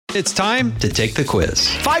It's time to take the quiz.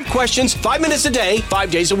 5 questions, 5 minutes a day,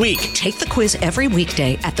 5 days a week. Take the quiz every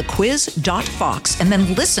weekday at thequiz.fox and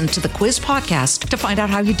then listen to the quiz podcast to find out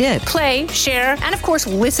how you did. Play, share, and of course,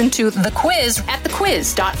 listen to The Quiz at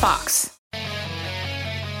thequiz.fox.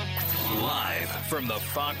 Live from the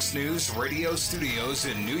Fox News radio studios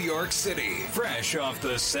in New York City, fresh off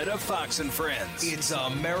the set of Fox and Friends, it's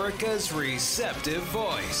America's receptive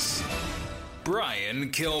voice,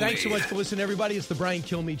 Brian Kilmeade. Thanks so much for listening, everybody. It's the Brian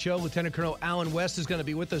Kilmeade Show. Lieutenant Colonel Alan West is going to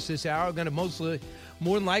be with us this hour. I'm going to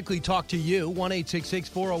more than likely talk to you.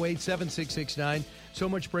 1-866-408-7669. So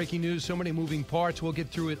much breaking news, so many moving parts. We'll get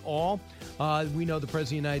through it all. We know the President of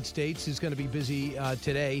the United States is going to be busy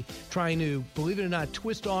today trying to, believe it or not,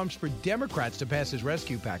 twist arms for Democrats to pass his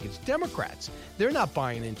rescue package. Democrats, they're not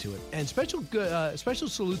buying into it. And special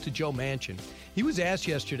salute to Joe Manchin. He was asked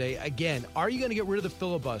yesterday, again, are you going to get rid of the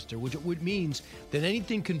filibuster, which means that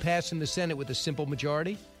anything can pass in the Senate with a simple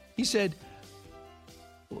majority? He said,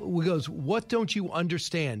 what don't you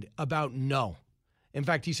understand about no? In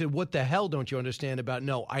fact, he said, what the hell don't you understand about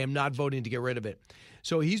no? I am not voting to get rid of it.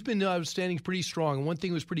 So he's been standing pretty strong. And one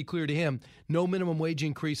thing was pretty clear to him, no minimum wage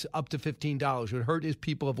increase up to $15 would hurt his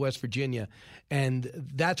people of West Virginia. And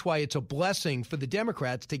that's why it's a blessing for the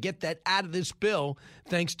Democrats to get that out of this bill,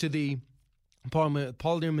 thanks to the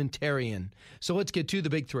parliamentarian. So let's get to the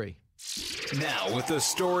big three. Now, with the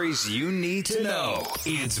stories you need to know,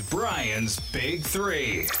 it's Brian's Big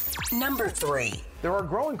Three. Number 3. There are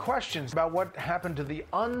growing questions about what happened to the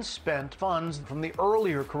unspent funds from the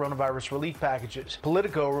earlier coronavirus relief packages.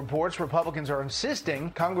 Politico reports Republicans are insisting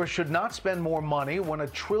Congress should not spend more money when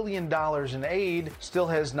 $1 trillion in aid still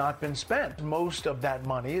has not been spent. Most of that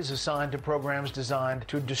money is assigned to programs designed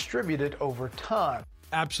to distribute it over time.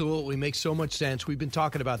 Absolutely. Makes so much sense. We've been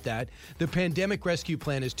talking about that. The pandemic rescue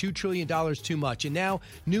plan is $2 trillion too much. And now,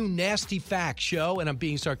 new nasty facts show, and I'm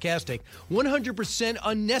being sarcastic, 100%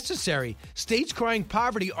 unnecessary. States crying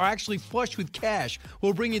poverty are actually flush with cash.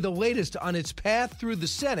 We'll bring you the latest on its path through the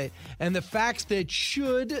Senate and the facts that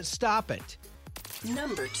should stop it.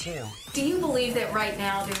 Number 2. Do you believe that right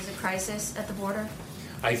now there's a crisis at the border?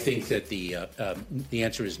 I think that the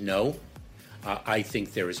answer is no. I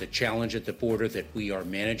think there is a challenge at the border that we are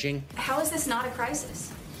managing. How is this not a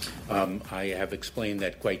crisis? I have explained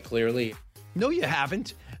that quite clearly. No, you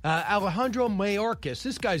haven't. Alejandro Mayorkas,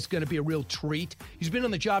 this guy's going to be a real treat. He's been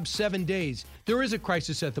on the job 7 days. There is a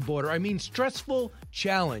crisis at the border. I mean, stressful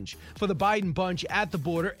challenge for the Biden bunch at the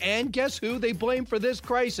border. And guess who they blame for this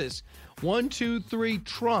crisis? 1, 2, 3,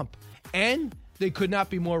 Trump. And they could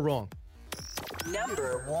not be more wrong.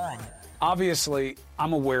 Number 1. Obviously,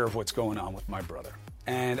 I'm aware of what's going on with my brother.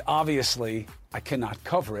 And obviously, I cannot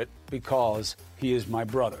cover it because he is my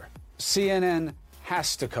brother. CNN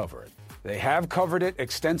has to cover it. They have covered it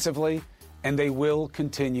extensively, and they will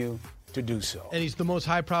continue to do so. And he's the most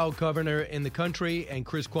high-profile governor in the country, and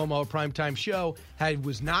Chris Cuomo, a primetime show,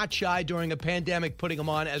 was not shy during a pandemic putting him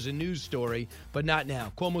on as a news story, but not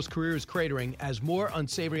now. Cuomo's career is cratering as more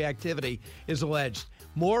unsavory activity is alleged.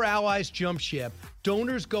 More allies jump ship.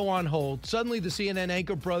 Donors go on hold. Suddenly, the CNN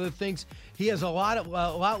anchor brother thinks he has a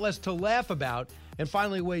lot less to laugh about, and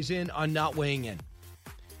finally weighs in on not weighing in.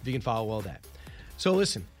 If you can follow all that. So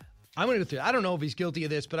listen, I'm going to go through. I don't know if he's guilty of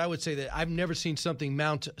this, but I would say that I've never seen something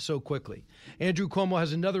mount so quickly. Andrew Cuomo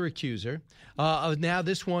has another accuser. Now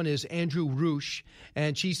this one is Andrew Roosh,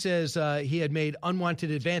 and she says he had made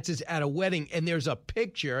unwanted advances at a wedding, and there's a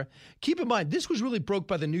picture. Keep in mind, this was really broke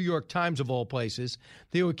by the New York Times of all places.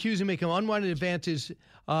 They were accusing him of making unwanted advances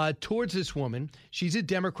towards this woman. She's a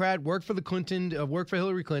Democrat, worked for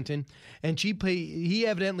Hillary Clinton, and he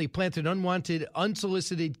evidently planted an unwanted,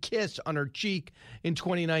 unsolicited kiss on her cheek in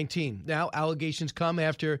 2019. Now, allegations come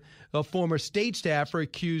after a former state staffer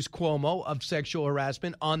accused Cuomo of sexual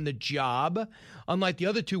harassment on the job. Unlike the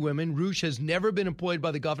other two women, Roosh has never been employed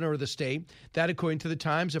by the governor of the state. That, according to the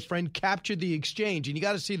Times, a friend captured the exchange. And you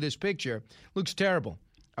got to see this picture. Looks terrible.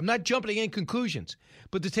 I'm not jumping in conclusions,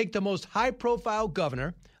 but to take the most high-profile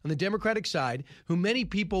governor on the Democratic side, who many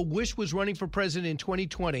people wish was running for president in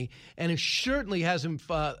 2020, and who certainly has him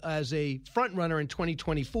as a front-runner in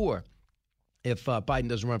 2024 if Biden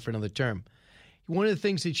doesn't run for another term. One of the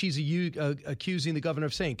things that she's accusing the governor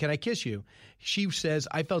of saying, can I kiss you? She says,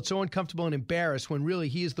 I felt so uncomfortable and embarrassed when really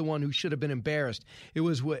he is the one who should have been embarrassed. It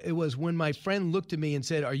was when my friend looked at me and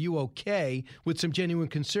said, are you okay? With some genuine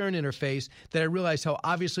concern in her face, that I realized how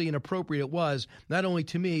obviously inappropriate it was, not only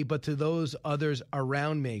to me, but to those others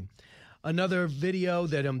around me. Another video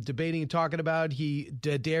that I'm debating and talking about, he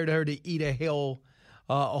dared her to eat a whole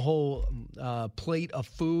plate of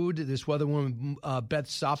food. This other woman, Beth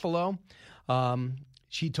Sofalo.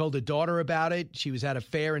 She told her daughter about it. She was at a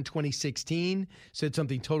fair in 2016, said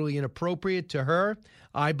something totally inappropriate to her,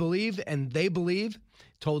 I believe, and they believe,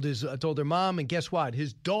 told her mom, and guess what?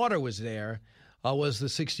 His daughter was there, was the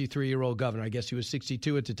 63-year-old governor. I guess he was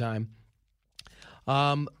 62 at the time.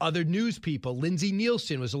 Other news people, Lindsay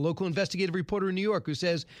Nielsen was a local investigative reporter in New York who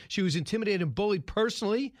says she was intimidated and bullied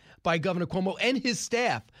personally by Governor Cuomo and his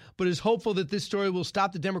staff, but is hopeful that this story will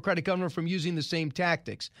stop the Democratic governor from using the same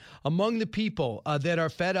tactics. Among the people that are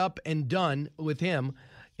fed up and done with him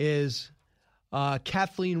is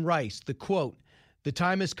Kathleen Rice. The quote, "The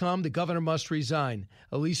time has come. The governor must resign.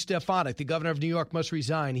 Elise Stefanik, the governor of New York, must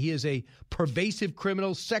resign. He is a pervasive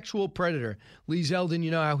criminal, sexual predator." Lee Zeldin,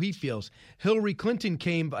 you know how he feels. Hillary Clinton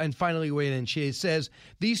came and finally weighed in. She says,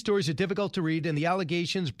 "These stories are difficult to read, and the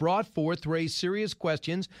allegations brought forth raise serious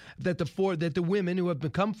questions that the women who have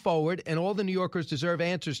become forward and all the New Yorkers deserve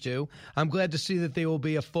answers to. I'm glad to see that there will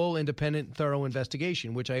be a full, independent, thorough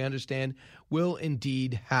investigation," which I understand will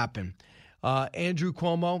indeed happen. Andrew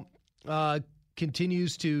Cuomo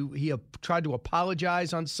he tried to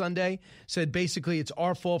apologize on Sunday, said basically it's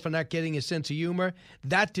our fault for not getting a sense of humor.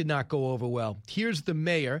 That did not go over well. Here's the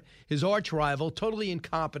mayor, his arch rival, totally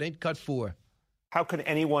incompetent, cut 4. How could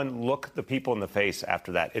anyone look the people in the face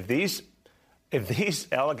after that? If these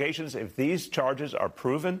allegations, if these charges are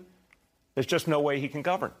proven, there's just no way he can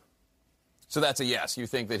govern. So that's a yes. You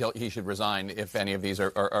think that he should resign if any of these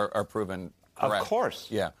are proven correct? Of course.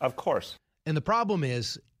 Yeah. Of course. And the problem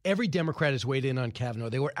is, every Democrat has weighed in on Kavanaugh.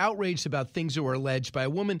 They were outraged about things that were alleged by a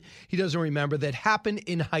woman he doesn't remember that happened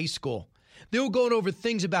in high school. They were going over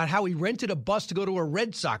things about how he rented a bus to go to a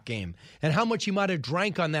Red Sox game and how much he might have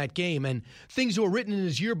drank on that game, and things that were written in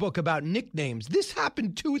his yearbook about nicknames. This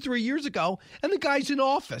happened 2 or 3 years ago, and the guy's in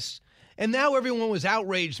office. And now everyone was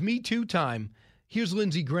outraged. Me Too time. Here's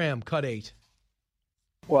Lindsey Graham, cut 8.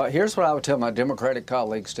 Well, here's what I would tell my Democratic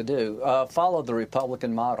colleagues to do. Follow the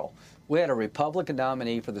Republican model. We had a Republican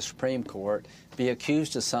nominee for the Supreme Court be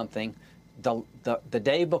accused of something the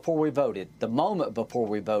day before we voted, the moment before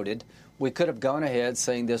we voted. We could have gone ahead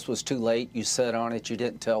saying this was too late, you sat on it, you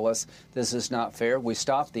didn't tell us, this is not fair. We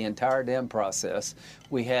stopped the entire damn process.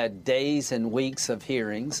 We had days and weeks of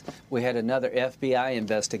hearings. We had another FBI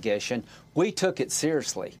investigation. We took it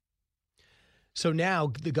seriously. So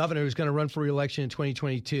now the governor who's going to run for re-election in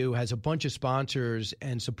 2022 has a bunch of sponsors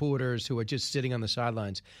and supporters who are just sitting on the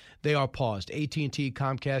sidelines. They are paused. AT&T,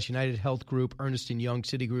 Comcast, United Health Group, Ernst & Young,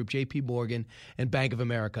 Citigroup, J.P. Morgan, and Bank of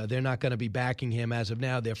America. They're not going to be backing him as of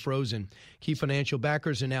now. They're frozen. Key financial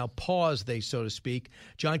backers are now paused, so to speak.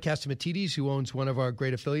 John Catsimatidis, who owns one of our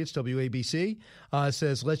great affiliates, WABC,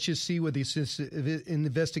 says, let's just see what the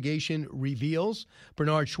investigation reveals.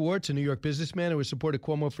 Bernard Schwartz, a New York businessman who has supported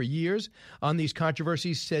Cuomo for years on these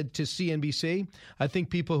controversies, said to CNBC, I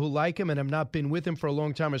think people who like him and have not been with him for a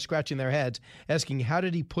long time are scratching their heads, asking how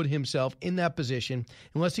did he put himself in that position.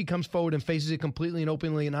 Unless he comes forward and faces it completely and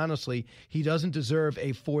openly and honestly, he doesn't deserve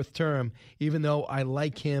a 4th term, even though I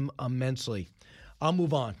like him immensely. I'll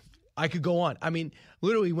move on. I could go on. I mean,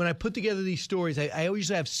 literally, when I put together these stories, I always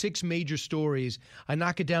have 6 major stories. I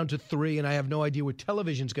knock it down to 3, and I have no idea what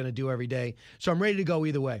television's going to do every day. So I'm ready to go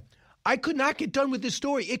either way. I could not get done with this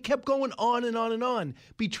story. It kept going on and on and on.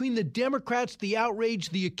 Between the Democrats, the outrage,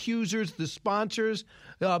 the accusers, the sponsors,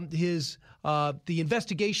 the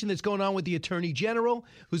investigation that's going on with the Attorney General,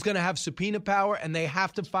 who's going to have subpoena power, and they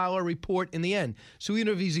have to file a report in the end. So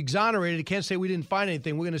even if he's exonerated, he can't say we didn't find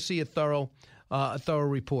anything. We're going to see a thorough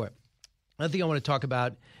report. Another thing I want to talk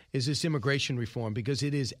about is this immigration reform, because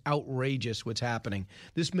it is outrageous what's happening.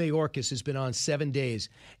 This Mayorkas has been on 7 days,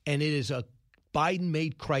 and it is a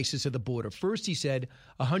Biden-made crisis at the border. First, he said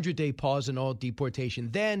 100-day pause in all deportation.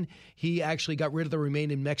 Then he actually got rid of the Remain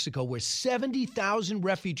in Mexico, where 70,000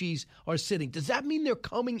 refugees are sitting. Does that mean they're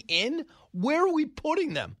coming in? Where are we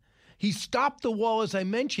putting them? He stopped the wall, as I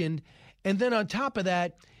mentioned, and then on top of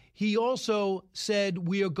that, he also said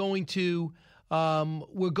we're going to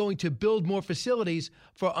build more facilities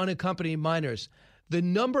for unaccompanied minors. The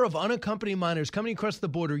number of unaccompanied minors coming across the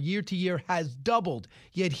border year to year has doubled,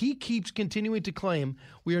 yet he keeps continuing to claim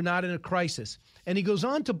we are not in a crisis. And he goes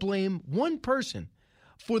on to blame one person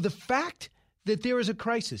for the fact that there is a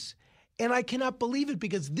crisis. And I cannot believe it,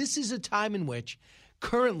 because this is a time in which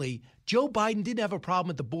currently Joe Biden didn't have a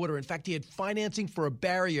problem at the border. In fact, he had financing for a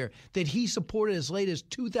barrier that he supported as late as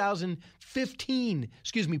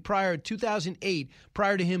 2008,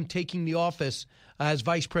 prior to him taking the office as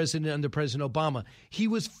vice president under President Obama. He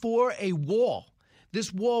was for a wall.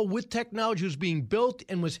 This wall with technology was being built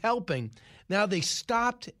and was helping. Now they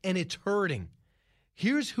stopped, and it's hurting.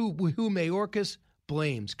 Here's who Mayorkas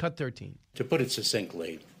blames. Cut 13. To put it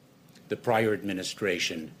succinctly, The prior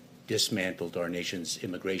administration dismantled our nation's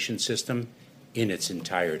immigration system in its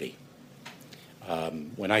entirety.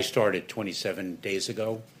 When I started 27 days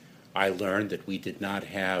ago, I learned that we did not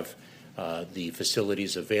have the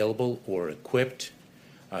facilities available or equipped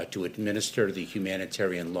to administer the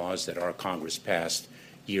humanitarian laws that our Congress passed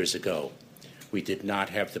years ago. We did not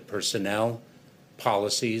have the personnel,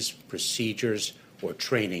 policies, procedures, or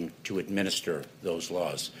training to administer those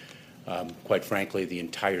laws. Quite frankly, the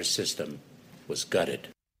entire system was gutted.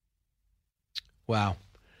 Wow.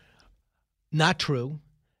 Not true.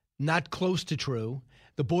 Not close to true.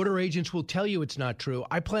 The border agents will tell you it's not true.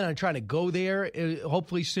 I plan on trying to go there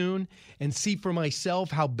hopefully soon and see for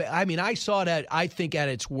myself how bad. I mean, I saw that, I think, at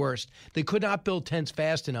its worst. They could not build tents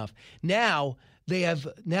fast enough. Now they are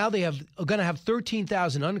going to have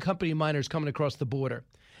 13,000 unaccompanied minors coming across the border.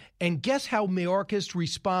 And guess how Mayorkas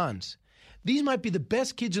responds? These might be the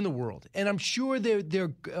best kids in the world, and I'm sure they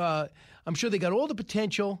got all the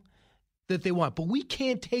potential that they want. But we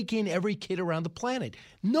can't take in every kid around the planet.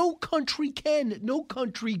 No country can. No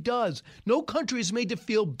country does. No country is made to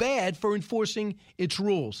feel bad for enforcing its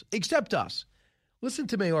rules, except us. Listen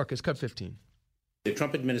to Mayorkas, cut 15. The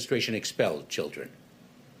Trump administration expelled children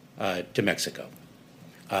to Mexico.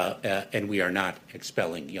 And we are not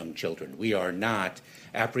expelling young children. We are not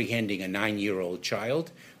apprehending a 9-year-old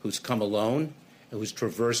child who's come alone, who's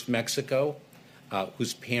traversed Mexico,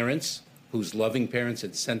 whose loving parents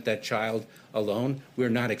had sent that child alone. We're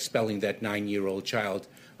not expelling that 9-year-old child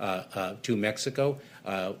to Mexico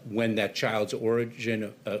when that child's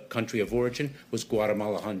country of origin was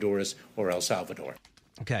Guatemala, Honduras, or El Salvador.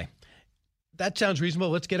 Okay. That sounds reasonable.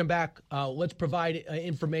 Let's get them back. Let's provide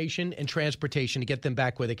information and transportation to get them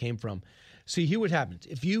back where they came from. See, here what happens.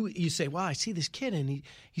 If you say, wow, I see this kid, and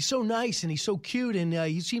he's so nice, and he's so cute, and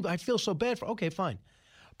I feel so bad for. Okay, fine.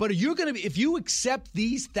 But if you accept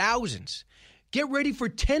these thousands, get ready for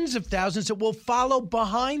tens of thousands that will follow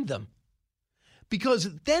behind them. Because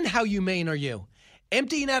then how humane are you?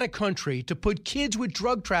 Emptying out a country to put kids with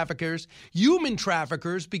drug traffickers, human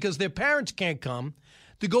traffickers, because their parents can't come,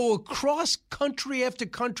 to go across country after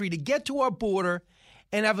country to get to our border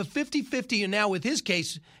and have a 50-50, and now with his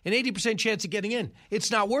case, an 80% chance of getting in.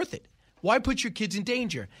 It's not worth it. Why put your kids in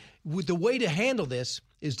danger? The way to handle this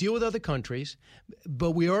is deal with other countries,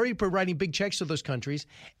 but we're already providing big checks to those countries,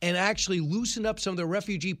 and actually loosen up some of the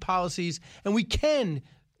refugee policies, and we can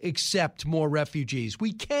accept more refugees.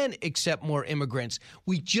 We can accept more immigrants.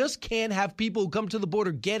 We just can't have people who come to the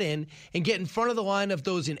border get in and get in front of the line of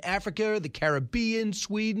those in Africa, the Caribbean,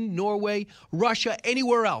 Sweden, Norway, Russia,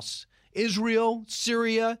 anywhere else. Israel,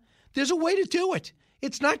 Syria. There's a way to do it.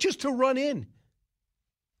 It's not just to run in.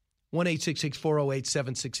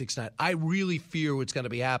 1-866-408-7669. I really fear what's going to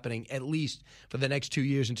be happening, at least for the next 2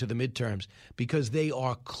 years into the midterms, because they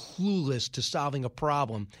are clueless to solving a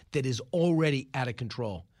problem that is already out of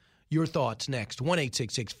control. Your thoughts next.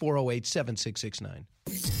 1-866-408-7669.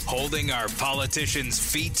 Holding our politicians'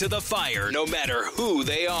 feet to the fire, no matter who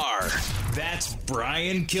they are. That's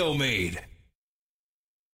Brian Kilmeade.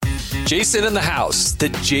 Jason in the House, the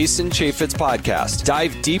Jason Chaffetz Podcast.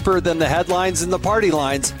 Dive deeper than the headlines and the party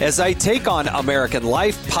lines as I take on American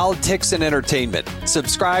life, politics, and entertainment.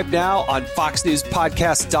 Subscribe now on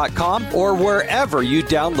FoxNewsPodcast.com or wherever you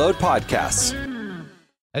download podcasts.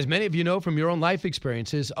 As many of you know from your own life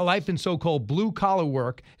experiences, a life in so-called blue-collar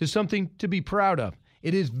work is something to be proud of.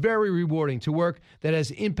 It is very rewarding to work that has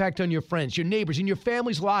impact on your friends, your neighbors, and your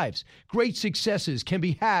family's lives. Great successes can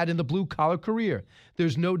be had in the blue-collar career.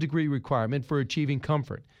 There's no degree requirement for achieving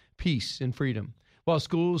comfort, peace, and freedom. While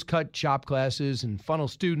schools cut shop classes and funnel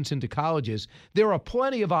students into colleges, there are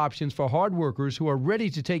plenty of options for hard workers who are ready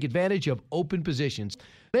to take advantage of open positions.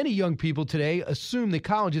 Many young people today assume that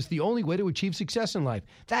college is the only way to achieve success in life.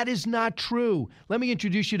 That is not true. Let me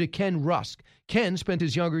introduce you to Ken Rusk. Ken spent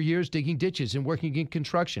his younger years digging ditches and working in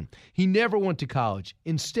construction. He never went to college.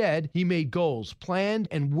 Instead, he made goals, planned,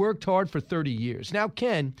 and worked hard for 30 years. Now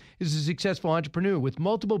Ken is a successful entrepreneur with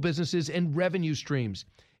multiple businesses and revenue streams.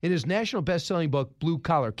 In his national best-selling book, Blue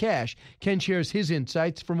Collar Cash, Ken shares his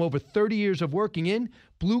insights from over 30 years of working in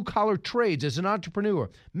blue-collar trades as an entrepreneur,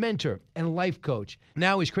 mentor, and life coach.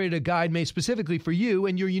 Now he's created a guide made specifically for you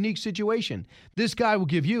and your unique situation. This guide will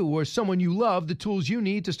give you or someone you love the tools you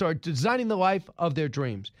need to start designing the life of their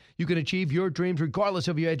dreams. You can achieve your dreams regardless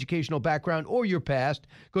of your educational background or your past.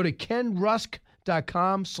 Go to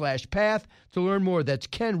kenrusk.com/path to learn more. That's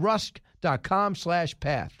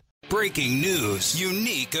kenrusk.com/path. Breaking news,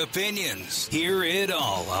 unique opinions. Hear it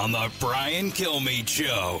all on the Brian Kilmeade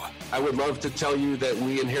Show. I would love to tell you that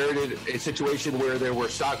we inherited a situation where there were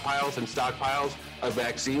stockpiles and stockpiles of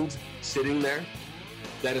vaccines sitting there.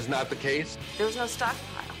 that is not the case? There was no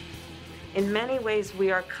stockpile. In many ways,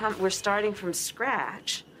 we're starting from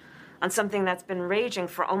scratch on something that's been raging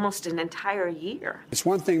for almost an entire year. It's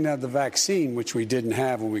one thing to have the vaccine, which we didn't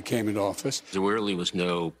have when we came into office. There really was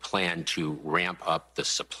no plan to ramp up the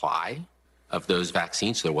supply of those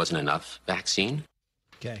vaccines, so there wasn't enough vaccine.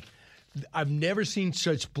 Okay. I've never seen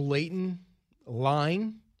such blatant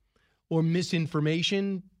lying or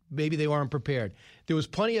misinformation. Maybe they weren't prepared. There was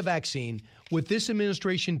plenty of vaccine. What this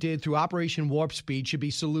administration did through Operation Warp Speed should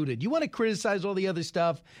be saluted. You want to criticize all the other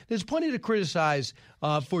stuff? There's plenty to criticize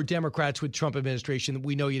for Democrats with Trump administration that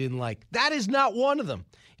we know you didn't like. That is not one of them.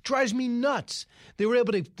 It drives me nuts. They were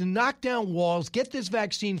able to knock down walls, get this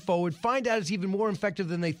vaccine forward, find out it's even more effective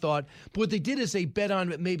than they thought. But what they did is they bet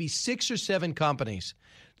on maybe 6 or 7 companies.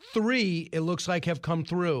 3, it looks like, have come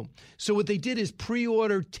through. So what they did is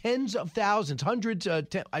pre-order tens of thousands, hundreds,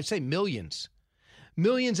 I say millions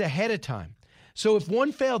ahead of time. So if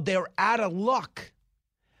one failed, they're out of luck.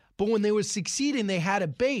 But when they were succeeding, they had a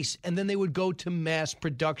base, and then they would go to mass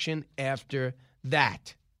production after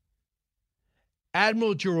that.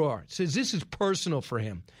 Admiral Gerard says this is personal for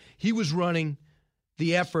him. He was running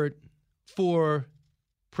the effort for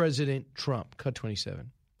President Trump. Cut 27.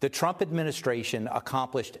 The Trump administration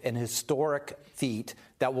accomplished an historic feat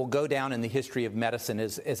that will go down in the history of medicine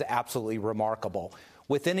as absolutely remarkable.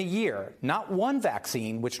 Within a year, not one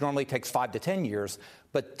vaccine, which normally takes 5 to 10 years,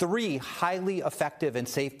 but 3 highly effective and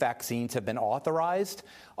safe vaccines have been authorized.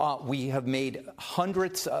 We have made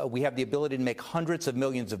hundreds. We have the ability to make hundreds of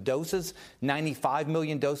millions of doses. 95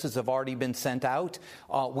 million doses have already been sent out.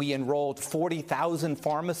 We enrolled 40,000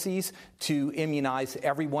 pharmacies to immunize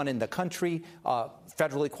everyone in the country,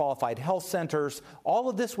 federally qualified health centers. All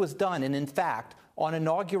of this was done. And in fact, on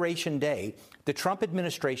Inauguration Day, the Trump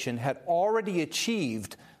administration had already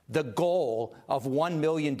achieved the goal of 1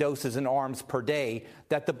 million doses in arms per day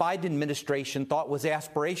that the Biden administration thought was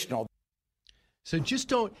aspirational. So just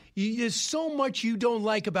don't, there's so much you don't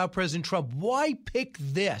like about President Trump. Why pick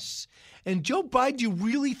this? And Joe Biden, do you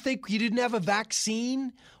really think you didn't have a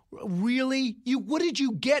vaccine? Really? What did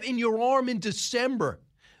you get in your arm in December?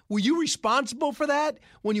 Were you responsible for that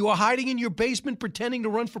when you were hiding in your basement pretending to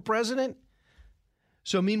run for president?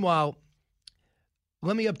 So meanwhile,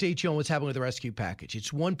 let me update you on what's happening with the rescue package. It's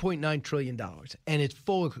 $1.9 trillion, and it's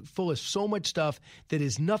full of so much stuff that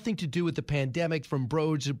has nothing to do with the pandemic, from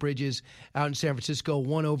roads to bridges out in San Francisco,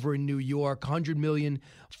 one over in New York, $100 million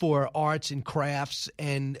for arts and crafts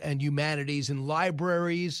and humanities and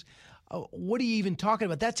libraries. What are you even talking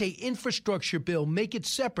about? That's an infrastructure bill. Make it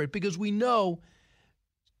separate, because we know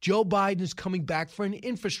Joe Biden is coming back for an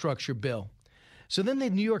infrastructure bill. So then the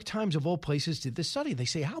New York Times, of all places, did this study. They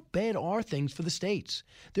say, how bad are things for the states?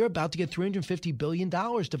 They're about to get $350 billion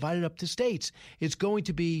divided up to states. It's going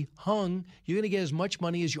to be hung. You're going to get as much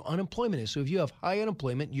money as your unemployment is. So if you have high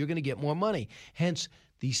unemployment, you're going to get more money. Hence,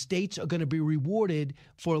 the states are going to be rewarded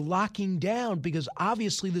for locking down, because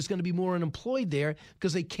obviously there's going to be more unemployed there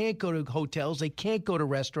because they can't go to hotels. They can't go to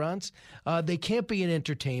restaurants. They can't be in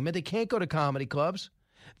entertainment. They can't go to comedy clubs.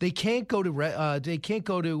 They can't go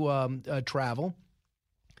to travel.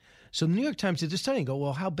 So the New York Times did this study and go,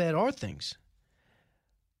 well, how bad are things?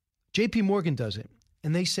 J.P. Morgan does it,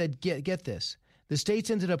 and they said, get this. The states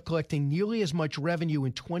ended up collecting nearly as much revenue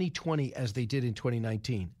in 2020 as they did in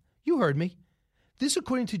 2019. You heard me. This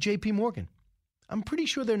according to J.P. Morgan. I'm pretty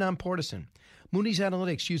sure they're nonpartisan. Moody's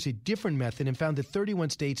Analytics used a different method and found that 31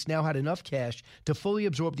 states now had enough cash to fully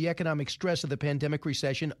absorb the economic stress of the pandemic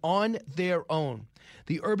recession on their own.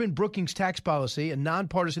 The Urban Brookings Tax Policy, a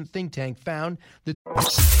nonpartisan think tank, found that...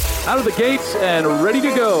 Out of the gates and ready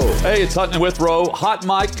to go. Hey, it's Hutton Withrow. Hot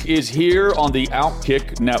Mike is here on the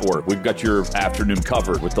Outkick Network. We've got your afternoon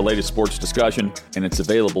covered with the latest sports discussion, and it's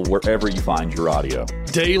available wherever you find your audio.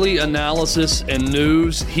 Daily analysis and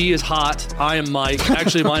news. He is hot. I am Mike.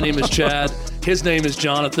 Actually, my name is Chad. His name is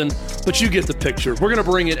Jonathan, but you get the picture. We're going to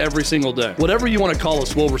bring it every single day. Whatever you want to call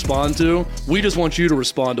us, we'll respond to. We just want you to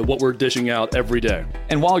respond to what we're dishing out every day.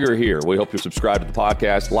 And while you're here, we hope you subscribe to the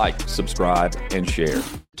podcast, like, subscribe, and share.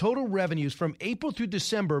 Total revenues from April through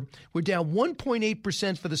December were down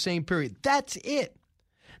 1.8% for the same period. That's it.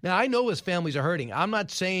 Now, I know as families are hurting. I'm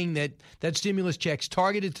not saying that stimulus checks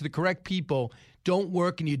targeted to the correct people don't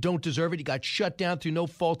work and you don't deserve it. You got shut down through no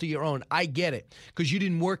fault of your own. I get it, because you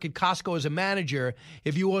didn't work at Costco as a manager.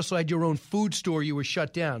 If you also had your own food store, you were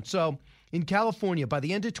shut down. So in California, by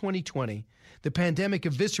the end of 2020, the pandemic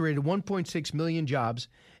eviscerated 1.6 million jobs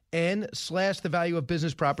and slashed the value of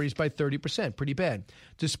business properties by 30%. Pretty bad.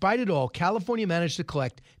 Despite it all, California managed to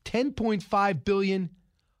collect $10.5 billion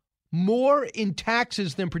more in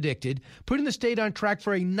taxes than predicted, putting the state on track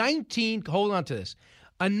for a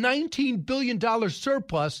a $19 billion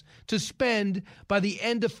surplus to spend by the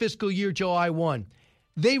end of fiscal year July 1.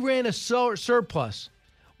 They ran a surplus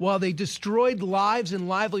while they destroyed lives and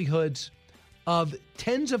livelihoods of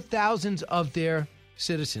tens of thousands of their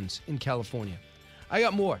citizens in California. I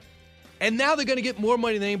got more. And now they're going to get more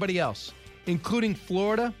money than anybody else, including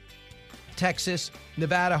Florida, Texas,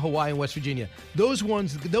 Nevada, Hawaii, and West Virginia. Those are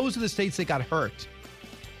the states that got hurt,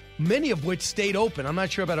 many of which stayed open. I'm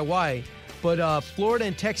not sure about Hawaii, but Florida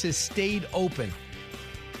and Texas stayed open.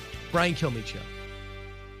 Brian Kilmeade Show.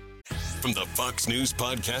 From the Fox News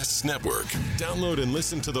Podcasts Network. Download and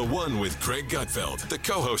listen to The One with Craig Gutfeld, the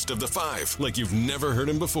co-host of The Five, like you've never heard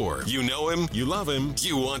him before. You know him, you love him,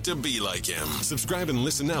 you want to be like him. Subscribe and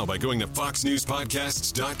listen now by going to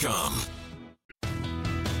foxnewspodcasts.com.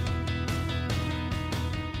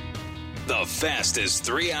 The fastest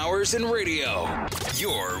 3 hours in radio.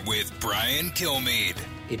 You're with Brian Kilmeade.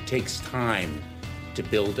 It takes time to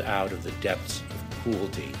build out of the depths of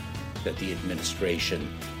cruelty that the administration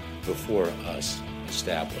before us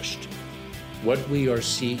established. What we are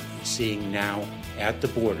seeing now at the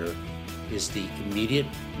border is the immediate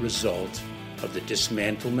result of the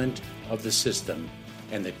dismantlement of the system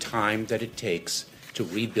and the time that it takes to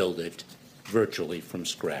rebuild it virtually from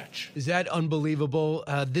scratch. Is that unbelievable?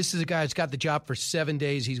 This is a guy who's got the job for 7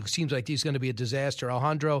 days. He seems like he's going to be a disaster.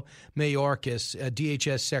 Alejandro Mayorkas,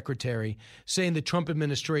 DHS secretary, saying the Trump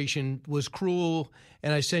administration was cruel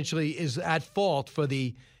and essentially is at fault for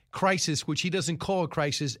the crisis, which he doesn't call a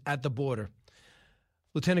crisis, at the border.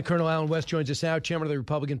 Lieutenant Colonel Allen West joins us now, chairman of the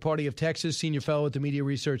Republican Party of Texas, senior fellow at the Media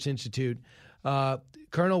Research Institute.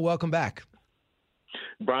 Colonel, welcome back.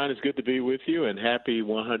 Brian, it's good to be with you, and happy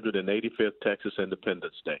 185th Texas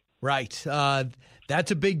Independence Day. Right.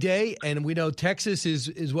 That's a big day, and we know Texas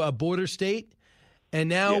is a border state, and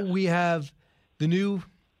now we have the new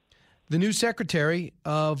secretary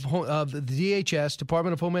of the DHS,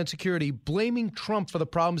 Department of Homeland Security, blaming Trump for the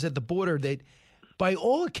problems at the border that, by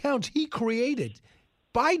all accounts, he created,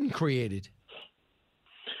 Biden created.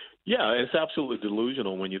 Yeah, it's absolutely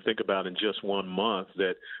delusional when you think about in just 1 month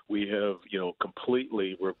that we have,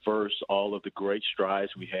 completely reversed all of the great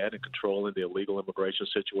strides we had in controlling the illegal immigration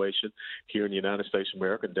situation here in the United States of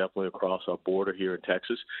America and definitely across our border here in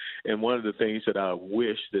Texas. And one of the things that I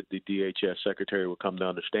wish that the DHS secretary would come to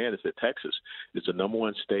understand is that Texas is the number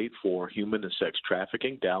one state for human and sex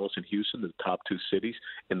trafficking. Dallas and Houston, the top two cities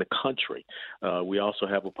in the country. We also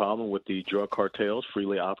have a problem with the drug cartels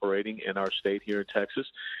freely operating in our state here in Texas.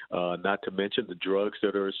 Not to mention the drugs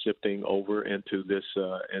that are sifting over into this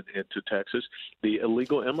into Texas, the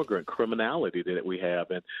illegal immigrant criminality that we have,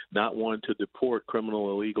 and not wanting to deport criminal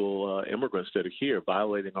illegal immigrants that are here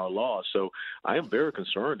violating our laws. So I am very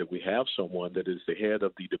concerned that we have someone that is the head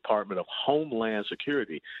of the Department of Homeland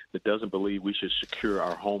Security that doesn't believe we should secure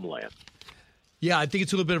our homeland. Yeah, I think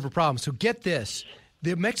it's a little bit of a problem. So get this.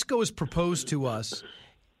 Mexico has proposed to us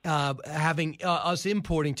having us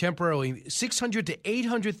importing temporarily 600 to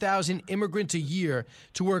 800,000 immigrants a year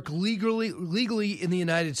to work legally in the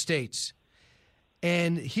United States.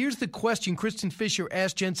 And here's the question Kristen Fisher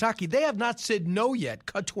asked Jen Psaki. They have not said no yet.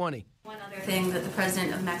 Cut 20. One other thing that the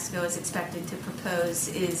president of Mexico is expected to propose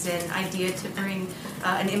is an idea to bring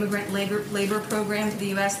an immigrant labor program to the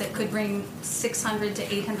U.S. that could bring 600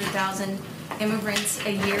 to 800,000 immigrants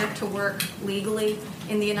a year to work legally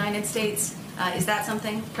in the United States. Is that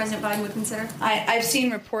something President Biden would consider? I've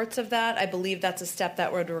seen reports of that. I believe that's a step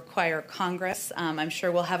that would require Congress. I'm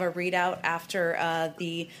sure we'll have a readout after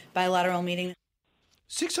the bilateral meeting.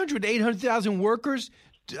 600 to 800,000 workers?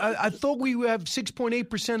 I thought we have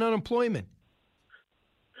 6.8% unemployment.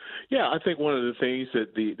 Yeah, I think one of the things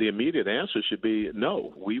that the immediate answer should be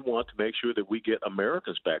no. We want to make sure that we get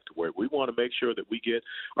Americans back to work. We want to make sure that we get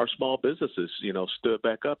our small businesses, stood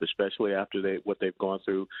back up, especially after what they've gone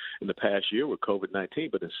through in the past year with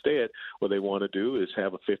COVID-19. But instead, what they want to do is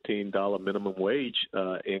have a $15 minimum wage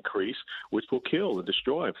increase, which will kill and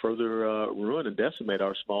destroy and further ruin and decimate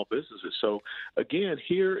our small businesses. So, again,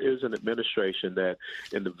 here is an administration that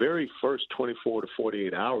in the very first 24 to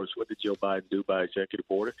 48 hours, what did Joe Biden do by executive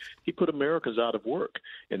order? He put Americans out of work,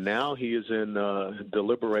 and now he is in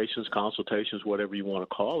deliberations, consultations, whatever you want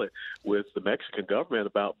to call it, with the Mexican government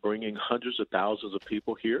about bringing hundreds of thousands of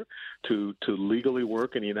people here to legally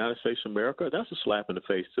work in the United States of America. That's a slap in the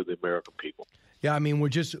face to the American people. Yeah, I mean, we're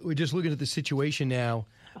just looking at the situation now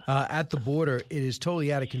at the border. It is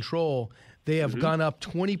totally out of control. They have gone up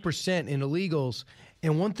 20% in illegals,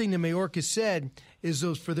 And one thing that Mayorkas said is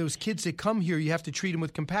for those kids that come here, you have to treat them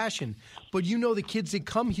with compassion. But the kids that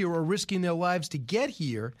come here are risking their lives to get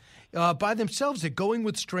here by themselves. They're going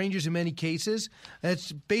with strangers in many cases.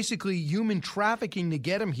 That's basically human trafficking to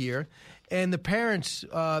get them here. And the parents,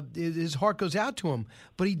 his heart goes out to him.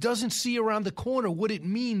 But he doesn't see around the corner what it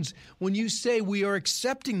means when you say we are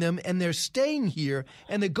accepting them and they're staying here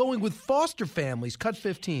and they're going with foster families. Cut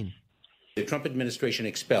 15. The Trump administration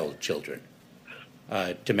expelled children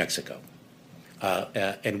to Mexico.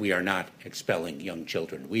 And we are not expelling young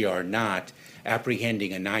children. We are not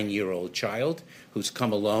apprehending a 9-year-old child who's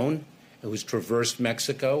come alone, who's traversed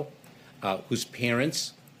Mexico,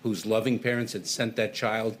 whose loving parents had sent that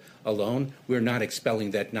child alone. We're not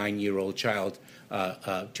expelling that 9-year-old child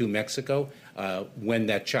to Mexico when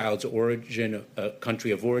that child's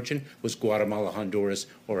country of origin was Guatemala, Honduras,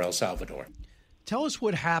 or El Salvador. Tell us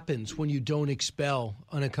what happens when you don't expel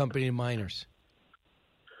unaccompanied minors.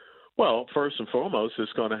 Well, first and foremost,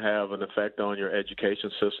 it's going to have an effect on your education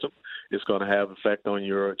system. It's going to have an effect on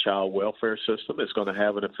your child welfare system. It's going to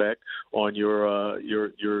have an effect on your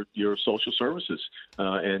social services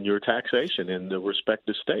and your taxation in the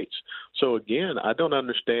respective states. So again, I don't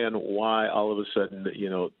understand why all of a sudden,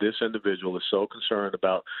 this individual is so concerned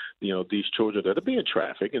about, these children that are being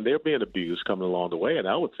trafficked and they're being abused coming along the way. And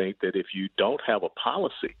I would think that if you don't have a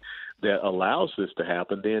policy that allows this to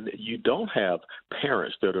happen, then you don't have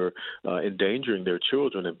parents that are endangering their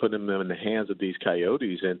children and putting them in the hands of these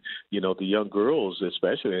coyotes and, the young girls,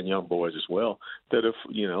 especially, and young boys as well, that are,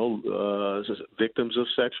 victims of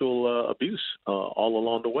sexual abuse all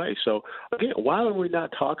along the way. So, again, why are we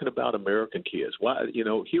not talking about American kids? Why,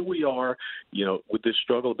 here we are, with this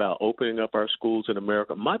struggle about opening up our schools in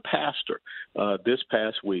America. My pastor this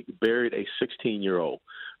past week buried a 16-year-old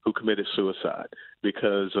who committed suicide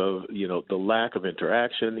because of, the lack of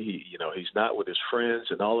interaction. He's not with his friends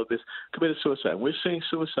and all of this, committed suicide. We're seeing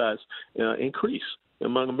suicides increase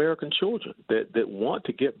among American children that want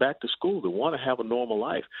to get back to school, that want to have a normal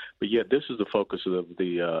life. But yet this is the focus of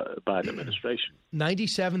the Biden administration.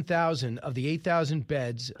 97,000 of the 8,000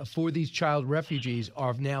 beds for these child refugees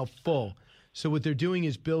are now full. So what they're doing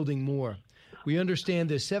is building more. We understand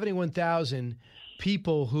there's 71,000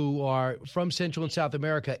 people who are from Central and South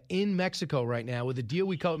America in Mexico right now. With the deal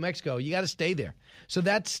we cut with Mexico, you got to stay there. So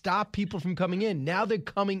that stopped people from coming in. Now they're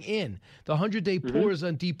coming in. The 100-day pause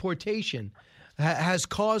on deportation has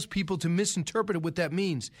caused people to misinterpret what that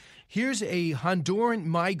means. Here's a Honduran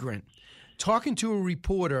migrant talking to a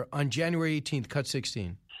reporter on January 18th, cut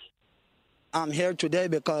 16. I'm here today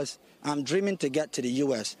because I'm dreaming to get to the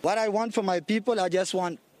U.S. What I want for my people, I just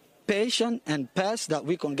want patience and pace that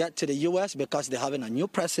we can get to the U.S. because they're having a new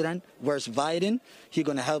president. Where's Biden? He's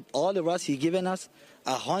going to help all of us. He's given us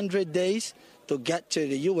 100 days to get to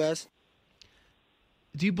the U.S.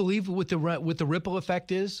 Do you believe what the ripple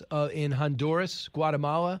effect is in Honduras,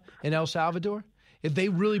 Guatemala, and El Salvador? If they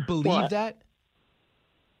really believe that?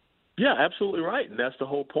 Yeah, absolutely right, and that's the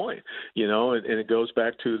whole point. And it goes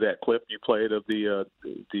back to that clip you played of the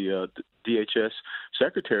DHS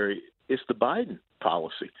secretary. It's the Biden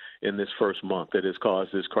policy in this first month that has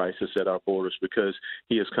caused this crisis at our borders, because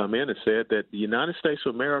he has come in and said that the United States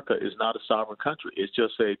of America is not a sovereign country. It's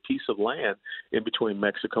just a piece of land in between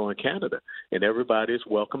Mexico and Canada. And everybody is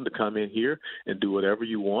welcome to come in here and do whatever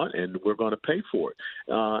you want, and we're going to pay for it.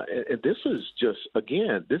 And this is just,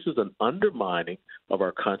 again, this is an undermining of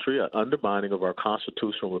our country, an undermining of our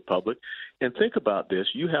constitutional republic. And think about this.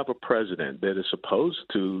 You have a president that is supposed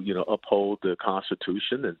to, uphold the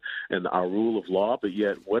Constitution and our rule of law, but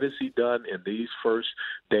yet what has he done in these first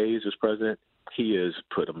days as president? He has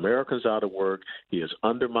put Americans out of work. He has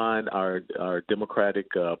undermined our democratic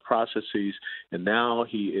processes, and now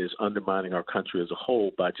he is undermining our country as a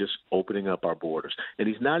whole by just opening up our borders. And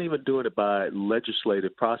he's not even doing it by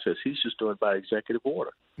legislative process. He's just doing it by executive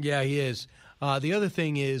order. Yeah, he is. The other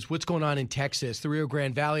thing is what's going on in Texas. The Rio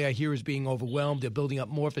Grande Valley, I hear, is being overwhelmed. They're building up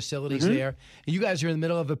more facilities there. And you guys are in the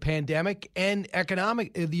middle of a pandemic and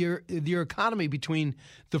your economy between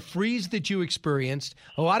the freeze that you experienced.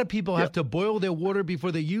 A lot of people have to boil their water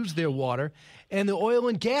before they use their water. And the oil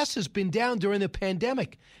and gas has been down during the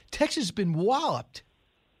pandemic. Texas has been walloped.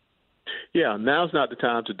 Yeah, now's not the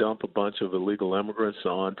time to dump a bunch of illegal immigrants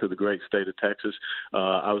onto the great state of Texas.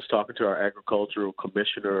 I was talking to our agricultural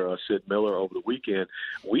commissioner, Sid Miller, over the weekend.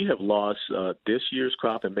 We have lost this year's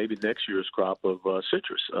crop and maybe next year's crop of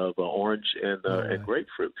citrus, of orange and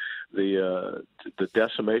grapefruit. The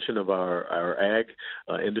decimation of our ag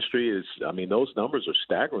industry is, those numbers are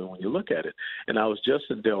staggering when you look at it. And I was just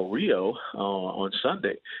in Del Rio on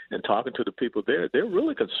Sunday and talking to the people there. They're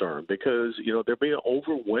really concerned because, they're being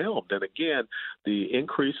overwhelmed. then again, the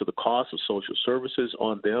increase of the cost of social services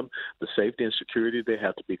on them, the safety and security they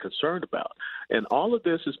have to be concerned about. And all of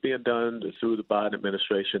this is being done through the Biden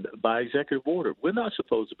administration by executive order. We're not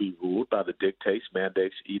supposed to be ruled by the dictates,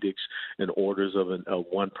 mandates, edicts, and orders of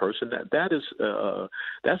one person.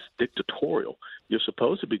 That's dictatorial. You're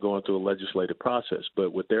supposed to be going through a legislative process,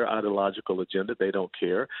 but with their ideological agenda, they don't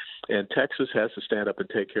care. And Texas has to stand up and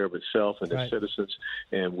take care of itself and its citizens.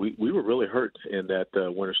 And we were really hurt in that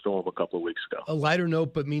winter storm a couple of weeks ago. A lighter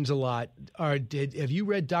note, but means a lot. Have you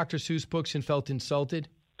read Dr. Seuss books and felt insulted?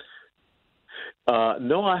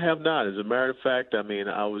 No, I have not. As a matter of fact, I mean,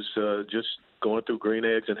 I was just going through Green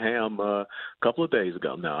Eggs and Ham a couple of days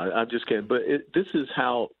ago. No, I'm just kidding. But this is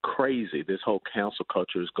how crazy this whole cancel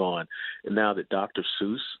culture has gone. And now that Dr.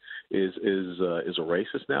 Seuss is a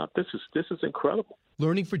racist now, this is incredible.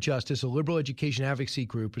 Learning for Justice, a liberal education advocacy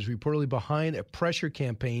group, is reportedly behind a pressure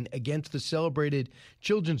campaign against the celebrated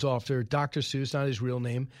children's author, Dr. Seuss, not his real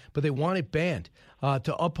name, but they want it banned.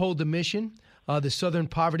 To uphold the mission, the Southern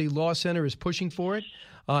Poverty Law Center is pushing for it.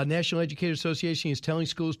 National Educators Association is telling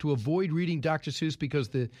schools to avoid reading Dr. Seuss because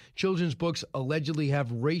the children's books allegedly have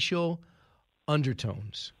racial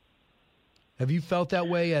undertones. Have you felt that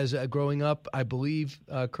way as growing up? I believe,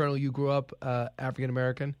 Colonel, you grew up African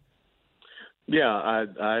American. Yeah,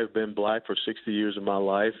 I've been black for 60 years of my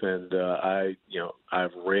life, and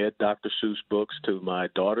I've read Dr. Seuss books to my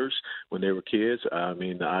daughters when they were kids. I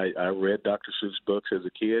mean, I read Dr. Seuss books as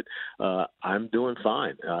a kid. I'm doing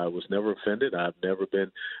fine. I was never offended. I've never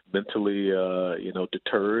been mentally,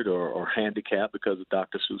 deterred or handicapped because of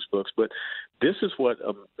Dr. Seuss books. But this is what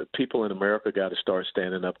people in America got to start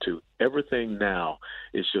standing up to. Everything now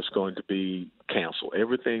is just going to be canceled.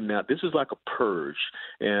 Everything now, this is like a purge,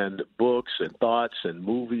 and books and thoughts and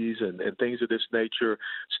movies and things of this nature,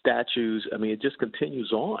 statues. I mean, it just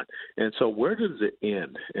continues on. And so where does it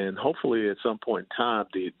end? And hopefully at some point in time,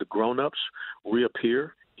 the grown-ups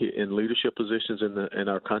reappear in leadership positions in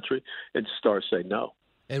our country and start saying no.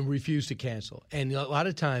 And refuse to cancel. And a lot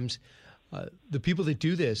of times, the people that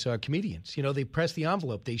do this are comedians. You know, they press the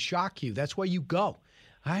envelope. They shock you. That's why you go.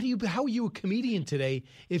 How are you a comedian today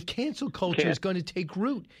if cancel culture is going to take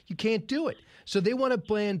root? You can't do it. So they want to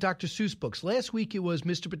ban Dr. Seuss books. Last week it was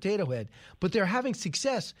Mr. Potato Head, but they're having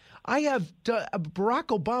success. I have Barack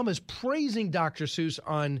Obama's praising Dr. Seuss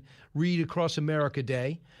on Read Across America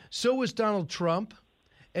Day. So is Donald Trump.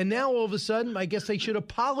 And now all of a sudden, I guess they should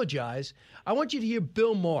apologize. I want you to hear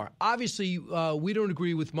Bill Maher. Obviously, we don't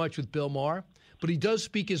agree with much with Bill Maher, but he does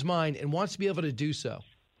speak his mind and wants to be able to do so.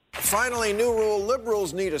 Finally, new rule,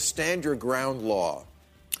 liberals need a stand your ground law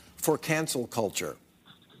for cancel culture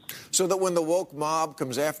so that when the woke mob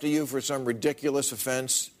comes after you for some ridiculous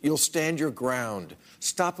offense, you'll stand your ground.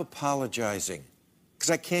 Stop apologizing, because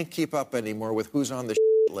I can't keep up anymore with who's on the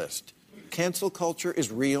list. Cancel culture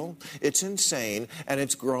is real, it's insane, and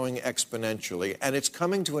it's growing exponentially, and it's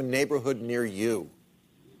coming to a neighborhood near you.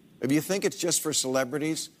 If you think it's just for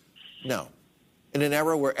celebrities, no. In an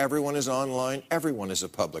era where everyone is online, everyone is a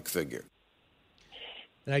public figure.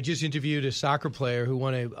 And I just interviewed a soccer player who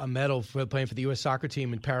won a medal for playing for the U.S. soccer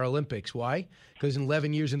team in Paralympics. Why? Because in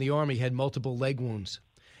 11 years in the Army, he had multiple leg wounds.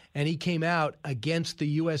 And he came out against the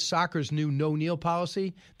U.S. soccer's new no-kneel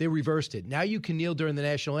policy. They reversed it. Now you can kneel during the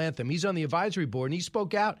national anthem. He's on the advisory board, and he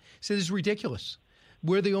spoke out. He said, this is ridiculous.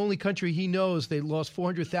 We're the only country he knows. They lost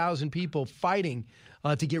 400,000 people fighting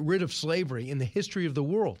to get rid of slavery in the history of the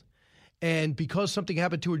world. And because something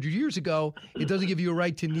happened 200 years ago, it doesn't give you a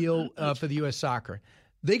right to kneel for the U.S. soccer.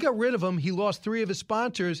 They got rid of him. He lost 3 of his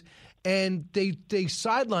sponsors, and they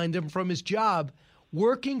sidelined him from his job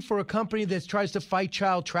working for a company that tries to fight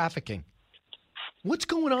child trafficking. What's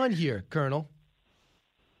going on here, Colonel?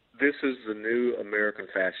 This is the new American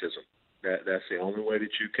fascism. That's the only way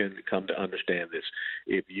that you can come to understand this.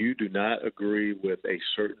 If you do not agree with a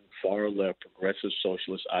certain far-left progressive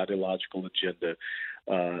socialist ideological agenda,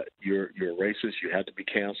 you're racist. You have to be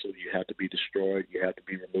canceled. You have to be destroyed. You have to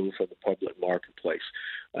be removed from the public marketplace.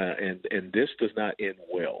 And this does not end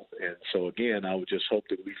well. And so, again, I would just hope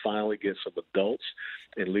that we finally get some adults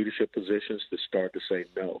in leadership positions to start to say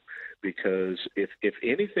no. Because if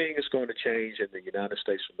anything is going to change in the United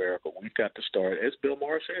States of America, we've got to start, as Bill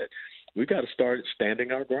Maher said, we've got to start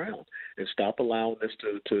standing our ground and stop allowing this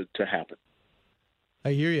to happen.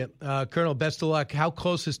 I hear you. Colonel, best of luck. How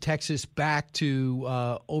close is Texas back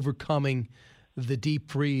to overcoming the deep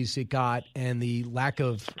freeze it got and the lack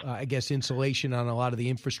of, insulation on a lot of the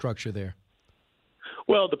infrastructure there?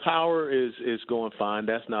 Well, the power is going fine.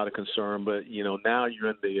 That's not a concern. But, now you're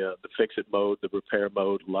in the fix-it mode, the repair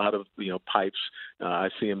mode. A lot of, pipes I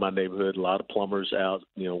see in my neighborhood, a lot of plumbers out,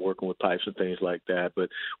 working with pipes and things like that. But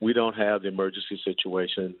we don't have the emergency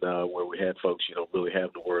situation where we had folks, really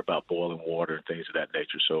having to worry about boiling water and things of that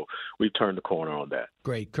nature. So we've turned the corner on that.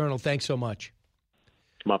 Great. Colonel, thanks so much.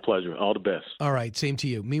 My pleasure. All the best. All right. Same to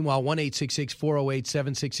you. Meanwhile,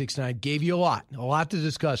 1-866-408-7669 gave you a lot to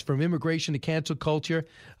discuss, from immigration to cancel culture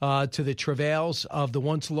to the travails of the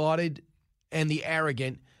once lauded and the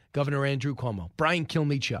arrogant Governor Andrew Cuomo. Brian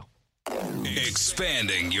Kilmeade Show.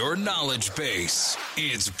 Expanding your knowledge base.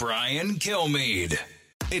 It's Brian Kilmeade.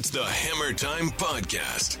 It's the Hammer Time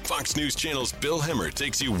Podcast. Fox News Channel's Bill Hemmer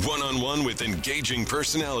takes you one-on-one with engaging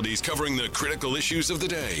personalities covering the critical issues of the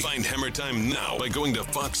day. Find Hammer Time now by going to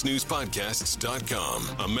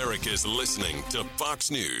foxnewspodcasts.com. America's listening to Fox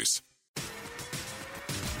News.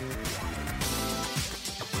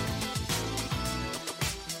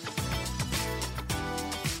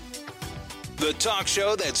 The talk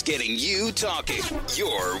show that's getting you talking.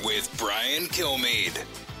 You're with Brian Kilmeade.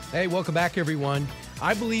 Hey, welcome back, everyone.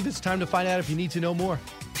 I believe it's time to find out if you need to know more.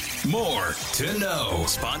 More to know.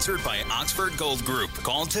 Sponsored by Oxford Gold Group.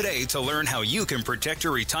 Call today to learn how you can protect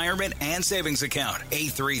your retirement and savings account.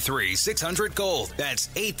 833-600-GOLD. That's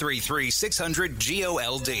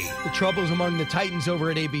 833-600-GOLD. The troubles among the Titans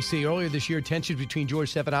over at ABC. Earlier this year, tensions between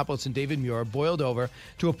George Stephanopoulos and David Muir boiled over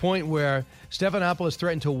to a point where Stephanopoulos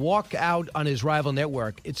threatened to walk out on his rival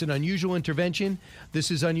network. It's an unusual intervention.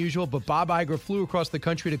 This is unusual, but Bob Iger flew across the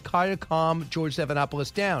country to kind of calm George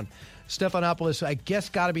Stephanopoulos down. Stephanopoulos, I guess,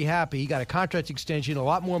 got to be happy. He got a contract extension, a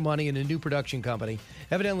lot more money, and a new production company.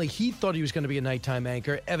 Evidently, he thought he was going to be a nighttime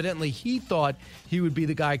anchor. Evidently, he thought he would be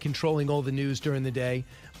the guy controlling all the news during the day.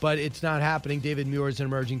 But it's not happening. David Muir is an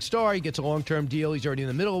emerging star. He gets a long-term deal. He's already in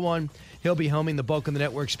the middle of one. He'll be helming the bulk of the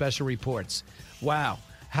network's special reports. Wow.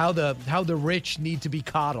 How the rich need to be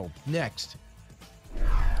coddled. Next.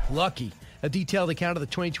 Lucky. A detailed account of the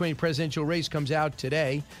 2020 presidential race comes out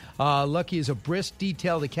today. Lucky is a brisk,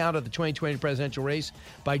 detailed account of the 2020 presidential race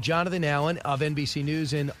by Jonathan Allen of NBC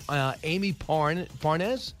News, and Amy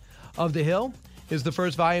Parnes of The Hill is the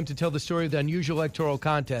first volume to tell the story of the unusual electoral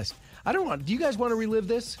contest. Do you guys want to relive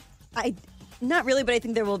this? Not really, but I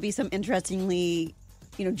think there will be some interestingly,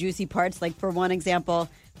 juicy parts. Like, for one example,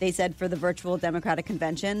 they said for the virtual Democratic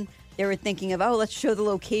convention, they were thinking of, let's show the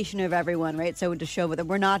location of everyone, right? So to show that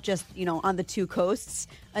we're not just, on the two coasts,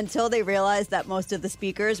 until they realized that most of the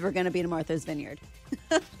speakers were going to be in Martha's Vineyard.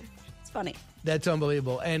 It's funny. That's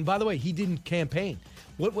unbelievable. And by the way, he didn't campaign.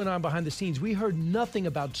 What went on behind the scenes? We heard nothing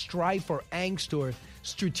about strife or angst or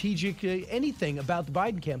strategic anything about the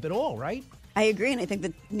Biden camp at all, right? I agree, and I think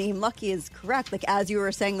the name Lucky is correct. Like, as you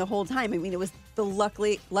were saying the whole time, I mean, it was the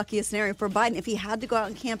luckiest scenario for Biden. If he had to go out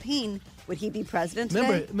and campaign, would he be president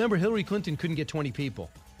today? Remember, Hillary Clinton couldn't get 20 people.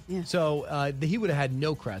 Yeah. So he would have had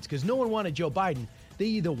no crowds because no one wanted Joe Biden. They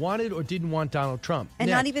either wanted or didn't want Donald Trump. And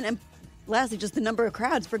not even, and lastly, just the number of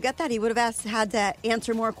crowds. Forget that. He would have had to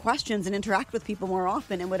answer more questions and interact with people more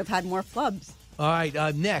often and would have had more flubs. All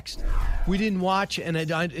right, next. We didn't watch, and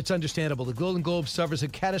it's understandable. The Golden Globes suffers a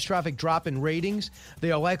catastrophic drop in ratings.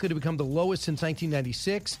 They are likely to become the lowest since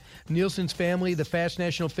 1996. Nielsen's Family, the Fast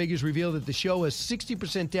National figures reveal that the show is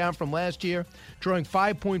 60% down from last year, drawing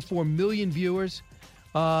 5.4 million viewers,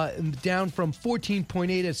 down from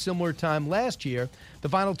 14.8 at similar time last year. The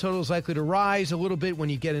final total is likely to rise a little bit when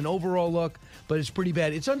you get an overall look, but it's pretty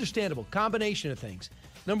bad. It's understandable. Combination of things.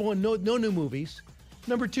 Number one, no new movies.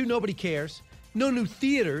 Number two, nobody cares. No new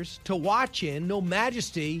theaters to watch in, no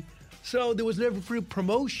Majesty. So there was never free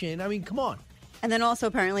promotion. I mean, come on. And then also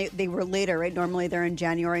apparently they were later, right? Normally they're in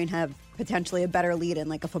January and have potentially a better lead in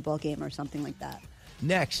like a football game or something like that.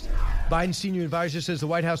 Next, Biden's senior advisor says the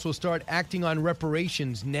White House will start acting on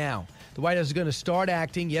reparations now. The White House is going to start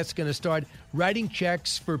acting. Yes, going to start writing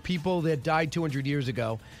checks for people that died 200 years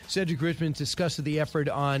ago. Cedric Richmond discussed the effort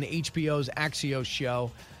on HBO's Axios show.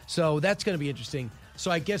 So that's going to be interesting. So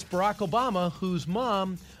I guess Barack Obama, whose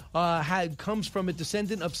mom comes from a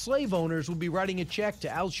descendant of slave owners, will be writing a check to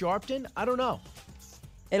Al Sharpton. I don't know.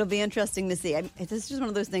 It'll be interesting to see. It's just one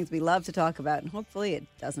of those things we love to talk about, and hopefully it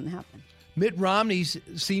doesn't happen. Mitt Romney's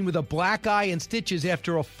seen with a black eye and stitches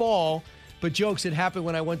after a fall, but jokes it happened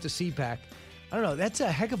when I went to CPAC. I don't know. That's a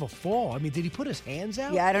heck of a fall. I mean, did he put his hands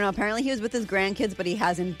out? Yeah, I don't know. Apparently he was with his grandkids, but he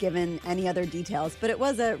hasn't given any other details. But it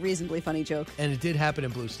was a reasonably funny joke. And it did happen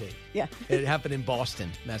in Blue State. Yeah. It happened in Boston,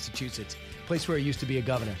 Massachusetts, place where he used to be a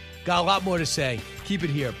governor. Got a lot more to say. Keep it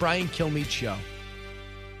here. Brian Kilmeade Show.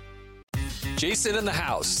 Jason in the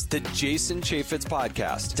House, the Jason Chaffetz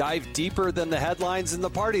Podcast. Dive deeper than the headlines and the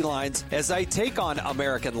party lines as I take on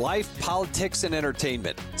American life, politics, and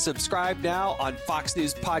entertainment. Subscribe now on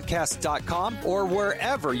FoxNewsPodcast.com or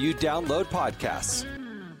wherever you download podcasts.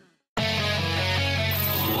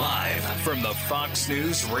 Live from the Fox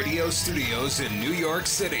News radio studios in New York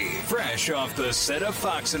City, fresh off the set of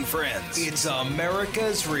Fox and Friends, it's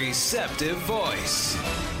America's receptive voice,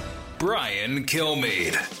 Brian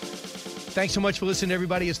Kilmeade. Thanks so much for listening,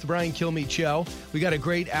 everybody. It's the Brian Kilmeade Show. We got a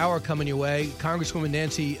great hour coming your way. Congresswoman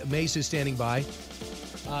Nancy Mace is standing by.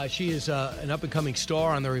 She is an up-and-coming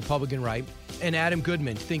star on the Republican right. And Adam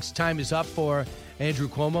Goodman thinks time is up for Andrew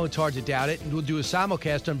Cuomo. It's hard to doubt it. And we'll do a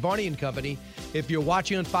simulcast on Barney and Company. If you're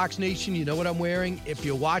watching on Fox Nation, you know what I'm wearing. If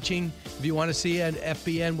you want to see at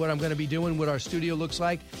FBN what I'm going to be doing, what our studio looks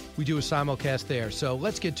like, we do a simulcast there. So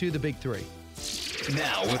let's get to the big three.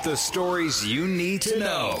 Now, with the stories you need to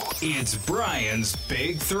know, it's Brian's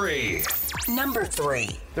Big Three. Number 3.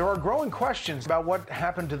 There are growing questions about what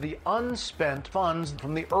happened to the unspent funds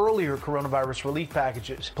from the earlier coronavirus relief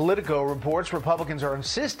packages. Politico reports Republicans are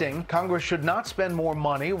insisting Congress should not spend more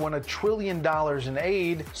money when $1 trillion in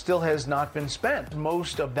aid still has not been spent.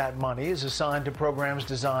 Most of that money is assigned to programs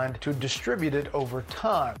designed to distribute it over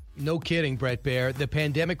time. No kidding, Brett Baer. The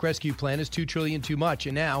pandemic rescue plan is $2 trillion too much,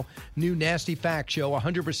 and now new nasty facts show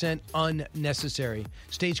 100% unnecessary.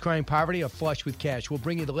 States crying poverty are flush with cash. We'll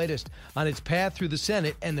bring you the latest on its path through the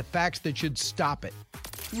Senate and the facts that should stop it.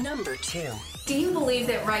 Number 2. Do you believe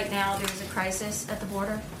that right now there's a crisis at the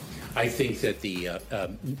border? I think that the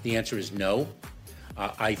answer is no.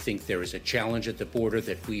 I think there is a challenge at the border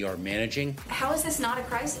that we are managing. How is this not a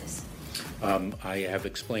crisis? I have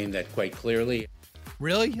explained that quite clearly.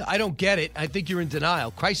 Really? I don't get it. I think you're in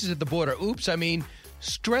denial. Crisis at the border. Oops, I mean,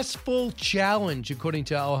 stressful challenge, according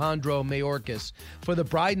to Alejandro Mayorkas, for the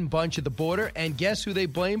Biden bunch at the border. And guess who they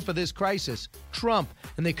blame for this crisis? Trump.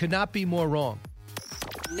 And they could not be more wrong.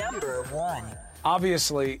 Number 1.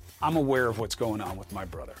 Obviously, I'm aware of what's going on with my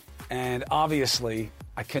brother. And obviously,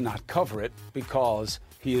 I cannot cover it because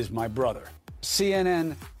he is my brother.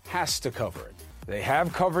 CNN has to cover it. They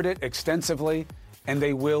have covered it extensively, and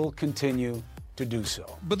they will continue to do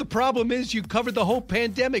so. But the problem is you covered the whole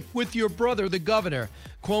pandemic with your brother, the governor.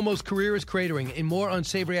 Cuomo's career is cratering, and more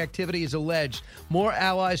unsavory activity is alleged. More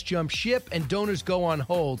allies jump ship, and donors go on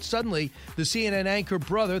hold. Suddenly, the CNN anchor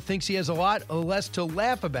brother thinks he has a lot less to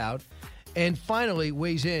laugh about, and finally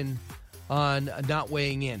weighs in on not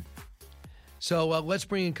weighing in. So let's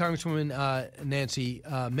bring in Congresswoman Nancy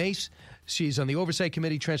Mace. She's on the Oversight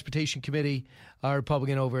Committee, Transportation Committee,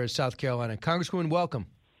 Republican over South Carolina. Congresswoman, welcome.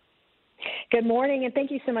 Good morning, and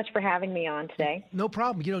thank you so much for having me on today. No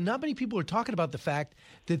problem. You know, not many people are talking about the fact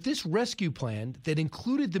that this rescue plan that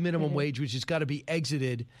included the minimum wage, which has got to be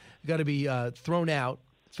exited, got to be thrown out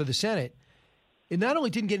for the Senate, it not only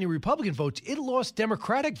didn't get any Republican votes, it lost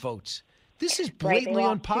Democratic votes. This is blatantly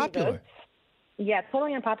unpopular. Yeah,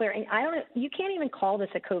 totally unpopular. And you can't even call this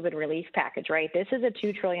a COVID relief package, right? This is a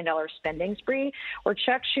 $2 trillion spending spree where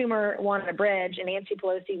Chuck Schumer wanted a bridge and Nancy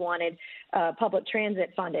Pelosi wanted public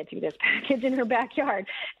transit funded through this package in her backyard.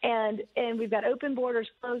 And we've got open borders,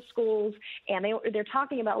 closed schools, and they're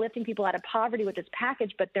talking about lifting people out of poverty with this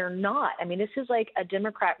package, but they're not. I mean, this is like a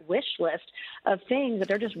Democrat wish list of things that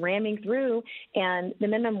they're just ramming through. And the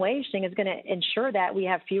minimum wage thing is going to ensure that we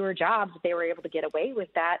have fewer jobs if they were able to get away with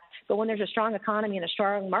that. But when there's a strong economy and a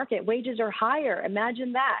strong market, wages are higher.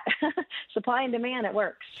 Imagine that. Supply and demand, it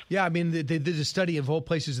works. Yeah, I mean, they did a study of all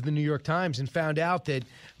places in the New York Times and found out that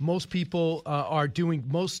most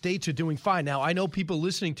states are doing fine. Now, I know people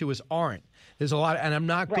listening to us aren't. There's a lot, and I'm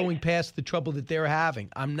not going past the trouble that they're having.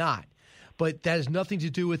 I'm not. But that has nothing to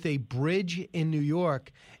do with a bridge in New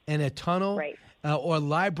York and a tunnel or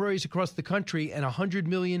libraries across the country and $100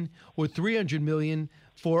 million or $300 million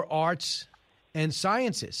for arts and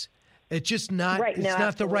sciences. It's just not. It's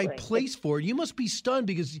not the right place for it. You must be stunned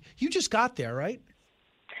because you just got there, right?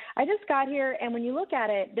 I just got here, and when you look at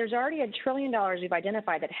it, there's already $1 trillion we've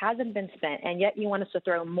identified that hasn't been spent, and yet you want us to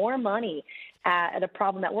throw more money at a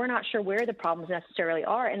problem that we're not sure where the problems necessarily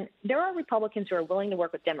are. And there are Republicans who are willing to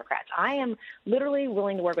work with Democrats. I am literally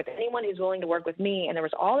willing to work with anyone who's willing to work with me. And there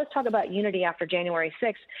was all this talk about unity after January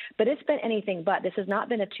 6th, but it's been anything but. This has not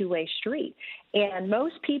been a two-way street. And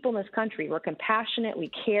most people in this country, we're compassionate,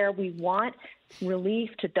 we care, we want relief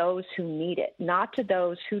to those who need it, not to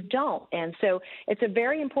those who don't. And so it's a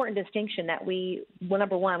very important distinction that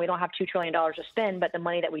number one, we don't have $2 trillion to spend, but the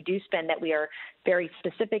money that we do spend, that we are very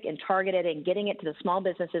specific and targeted and getting it to the small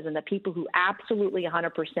businesses and the people who absolutely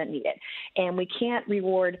 100% need it. And we can't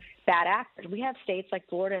reward bad actors. We have states like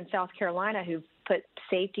Florida and South Carolina who've put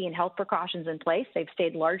safety and health precautions in place. They've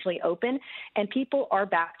stayed largely open, and people are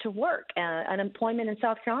back to work. Unemployment in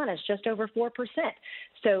South Carolina is just over 4%.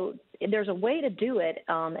 So there's a way to do it,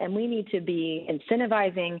 and we need to be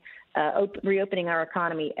incentivizing reopening our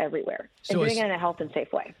economy everywhere and doing it in a health and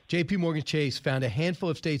safe way. J.P. Morgan Chase found a handful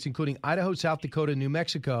of states, including Idaho, South Dakota, and New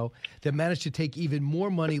Mexico, that managed to take even more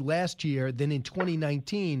money last year than in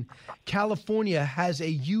 2019. California has a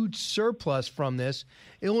huge surplus from this.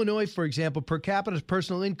 Illinois, for example, per capita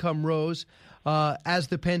personal income rose as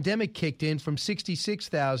the pandemic kicked in from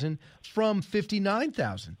 $66,000 from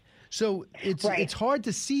 $59,000. So it's hard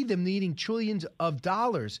to see them needing trillions of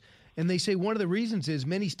dollars. And they say one of the reasons is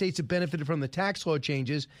many states have benefited from the tax law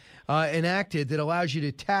changes enacted that allows you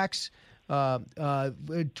to tax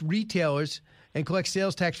retailers and collect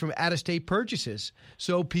sales tax from out-of-state purchases.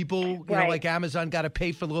 So people, you know, like Amazon, got to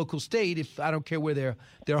pay for the local state if I don't care where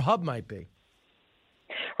their hub might be.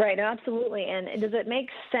 Right, absolutely. And does it make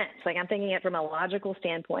sense? Like, I'm thinking it from a logical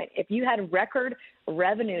standpoint. If you had record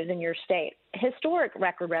revenues in your state, historic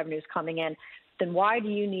record revenues coming in, then why do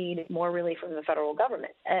you need more relief from the federal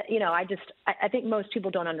government? I think most people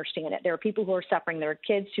don't understand it. There are people who are suffering. There are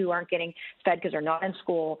kids who aren't getting fed because they're not in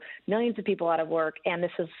school, millions of people out of work, and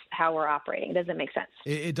this is how we're operating. It doesn't make sense.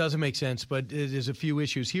 It doesn't make sense, but there's a few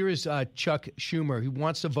issues. Here is Chuck Schumer, who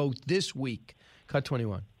wants to vote this week. Cut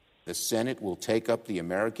 21. The Senate will take up the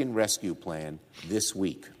American Rescue Plan this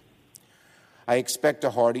week. I expect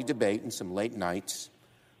a hearty debate and some late nights,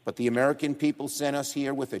 but the American people sent us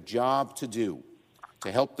here with a job to do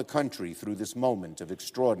to help the country through this moment of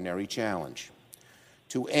extraordinary challenge,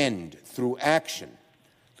 to end, through action,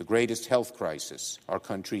 the greatest health crisis our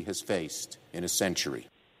country has faced in a century.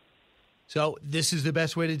 So this is the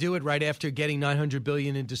best way to do it right after getting $900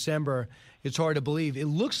 billion in December. It's hard to believe. It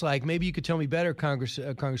looks like, maybe you could tell me better,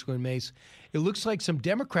 Congresswoman Mace, it looks like some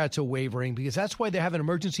Democrats are wavering because that's why they're having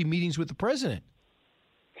emergency meetings with the president.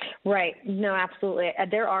 Right. No, absolutely.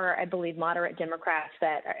 There are, I believe, moderate Democrats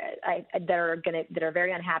that are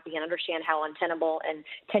very unhappy and understand how untenable and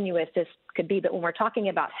tenuous this could be. But when we're talking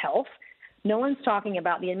about health, no one's talking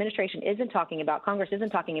about, the administration isn't talking about, Congress isn't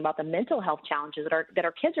talking about the mental health challenges that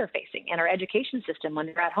our kids are facing and our education system when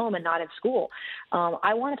they're at home and not in school.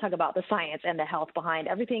 I want to talk about the science and the health behind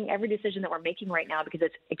every decision that we're making right now, because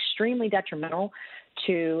it's extremely detrimental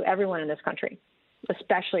to everyone in this country,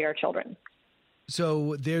 especially our children.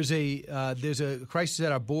 So there's a crisis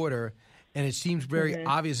at our border, and it seems very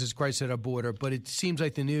obvious it's a crisis at our border, but it seems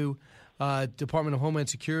like the new Department of Homeland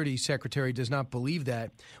Security Secretary does not believe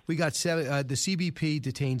that. We got the CBP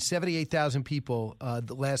detained 78,000 people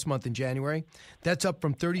last month in January. That's up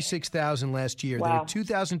from 36,000 last year. Wow. There are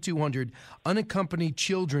 2,200 unaccompanied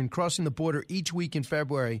children crossing the border each week in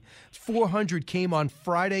February. 400 came on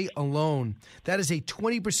Friday alone. That is a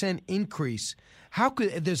 20% increase.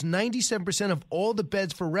 There's 97% of all the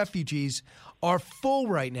beds for refugees are full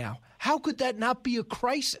right now. How could that not be a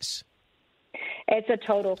crisis? It's a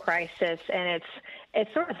total crisis, and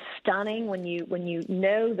it's sort of stunning when you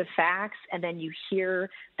know the facts and then you hear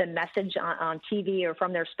the message on TV or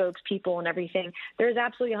from their spokespeople and everything. There's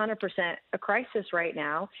absolutely 100% a crisis right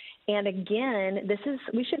now. And again,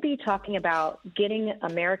 we should be talking about getting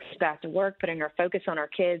Americans back to work, putting our focus on our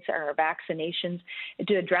kids, our vaccinations,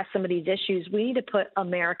 to address some of these issues. We need to put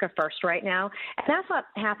America first right now. And that's not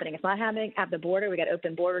happening. It's not happening at the border. We got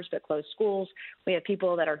open borders but closed schools. We have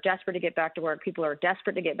people that are desperate to get back to work. People are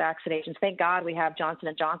desperate to get vaccinations. Thank God we have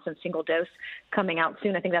Johnson & Johnson single dose coming out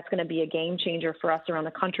soon. I think that's going to be a game changer for us around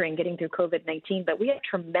the country and getting through COVID-19. But we have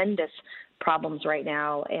tremendous problems right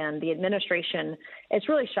now, and the administration, it's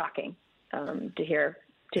really shocking to hear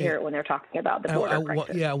it when they're talking about the border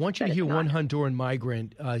crisis. I want you to hear one Honduran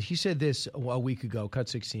migrant. He said this a week ago, cut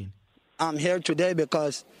 16. I'm here today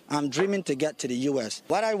because I'm dreaming to get to the U.S.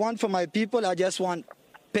 What I want for my people, I just want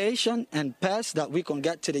patience and pace that we can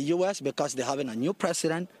get to the U.S. because they're having a new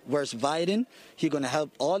president. Where's Biden? He's going to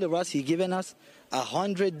help all of us. He's given us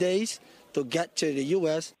 100 days to get to the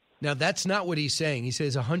U.S. Now, that's not what he's saying. He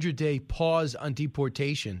says 100-day pause on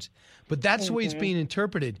deportations. But that's the way it's being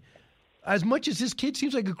interpreted. As much as this kid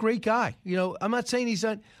seems like a great guy, I'm not saying he's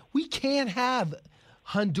not. We can't have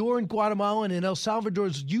Honduran, Guatemalan, and El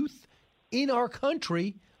Salvador's youth in our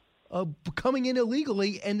country coming in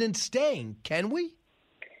illegally and then staying. Can we?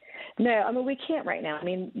 No, I mean, we can't right now. I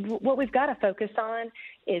mean, what we've got to focus on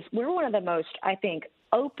is we're one of the most, I think,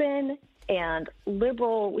 open and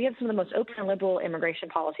liberal. We have some of the most open and liberal immigration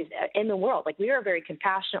policies in the world. Like, we are very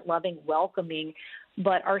compassionate, loving, welcoming,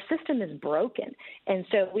 but our system is broken. And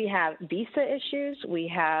so we have visa issues, we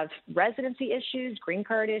have residency issues, green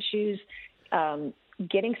card issues,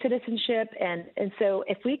 getting citizenship. And so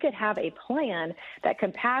if we could have a plan that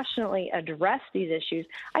compassionately addressed these issues,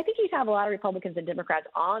 I think you'd have a lot of Republicans and Democrats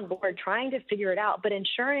on board trying to figure it out, but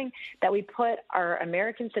ensuring that we put our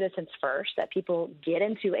American citizens first, that people get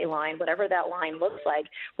into a line, whatever that line looks like,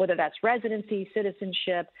 whether that's residency,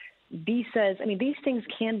 citizenship, visas. I mean, these things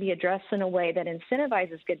can be addressed in a way that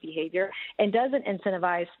incentivizes good behavior and doesn't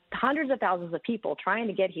incentivize hundreds of thousands of people trying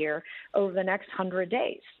to get here over the next 100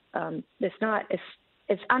 days.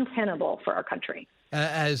 It's untenable for our country.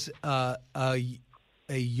 As a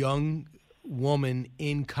young woman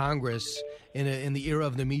in Congress in the era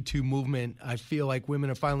of the Me Too movement, I feel like women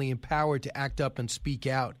are finally empowered to act up and speak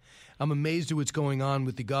out. I'm amazed at what's going on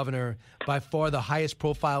with the governor, by far the highest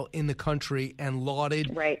profile in the country and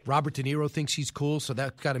lauded. Right. Robert De Niro thinks he's cool, so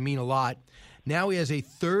that's got to mean a lot. Now he has a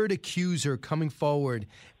third accuser coming forward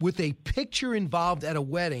with a picture involved at a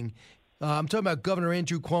wedding. I'm talking about Governor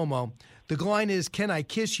Andrew Cuomo. The line is, "Can I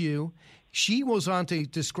kiss you?" She goes on to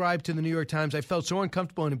describe to the New York Times, "I felt so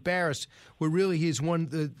uncomfortable and embarrassed," where really he is one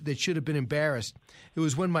that should have been embarrassed. "It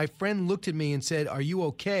was when my friend looked at me and said, 'Are you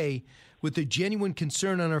okay?' With a genuine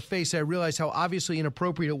concern on her face, I realized how obviously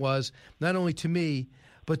inappropriate it was, not only to me,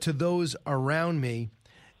 but to those around me."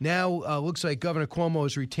 Now, looks like Governor Cuomo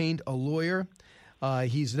has retained a lawyer.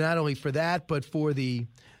 He's not only for that, but for the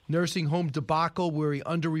nursing home debacle where he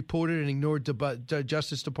underreported and ignored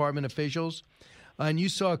Justice Department officials. And you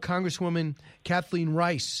saw Congresswoman Kathleen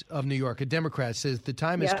Rice of New York, a Democrat, says the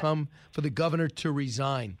time has come for the governor to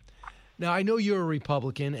resign. Now, I know you're a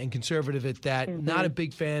Republican and conservative at that. Mm-hmm. Not a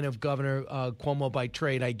big fan of Governor Cuomo by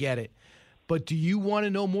trade. I get it. But do you want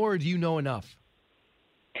to know more, or do you know enough?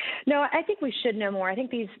 No, I think we should know more. I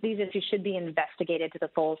think these issues should be investigated to the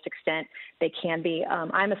fullest extent they can be.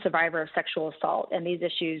 I'm a survivor of sexual assault, and these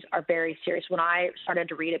issues are very serious. When I started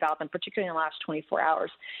to read about them, particularly in the last 24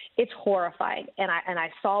 hours, it's horrifying. And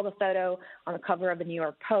I saw the photo on the cover of the New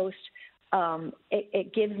York Post.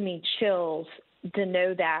 It gives me chills to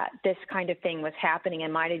know that this kind of thing was happening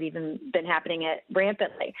and might have even been happening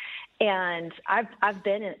rampantly. And I've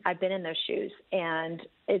been in those shoes, and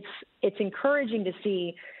it's encouraging to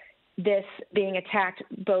see this being attacked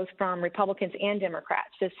both from Republicans and Democrats.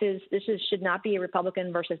 This should not be a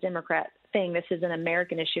Republican versus Democrat thing. This is an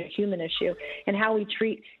American issue, a human issue, and how we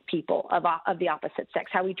treat people of the opposite sex,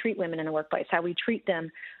 how we treat women in the workplace, how we treat them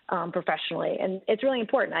professionally. And it's really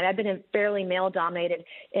important. I've been in fairly male-dominated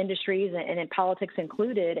industries and in politics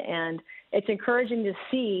included, and it's encouraging to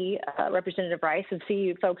see Representative Rice and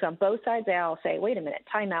see folks on both sides of the aisle say, wait a minute,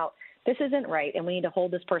 time out. This isn't right, and we need to hold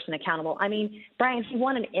this person accountable. I mean, Brian, he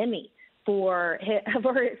won an Emmy for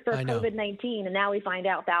COVID-19, and now we find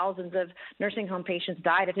out thousands of nursing home patients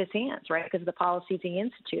died at his hands, right, because of the policies he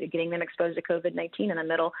instituted, getting them exposed to COVID-19 in the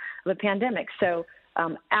middle of a pandemic. So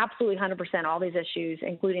absolutely 100% all these issues,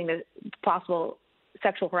 including the possible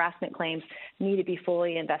sexual harassment claims, need to be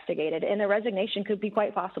fully investigated, and the resignation could be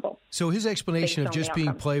quite possible. So his explanation of just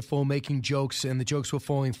being playful, making jokes, and the jokes were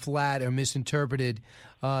falling flat or misinterpreted,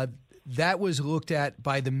 that was looked at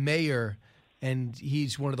by the mayor, and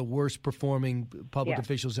he's one of the worst performing public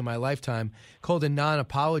officials in my lifetime, called a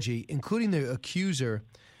non-apology, including the accuser.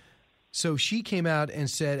 So she came out and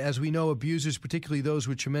said, as we know, abusers, particularly those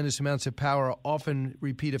with tremendous amounts of power, are often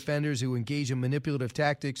repeat offenders who engage in manipulative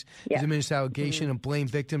tactics, diminish allegation, and blame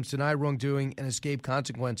victims, deny wrongdoing, and escape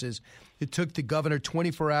consequences. It took the governor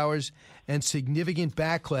 24 hours and significant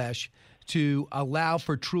backlash to allow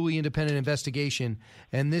for truly independent investigation.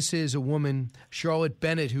 And this is a woman, Charlotte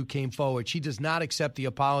Bennett, who came forward. She does not accept the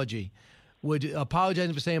apology. Would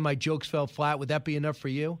apologizing for saying my jokes fell flat, would that be enough for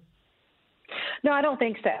you? No, I don't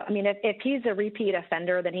think so. I mean, if he's a repeat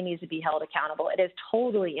offender, then he needs to be held accountable. It is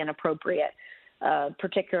totally inappropriate,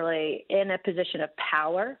 particularly in a position of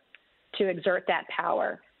power, to exert that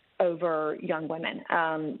power over young women.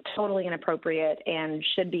 Totally inappropriate and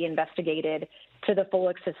should be investigated to the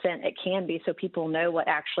fullest extent it can be so people know what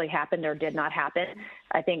actually happened or did not happen.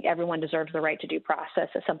 I think everyone deserves the right to due process.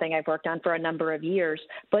 It's something I've worked on for a number of years.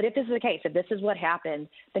 But if this is the case, if this is what happened,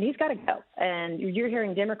 then he's got to go. And you're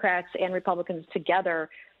hearing Democrats and Republicans together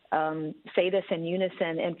say this in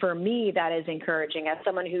unison. And for me, that is encouraging. As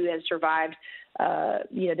someone who has survived,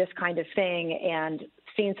 this kind of thing and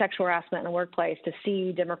seen sexual harassment in the workplace, to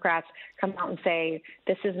see Democrats come out and say,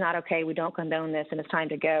 this is not okay, we don't condone this, and it's time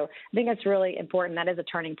to go. I think that's really important. That is a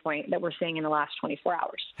turning point that we're seeing in the last 24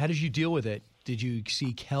 hours. How did you deal with it? Did you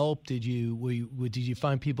seek help? Did you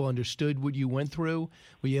find people understood what you went through?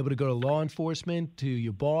 Were you able to go to law enforcement, to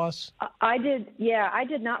your boss? I did. Yeah, I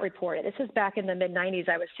did not report it. This is back in the mid-'90s.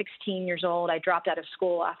 I was 16 years old. I dropped out of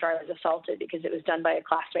school after I was assaulted because it was done by a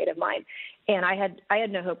classmate of mine. And I had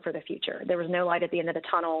no hope for the future. There was no light at the end of the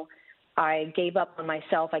tunnel. I gave up on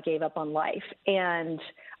myself. I gave up on life. And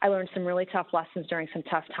I learned some really tough lessons during some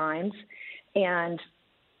tough times. And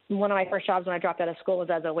one of my first jobs when I dropped out of school was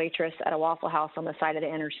as a waitress at a Waffle House on the side of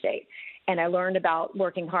the interstate. And I learned about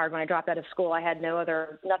working hard. When I dropped out of school, I had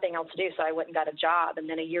nothing else to do, so I went and got a job. And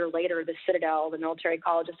then a year later, the Citadel, the Military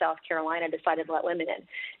College of South Carolina, decided to let women in.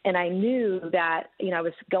 And I knew that, I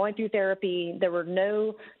was going through therapy. There were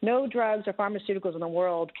no drugs or pharmaceuticals in the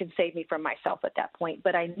world could save me from myself at that point.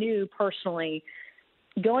 But I knew personally,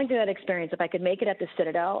 going through that experience, if I could make it at the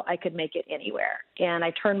Citadel, I could make it anywhere. And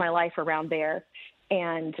I turned my life around there.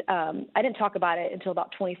 And I didn't talk about it until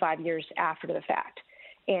about 25 years after the fact.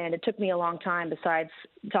 And it took me a long time, besides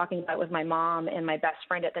talking about it with my mom and my best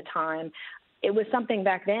friend at the time. It was something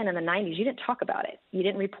back then in the 90s. You didn't talk about it. You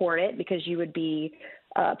didn't report it because you would be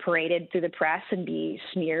paraded through the press and be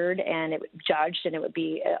smeared and it would be judged, and it would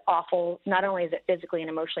be awful. Not only is it physically and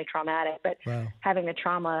emotionally traumatic, but having the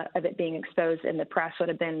trauma of it being exposed in the press would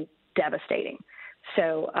have been devastating.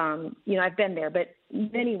 So, I've been there, but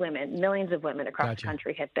many women, millions of women across the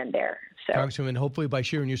country have been there. So, Congresswoman, hopefully by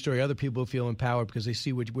sharing your story, other people feel empowered because they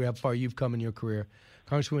see how far you've come in your career.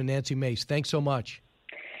 Congresswoman Nancy Mace, thanks so much.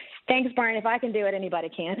 Thanks, Brian. If I can do it, anybody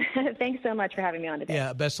can. Thanks so much for having me on today.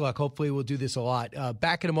 Yeah, best of luck. Hopefully we'll do this a lot.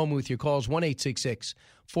 Back in a moment with your calls,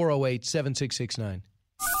 1-866-408-7669.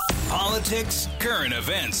 Politics, current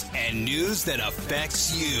events, and news that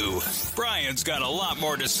affects you. Brian's got a lot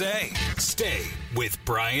more to say. Stay with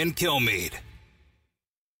Brian Kilmeade.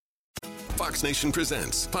 Fox Nation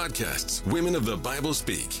presents podcasts Women of the Bible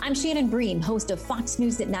Speak. I'm Shannon Bream, host of Fox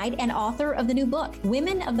News at Night and author of the new book,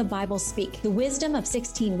 Women of the Bible Speak, the wisdom of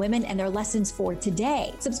 16 women and their lessons for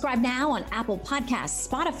today. Subscribe now on Apple Podcasts,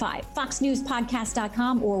 Spotify,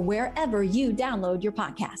 FoxNewsPodcast.com, or wherever you download your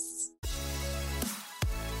podcasts.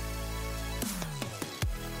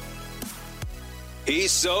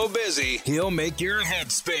 He's so busy, he'll make your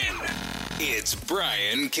head spin. It's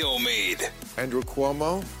Brian Kilmeade. Andrew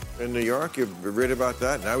Cuomo in New York, you've read about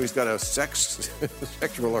that. Now he's got a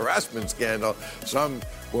sexual harassment scandal. Some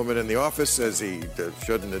woman in the office says he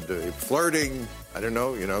shouldn't have been flirting. I don't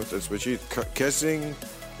know, that's what she's kissing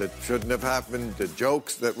that shouldn't have happened. The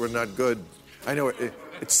jokes that were not good. I know it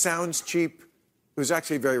sounds cheap. It was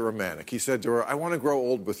actually very romantic. He said to her, I want to grow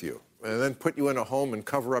old with you and then put you in a home and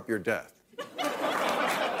cover up your death.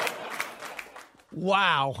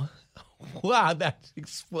 Wow, that's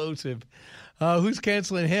explosive. Who's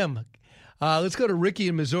canceling him? Let's go to Ricky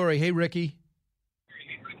in Missouri. Hey, Ricky.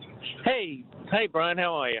 Hey, Brian,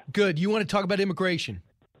 how are you? Good. You want to talk about immigration?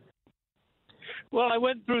 Well, I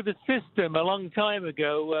went through the system a long time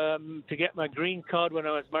ago to get my green card when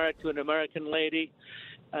I was married to an American lady,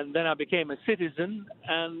 and then I became a citizen,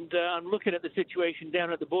 and I'm looking at the situation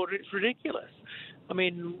down at the border. It's ridiculous. I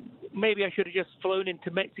mean, maybe I should have just flown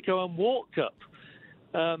into Mexico and walked up.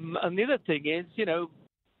 And the other thing is,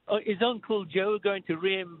 is Uncle Joe going to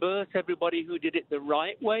reimburse everybody who did it the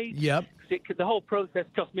right way? Yep. The whole process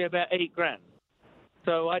cost me about $8,000.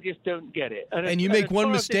 So I just don't get it. And you make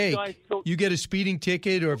one mistake, you get a speeding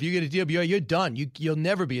ticket, or if you get a DWI, you're done. You'll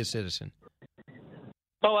never be a citizen.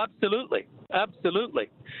 Oh, absolutely. Absolutely.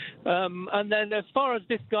 And then as far as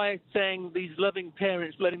this guy saying these loving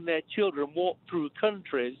parents letting their children walk through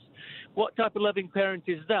countries, what type of loving parent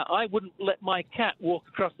is that? I wouldn't let my cat walk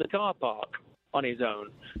across the car park on his own.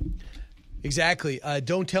 Exactly.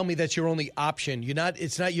 Don't tell me that's your only option. You're not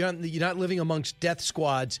living amongst death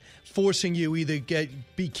squads forcing you either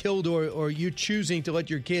be killed or you're choosing to let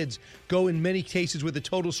your kids go, in many cases with the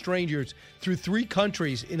total strangers, through 3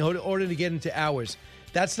 countries in order to get into ours.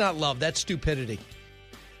 That's not love. That's stupidity.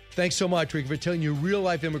 Thanks so much, Rick, for telling your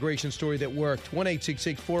real-life immigration story that worked.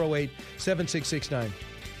 1-866-408-7669.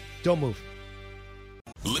 Don't move.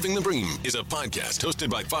 Living the Bream is a podcast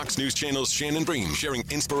hosted by Fox News Channel's Shannon Bream, sharing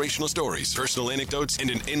inspirational stories, personal anecdotes,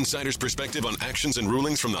 and an insider's perspective on actions and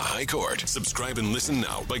rulings from the High Court. Subscribe and listen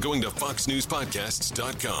now by going to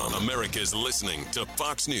FoxNewsPodcasts.com. America's listening to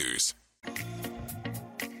Fox News.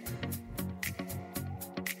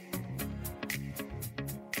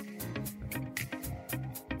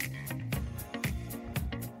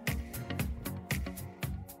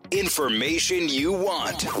 Information you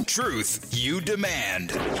want. Truth you demand.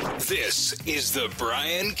 This is the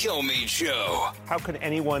Brian Kilmeade Show. How can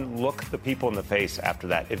anyone look the people in the face after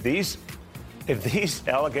that? If these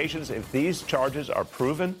allegations, if these charges are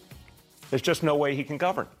proven, there's just no way he can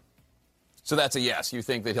govern. So that's a yes. You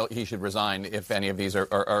think that he should resign if any of these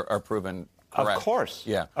are proven correct? Of course.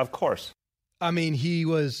 Yeah. Of course. I mean, he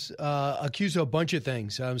was accused of a bunch of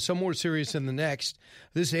things, some more serious than the next.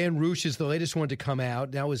 This Anne Roush is the latest one to come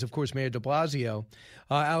out. That was, of course, Mayor de Blasio.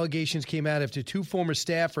 Allegations came out after two former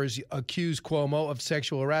staffers accused Cuomo of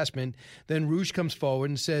sexual harassment. Then Roush comes forward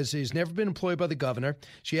and says he's never been employed by the governor.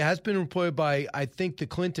 She has been employed by, I think, the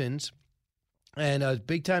Clintons and a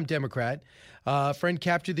big-time Democrat. A friend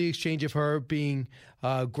captured the exchange of her being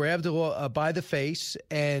grabbed by the face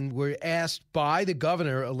and were asked by the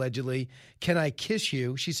governor, allegedly, can I kiss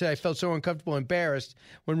you? She said, I felt so uncomfortable, embarrassed,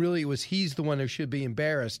 when really it was he's the one who should be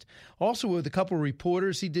embarrassed. Also, with a couple of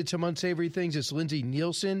reporters, he did some unsavory things. It's Lindsay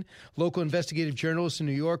Nielsen, local investigative journalist in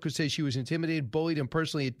New York, who says she was intimidated, bullied, and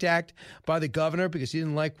personally attacked by the governor because he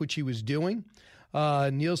didn't like what she was doing.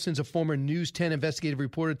 Nielsen's a former News 10 investigative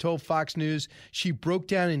reporter, told Fox News she broke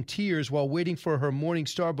down in tears while waiting for her morning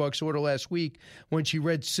Starbucks order last week when she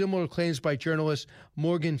read similar claims by journalist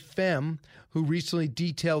Morgan Fem, who recently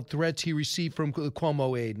detailed threats he received from the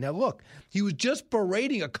Cuomo aide. Now, look, he was just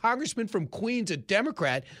berating a congressman from Queens, a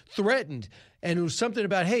Democrat, threatened. And it was something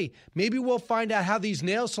about, hey, maybe we'll find out how these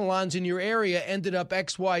nail salons in your area ended up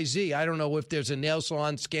XYZ. I don't know if there's a nail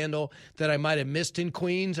salon scandal that I might have missed in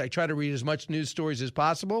Queens. I try to read as much news stories as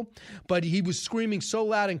possible. But he was screaming so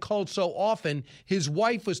loud and cold so often, his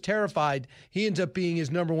wife was terrified. He ends up being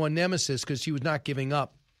his number one nemesis because she was not giving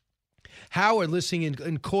up. Howard, listening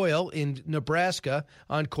in Coyle in Nebraska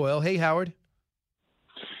on Coyle. Hey, Howard.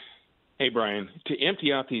 Hey, Brian, to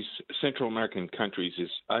empty out these Central American countries is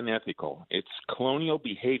unethical. It's colonial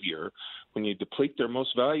behavior when you deplete their most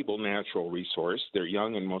valuable natural resource, their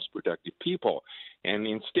young and most productive people. And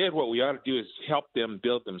instead, what we ought to do is help them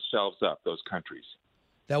build themselves up, those countries.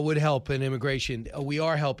 That would help in immigration. We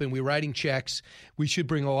are helping. We're writing checks. We should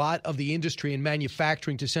bring a lot of the industry and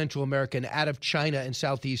manufacturing to Central America and out of China and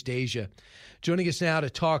Southeast Asia. Joining us now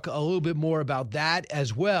to talk a little bit more about that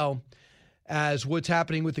as well as what's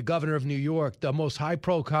happening with the governor of New York, the most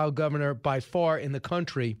high-profile governor by far in the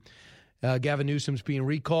country. Gavin Newsom's being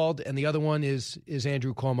recalled, and the other one is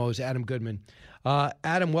Andrew Cuomo, is Adam Goodman.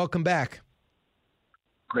 Adam, welcome back.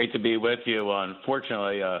 Great to be with you.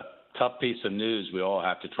 Unfortunately, a tough piece of news we all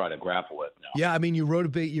have to try to grapple with now. Yeah, I mean, you wrote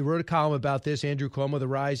a column about this, Andrew Cuomo, the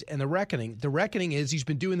rise and the reckoning. The reckoning is he's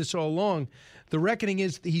been doing this all along. The reckoning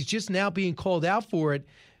is he's just now being called out for it.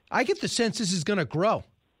 I get the sense this is going to grow.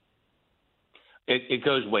 It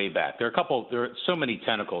goes way back. There are so many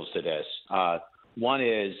tentacles to this. One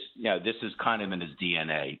is, this is kind of in his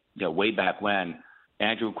DNA. Way back when,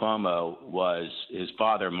 Andrew Cuomo was his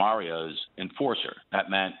father Mario's enforcer. That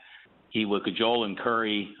meant he would cajole and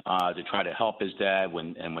curry to try to help his dad.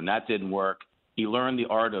 When that didn't work, he learned the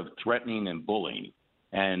art of threatening and bullying.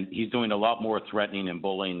 And he's doing a lot more threatening and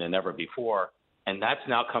bullying than ever before. And that's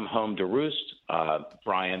now come home to roost,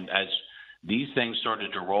 Brian, as these things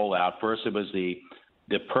started to roll out. First, it was the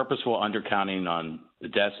purposeful undercounting on the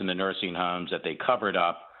deaths in the nursing homes that they covered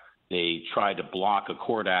up. They tried to block a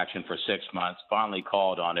court action for 6 months, finally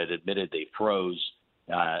called on it, admitted they froze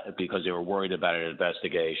because they were worried about an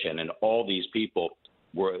investigation. And all these people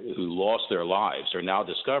who lost their lives are now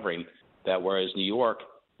discovering that whereas New York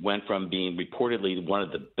went from being reportedly one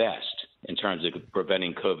of the best in terms of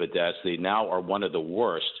preventing COVID deaths, they now are one of the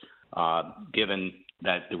worst, given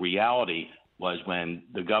that the reality was when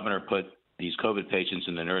the governor put these COVID patients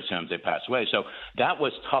in the nursing homes, they passed away. So that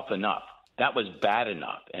was tough enough. That was bad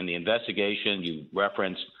enough. And the investigation, you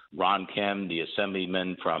referenced Ron Kim, the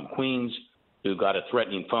assemblyman from Queens, who got a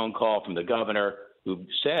threatening phone call from the governor who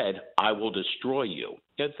said, I will destroy you.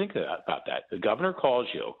 You have to think about that. The governor calls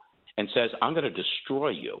you and says, I'm going to destroy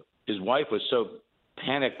you. His wife was so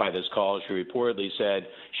panicked by this call, she reportedly said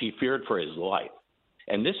she feared for his life.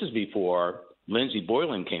 And this is before Lindsey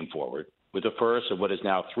Boylan came forward with the first of what is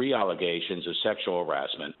now 3 allegations of sexual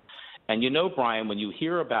harassment. And Brian, when you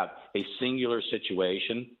hear about a singular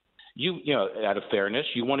situation, you know, out of fairness,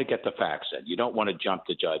 you want to get the facts in. You don't want to jump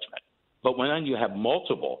to judgment. But when you have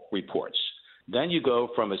multiple reports, then you go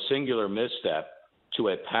from a singular misstep to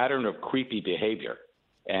a pattern of creepy behavior.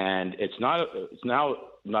 And it's now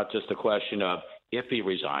not just a question of if he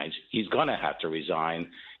resigns, he's going to have to resign.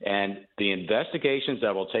 And the investigations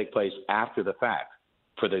that will take place after the fact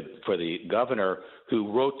for the governor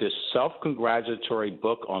who wrote this self-congratulatory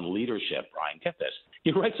book on leadership, Brian, get this.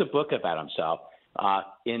 He writes a book about himself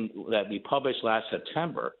that we published last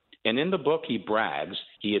September. And in the book, he brags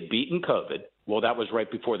he had beaten COVID. Well, that was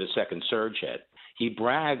right before the second surge hit. He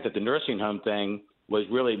bragged that the nursing home thing was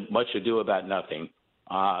really much ado about nothing.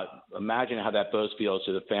 Imagine how that both feels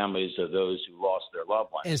to the families of those who lost their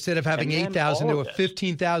loved ones. Instead of having And then 8,000, there all were of this.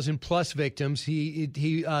 15,000 plus victims.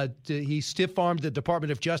 He stiff-armed the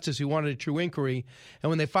Department of Justice, who wanted a true inquiry. And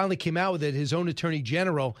when they finally came out with it, his own attorney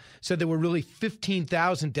general said there were really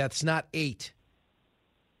 15,000 deaths, not 8.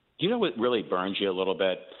 You know what really burns you a little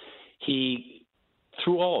bit? He,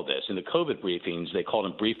 through all of this, in the COVID briefings, they called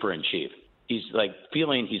him briefer in chief. He's like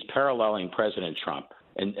feeling he's paralleling President Trump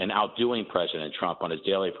and outdoing President Trump on his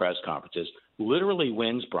daily press conferences. Literally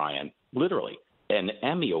wins, Brian, literally an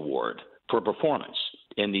Emmy Award for performance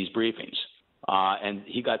in these briefings. And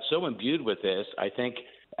he got so imbued with this, I think,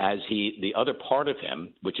 as the other part of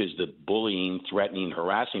him, which is the bullying, threatening,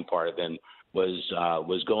 harassing part of him,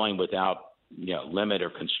 was going without limit or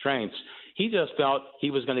constraints. He just felt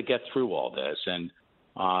he was going to get through all this. And,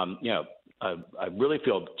 I really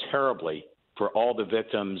feel terribly for all the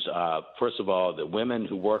victims. First of all, the women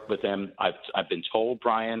who worked with him. I've been told,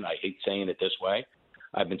 Brian, I hate saying it this way,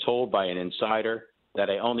 I've been told by an insider that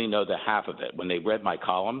I only know the half of it. When they read my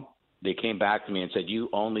column, they came back to me and said, you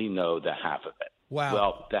only know the half of it. Wow.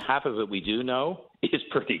 Well, the half of it we do know is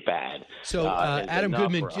pretty bad. So, Adam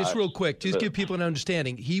Goodman, just real quick, just give people an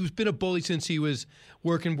understanding. He's been a bully since he was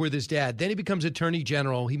working with his dad. Then he becomes attorney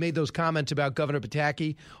general. He made those comments about Governor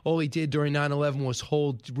Pataki. All he did during 9/11 was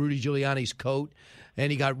hold Rudy Giuliani's coat,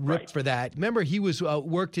 and he got ripped for that. Remember, he was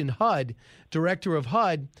worked in HUD, director of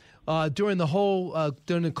HUD, during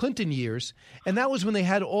the Clinton years, and that was when they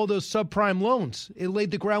had all those subprime loans. It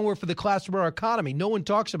laid the groundwork for the class of our economy. No one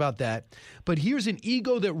talks about that. But here's an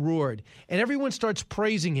ego that roared, and everyone starts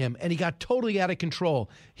praising him, and he got totally out of control.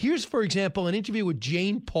 Here's, for example, an interview with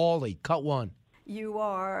Jane Pauley, cut 1. You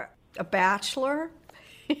are a bachelor.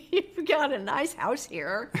 You've got a nice house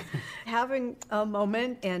here, having a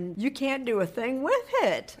moment, and you can't do a thing with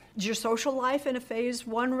it. Is your social life in a phase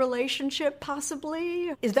 1 relationship,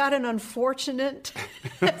 possibly? Is that an unfortunate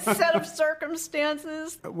set of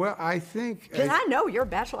circumstances? Well, I think... Because I know you're a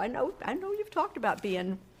bachelor. I know you've talked about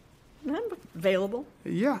being available.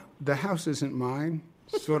 Yeah, the house isn't mine.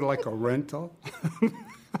 Sort of like a rental.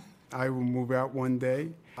 I will move out one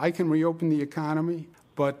day. I can reopen the economy.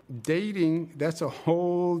 But dating, that's a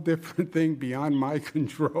whole different thing beyond my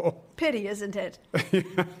control. Pity, isn't it?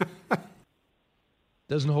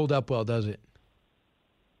 Doesn't hold up well, does it?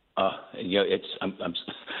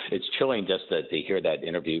 It's chilling just to hear that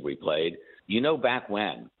interview replayed. Back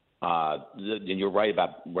when, and you're right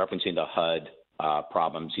about referencing the HUD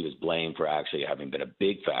problems. He was blamed for actually having been a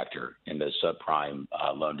big factor in the subprime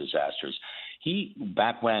loan disasters. He,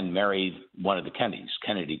 back when, married one of the Kennedys,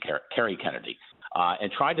 Kerry Kennedy.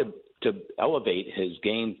 And tried to elevate his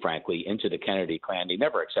game, frankly, into the Kennedy clan. He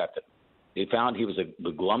never accepted. He found he was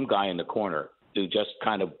the glum guy in the corner who just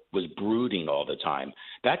kind of was brooding all the time.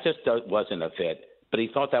 That just wasn't a fit. But he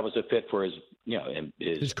thought that was a fit for his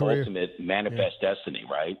ultimate manifest destiny,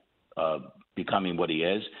 right? Becoming what he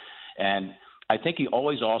is. And I think he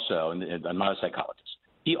always also, and I'm not a psychologist,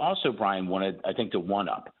 he also, Brian, wanted, I think, to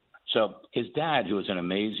one-up. So his dad, who was an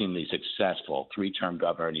amazingly successful 3-term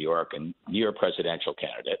governor of New York and near presidential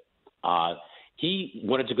candidate, he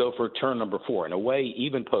wanted to go for term number 4. In a way,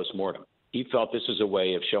 even post-mortem, he felt this was a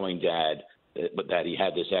way of showing Dad that he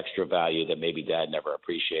had this extra value that maybe Dad never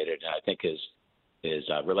appreciated. And I think his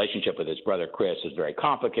relationship with his brother Chris is very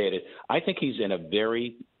complicated. I think he's in a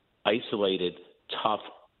very isolated, tough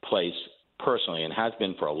place personally, and has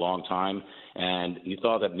been for a long time. And you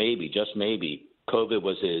thought that maybe, just maybe, COVID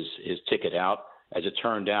was his ticket out. As it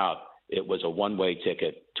turned out, it was a one-way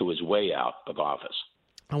ticket to his way out of office.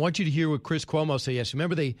 I want you to hear what Chris Cuomo said yesterday.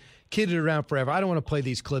 Remember, they kidded around forever. I don't want to play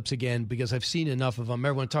these clips again because I've seen enough of them.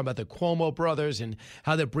 Everyone talking about the Cuomo brothers and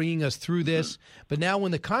how they're bringing us through this. But now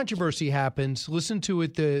when the controversy happens, listen to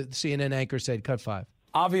what the CNN anchor said, cut 5.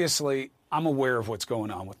 Obviously, I'm aware of what's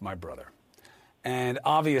going on with my brother. And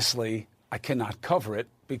obviously, I cannot cover it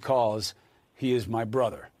because he is my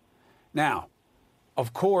brother. Now,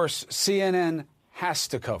 of course, CNN has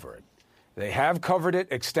to cover it. They have covered it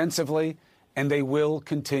extensively, and they will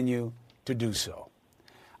continue to do so.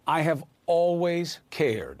 I have always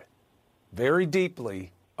cared very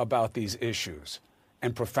deeply about these issues,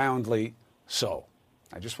 and profoundly so.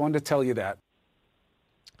 I just wanted to tell you that.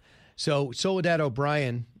 So Soledad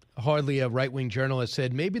O'Brien, hardly a right-wing journalist,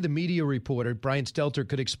 said maybe the media reporter, Brian Stelter,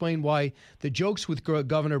 could explain why the jokes with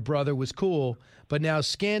Governor Brother was cool, but now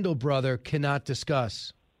Scandal Brother cannot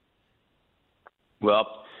discuss.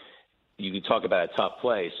 Well, you can talk about a tough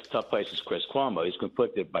place. Tough place is Chris Cuomo. He's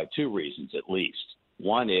conflicted by 2 reasons, at least.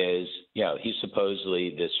 One is, he's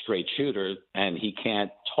supposedly this straight shooter, and he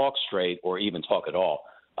can't talk straight or even talk at all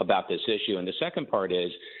about this issue. And the second part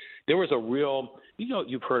is, there was a real,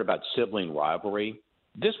 you've heard about sibling rivalry.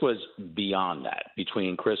 This was beyond that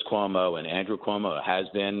between Chris Cuomo and Andrew Cuomo. It has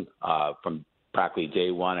been from practically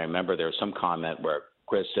day one. I remember there was some comment where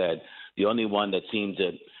Chris said the only one that seemed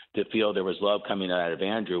to feel there was love coming out of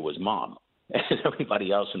Andrew was Mom. And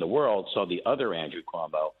everybody else in the world saw the other Andrew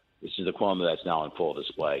Cuomo. This is the Cuomo that's now on full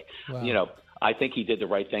display. Wow. I think he did the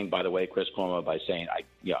right thing, by the way, Chris Cuomo, by saying, I'm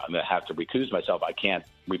going to have to recuse myself. I can't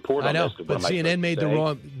report on this. But CNN made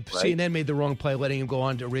CNN made the wrong play letting him go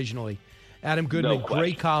on to originally. Adam Goodman,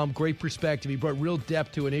 great column, great perspective. He brought real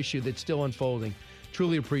depth to an issue that's still unfolding.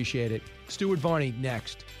 Truly appreciate it. Stuart Varney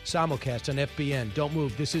next. Simulcast on FBN. Don't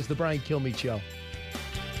move. This is the Brian Kilmeade Show.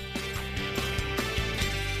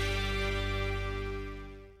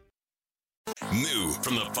 New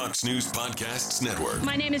from the Fox News Podcasts Network.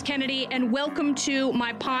 My name is Kennedy, and welcome to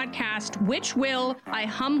my podcast, which will, I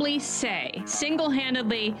humbly say,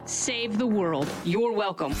 single-handedly save the world. You're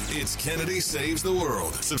welcome. It's Kennedy Saves the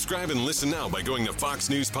World. Subscribe and listen now by going to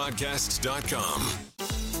foxnewspodcasts.com.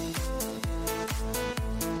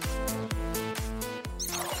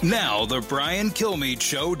 Now, the Brian Kilmeade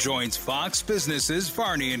Show joins Fox Business's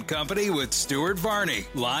Varney & Company with Stuart Varney,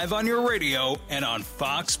 live on your radio and on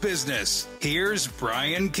Fox Business. Here's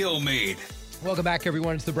Brian Kilmeade. Welcome back,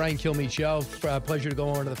 everyone. It's the Brian Kilmeade Show. Pleasure to go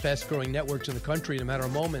on to the fast-growing networks in the country in a matter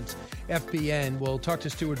of moments. FBN. We'll talk to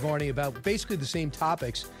Stuart Varney about basically the same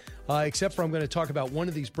topics, except for I'm going to talk about one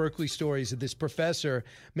of these Berkeley stories of this professor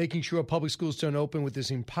making sure public schools don't open with this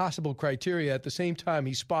impossible criteria. At the same time,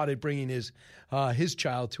 he spotted bringing his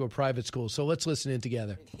child to a private school. So let's listen in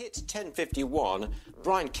together. It hits 10:51.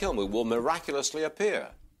 Brian Kilmeade will miraculously appear.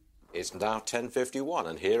 It's now 10:51,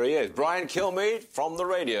 and here he is. Brian Kilmeade from the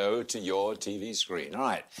radio to your TV screen. All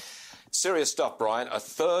right. Serious stuff, Brian. A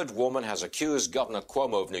third woman has accused Governor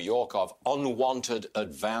Cuomo of New York of unwanted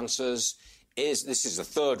advances. This is the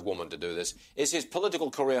third woman to do this. Is his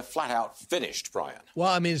political career flat out finished, Brian? Well,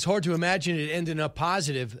 I mean, it's hard to imagine it ending up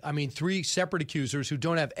positive. I mean, three separate accusers who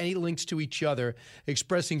don't have any links to each other,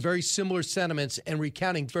 expressing very similar sentiments and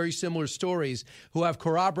recounting very similar stories, who have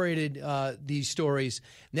corroborated these stories.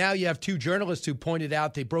 Now you have two journalists who pointed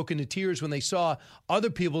out they broke into tears when they saw other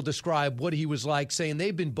people describe what he was like, saying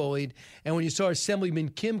they've been bullied. And when you saw Assemblyman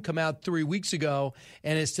Kim come out 3 weeks ago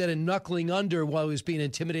and instead of knuckling under while he was being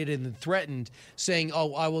intimidated and threatened, saying,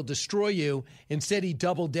 "Oh, I will destroy you," instead he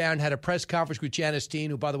doubled down, had a press conference with Janice Dean,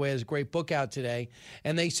 who, by the way, has a great book out today,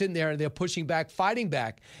 and they sitting there and they're pushing back, fighting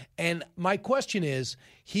back. And my question is,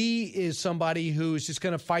 he is somebody who's just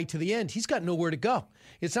going to fight to the end. He's got nowhere to go.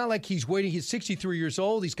 It's not like he's waiting. He's 63 years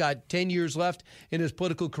old. He's got 10 years left in his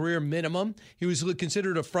political career minimum. He was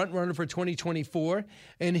considered a front runner for 2024.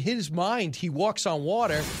 In his mind, he walks on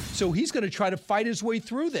water, so he's going to try to fight his way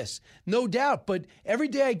through this, no doubt. But every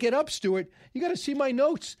day I get up, Stuart, you got to see my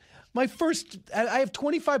notes. I have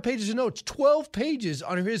 25 pages of notes, 12 pages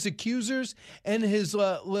on his accusers and his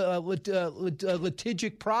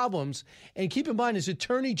litigic problems. And keep in mind, his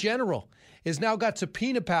attorney general has now got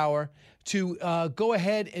subpoena power to go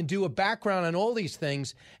ahead and do a background on all these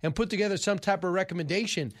things and put together some type of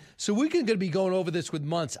recommendation. So we're going to be going over this with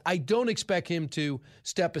months. I don't expect him to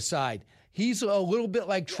step aside. He's a little bit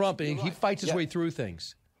like Trump, and he fights his way through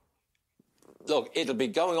things. Look, it'll be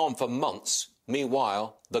going on for months.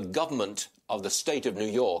 Meanwhile, the government of the state of New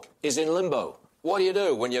York is in limbo. What do you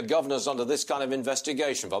do when your governor's under this kind of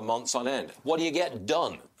investigation for months on end? What do you get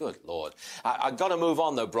done? Good Lord. I've got to move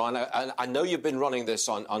on, though, Brian. I know you've been running this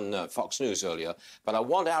on Fox News earlier, but I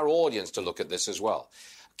want our audience to look at this as well.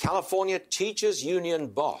 California Teachers Union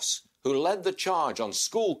boss who led the charge on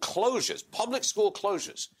school closures, public school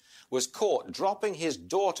closures, was caught dropping his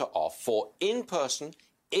daughter off for in-person,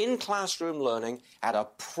 in-classroom learning at a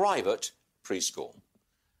private preschool.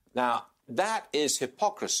 Now, that is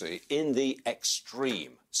hypocrisy in the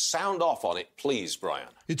extreme. Sound off on it, please, Brian.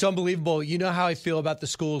 It's unbelievable. You know how I feel about the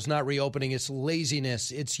schools not reopening. It's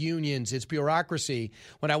laziness, it's unions, it's bureaucracy.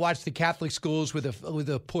 When I watch the Catholic schools with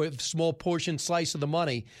a small portion slice of the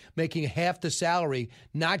money, making half the salary,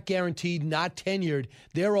 not guaranteed, not tenured,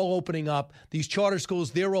 they're all opening up. These charter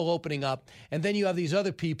schools, they're all opening up. And then you have these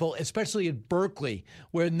other people, especially at Berkeley,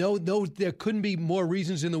 where there couldn't be more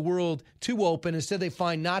reasons in the world to open. Instead, they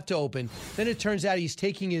find not to open. Then it turns out he's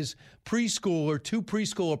taking his preschool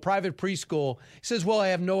or private preschool. He says, well, I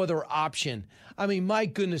have no other option. I mean, my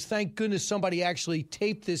goodness, thank goodness somebody actually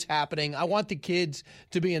taped this happening. I want the kids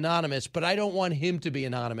to be anonymous, but I don't want him to be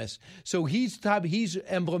anonymous. So he's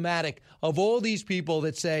emblematic of all these people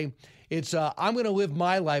that say, I'm going to live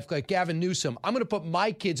my life like Gavin Newsom. I'm going to put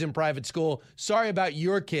my kids in private school. Sorry about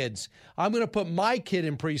your kids. I'm going to put my kid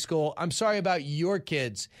in preschool. I'm sorry about your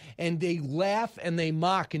kids. And they laugh and they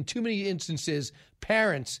mock in too many instances.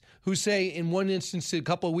 Parents who say, in one instance a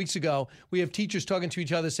couple of weeks ago, we have teachers talking to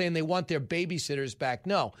each other saying they want their babysitters back.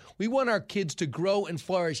 No, we want our kids to grow and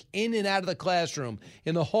flourish in and out of the classroom,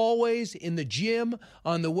 in the hallways, in the gym,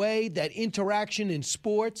 on the way, that interaction in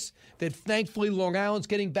sports that thankfully Long Island's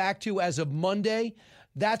getting back to as of Monday.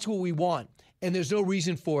 That's what we want. And there's no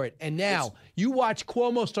reason for it. And now you watch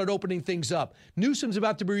Cuomo start opening things up. Newsom's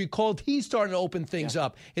about to be recalled. He's starting to open things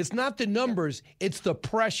up. It's not the numbers. It's the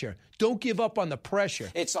pressure. Don't give up on the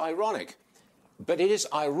pressure. It's ironic. But it is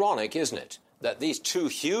ironic, isn't it, that these two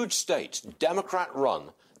huge states,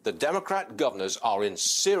 Democrat-run, the Democrat governors are in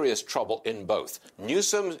serious trouble in both.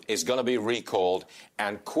 Newsom is going to be recalled,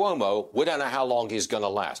 and Cuomo, we don't know how long he's going to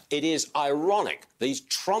last. It is ironic. These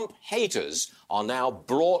Trump haters are now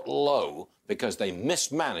brought low because they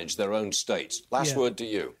mismanage their own states. Last word to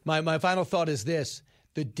you. My final thought is this.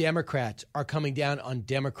 The Democrats are coming down on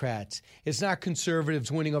Democrats. It's not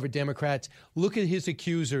conservatives winning over Democrats. Look at his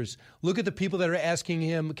accusers. Look at the people that are asking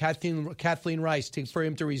him, Kathleen Rice, for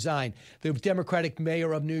him to resign. The Democratic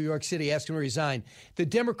mayor of New York City asked him to resign. The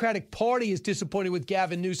Democratic Party is disappointed with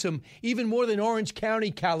Gavin Newsom even more than Orange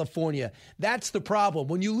County, California. That's the problem.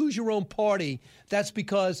 When you lose your own party, that's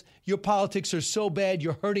because your politics are so bad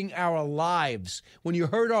you're hurting our lives. When you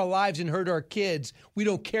hurt our lives and hurt our kids, we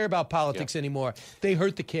don't care about politics anymore. They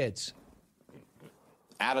hurt the kids.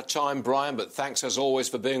 Out of time, Brian, but thanks as always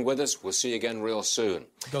for being with us. We'll see you again real soon.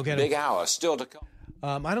 Go get Big him. hour still to come.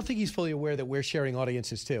 I don't think he's fully aware that we're sharing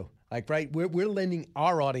audiences too. We're lending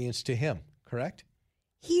our audience to him, correct?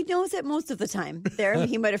 He knows it most of the time. There,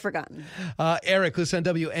 he might have forgotten. Eric, listen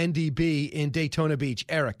on WNDB in Daytona Beach.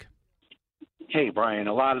 Eric. Hey, Brian,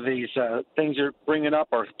 a lot of these things you're bringing up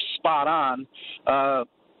are spot on.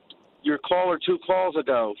 Your caller 2 calls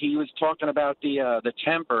ago, he was talking about the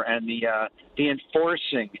temper and the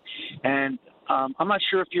enforcing. And I'm not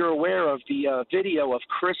sure if you're aware of the video of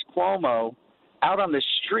Chris Cuomo out on the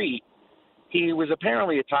street. He was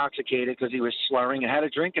apparently intoxicated because he was slurring and had a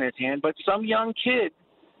drink in his hand, but some young kid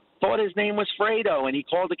thought his name was Fredo, and he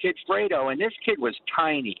called the kid Fredo, and this kid was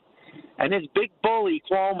tiny. And this big bully,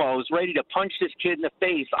 Cuomo, is ready to punch this kid in the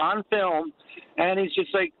face on film, and he's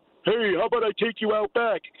just like, hey, how about I take you out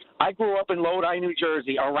back? I grew up in Lodi, New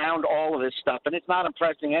Jersey, around all of this stuff, and it's not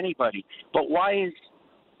impressing anybody. But why is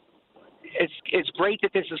it's great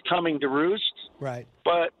that this is coming to roost, right?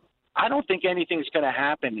 But I don't think anything's going to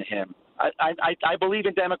happen to him. I believe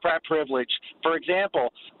in Democrat privilege. For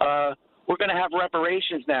example, we're going to have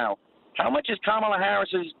reparations now. How much is Kamala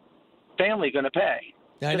Harris's family going to pay?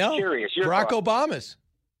 I know. Curious. Barack Obama's.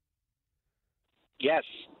 Yes.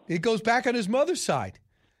 It goes back on his mother's side.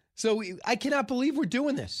 So I cannot believe we're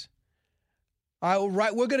doing this. We're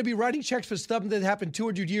going to be writing checks for stuff that happened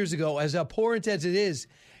 200 years ago. As abhorrent as it is,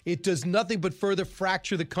 it does nothing but further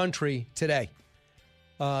fracture the country today.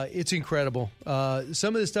 It's incredible.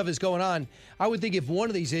 Some of this stuff is going on. I would think if one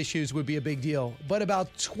of these issues would be a big deal, but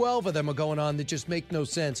about 12 of them are going on that just make no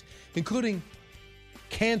sense, including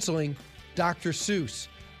canceling Dr. Seuss.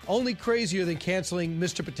 Only crazier than canceling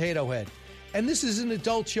Mr. Potato Head. And this is an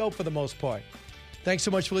adult show for the most part. Thanks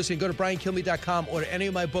so much for listening. Go to BrianKilmeade.com. Order any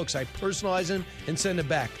of my books. I personalize them and send them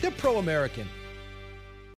back. They're pro-American.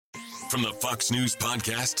 From the Fox News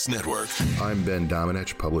Podcasts Network. I'm Ben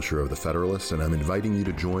Domenech, publisher of The Federalist, and I'm inviting you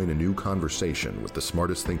to join a new conversation with the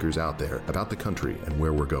smartest thinkers out there about the country and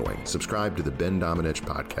where we're going. Subscribe to the Ben Domenech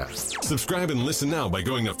Podcast. Subscribe and listen now by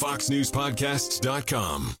going to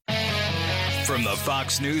foxnewspodcasts.com. From the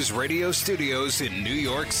Fox News radio studios in New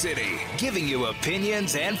York City, giving you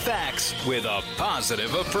opinions and facts with a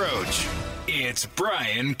positive approach. It's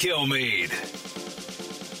Brian Kilmeade.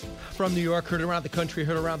 From New York, heard around the country,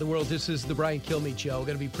 heard around the world, this is the Brian Kilmeade Show. We're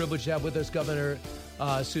going to be privileged to have with us Governor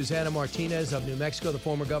Susana Martinez of New Mexico, the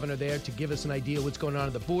former governor there, to give us an idea of what's going on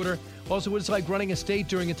at the border. Also, what it's like running a state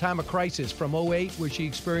during a time of crisis from 2008, where she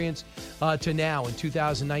experienced, to now in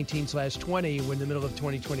 2019/20. We're in the middle of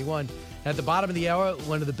 2021. At the bottom of the hour,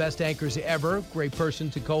 one of the best anchors ever, great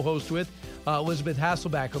person to co-host with, Elizabeth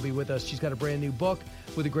Hasselbeck will be with us. She's got a brand new book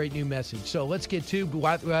with a great new message. So let's get to,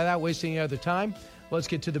 without wasting any other time, let's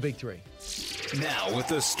get to the big three. Now, with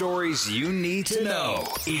the stories you need to know,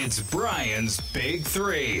 it's Brian's Big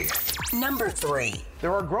Three. Number 3.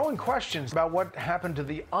 There are growing questions about what happened to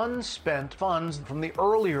the unspent funds from the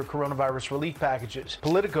earlier coronavirus relief packages.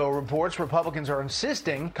 Politico reports Republicans are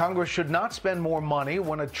insisting Congress should not spend more money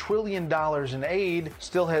when $1 trillion in aid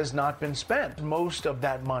still has not been spent. Most of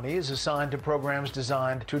that money is assigned to programs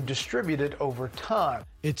designed to distribute it over time.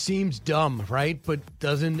 It seems dumb, right? But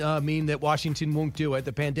doesn't mean that Washington won't do it.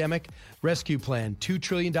 The pandemic rescue plan, $2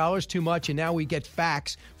 trillion, too much. And now we get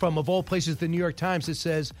facts from, of all places, the New York Times that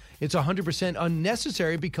says it's 100%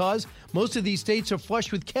 unnecessary because most of these states are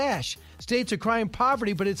flush with cash. States are crying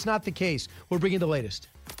poverty, but it's not the case. We're bringing the latest.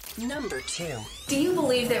 Number 2. Do you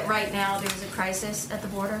believe that right now there's a crisis at the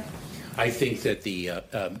border? I think that the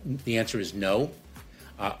answer is no.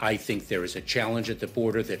 I think there is a challenge at the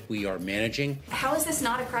border that we are managing. How is this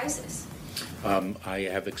not a crisis? I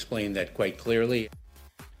have explained that quite clearly.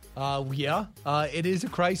 It is a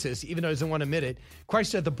crisis, even though he doesn't want to admit it.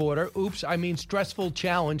 Crisis at the border. Oops, I mean stressful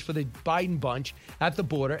challenge for the Biden bunch at the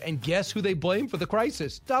border. And guess who they blame for the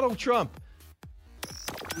crisis? Donald Trump.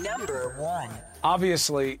 Number 1.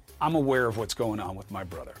 Obviously, I'm aware of what's going on with my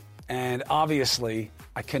brother. And obviously,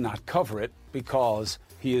 I cannot cover it because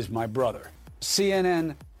he is my brother.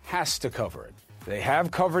 CNN has to cover it. They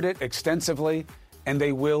have covered it extensively, and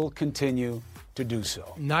they will continue to do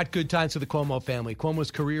so. Not good times for the Cuomo family.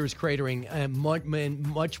 Cuomo's career is cratering, and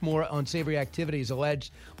much more unsavory activities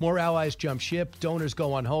alleged. More allies jump ship. Donors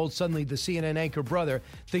go on hold. Suddenly, the CNN anchor brother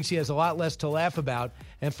thinks he has a lot less to laugh about,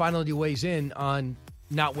 and finally weighs in on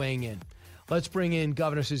not weighing in. Let's bring in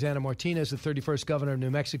Governor Susana Martinez, the 31st governor of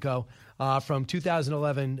New Mexico, from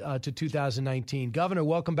 2011 to 2019. Governor,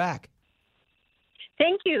 welcome back.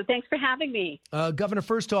 Thank you. Thanks for having me. Governor,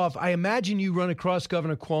 first off, I imagine you run across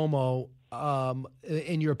Governor Cuomo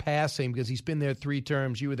in your passing because he's been there 3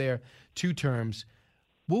 terms. You were there 2 terms.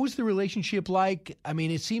 What was the relationship like? I mean,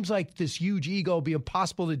 it seems like this huge ego would be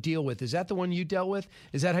impossible to deal with. Is that the one you dealt with?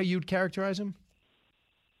 Is that how you'd characterize him?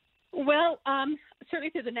 Well, certainly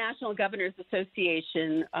through the National Governors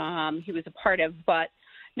Association, he was a part of. But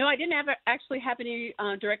no, I didn't actually have any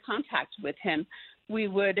direct contact with him. We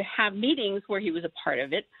would have meetings where he was a part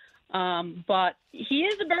of it. But he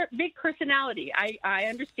is a big personality. I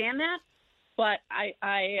understand that. But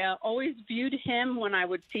I always viewed him when I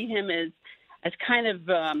would see him as kind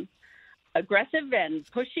of aggressive and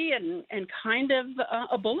pushy and kind of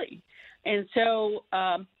a bully. And so,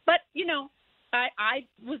 but, you know, I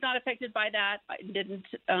was not affected by that. It didn't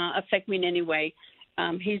affect me in any way.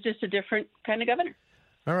 He's just a different kind of governor.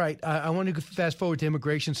 All right. I want to fast forward to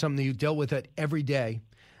immigration, something that you dealt with it every day.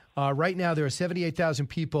 Right now, there are 78,000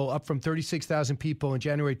 people, up from 36,000 people in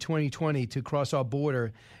January 2020 to cross our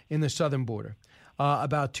border in the southern border.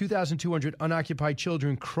 About 2,200 unoccupied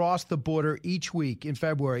children cross the border each week in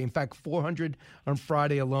February. In fact, 400 on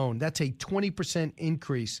Friday alone. That's a 20%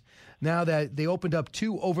 increase. Now that they opened up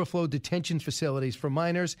 2 overflow detention facilities for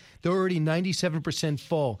minors, they're already 97%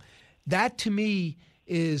 full. That, to me,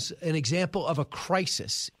 is an example of a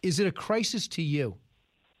crisis. Is it a crisis to you?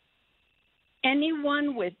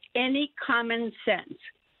 Anyone with any common sense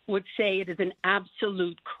would say it is an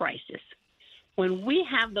absolute crisis. When we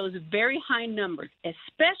have those very high numbers,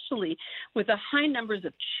 especially with the high numbers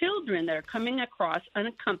of children that are coming across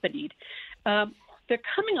unaccompanied, they're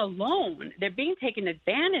coming alone. They're being taken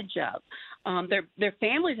advantage of. Their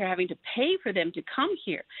families are having to pay for them to come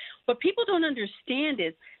here. What people don't understand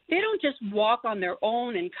is they don't just walk on their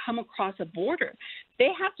own and come across a border. They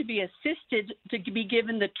have to be assisted to be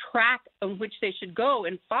given the track on which they should go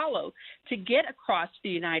and follow to get across the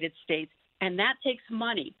United States. And that takes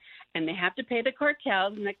money. And they have to pay the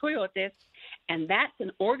cartels and the coyotes. And that's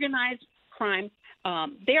an organized crime.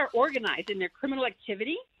 They are organized in their criminal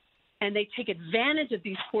activity, and they take advantage of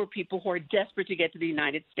these poor people who are desperate to get to the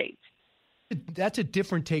United States. That's a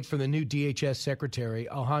different take from the new DHS Secretary,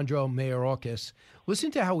 Alejandro Mayorkas.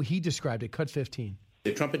 Listen to how he described it. Cut 15.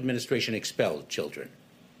 The Trump administration expelled children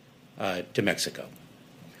to Mexico.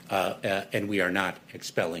 And we are not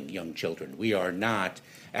expelling young children. We are not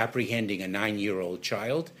apprehending a 9-year-old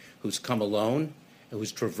child who's come alone,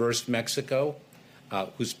 who's traversed Mexico,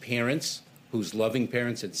 whose loving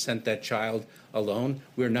parents had sent that child alone.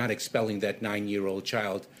 We're not expelling that 9-year-old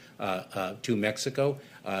child to Mexico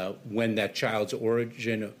when that child's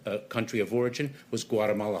country of origin was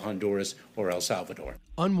Guatemala, Honduras, or El Salvador.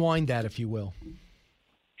 Unwind that, if you will.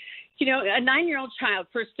 You know, a 9-year-old child,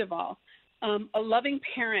 first of all, a loving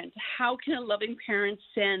parent, how can a loving parent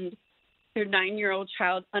send their 9-year-old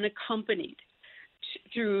child unaccompanied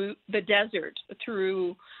through the desert,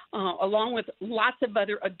 along with lots of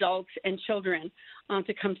other adults and children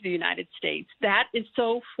to come to the United States? That is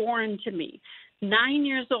so foreign to me. 9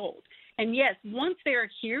 years old. And yes, once they're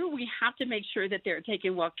here, we have to make sure that they're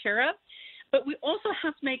taken well care of. But we also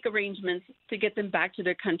have to make arrangements to get them back to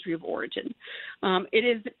their country of origin. It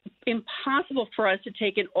is impossible for us to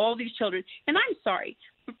take in all these children. And I'm sorry,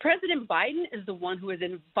 President Biden is the one who has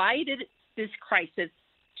invited this crisis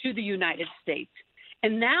to the United States.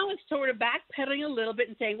 And now it's sort of backpedaling a little bit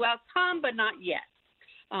and saying, well, come, but not yet.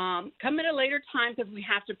 Come at a later time because we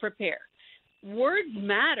have to prepare. Words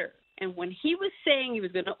matter. And when he was saying he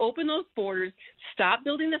was going to open those borders, stop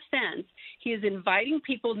building the fence, he is inviting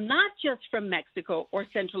people not just from Mexico or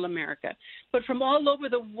Central America, but from all over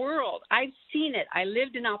the world. I've seen it. I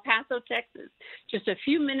lived in El Paso, Texas, just a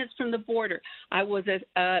few minutes from the border. I was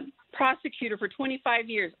a prosecutor for 25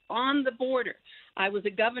 years on the border. I was a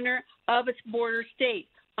governor of a border state.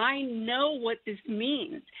 I know what this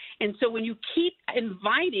means. And so when you keep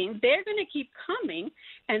inviting, they're going to keep coming,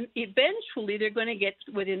 and eventually they're going to get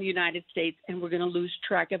within the United States, and we're going to lose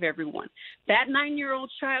track of everyone. That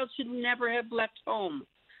 9-year-old child should never have left home.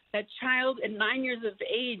 That child at 9 years of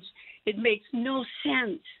age, it makes no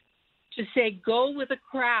sense to say go with a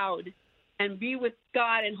crowd and be with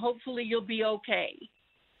God, and hopefully you'll be okay.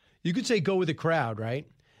 You could say go with a crowd, right?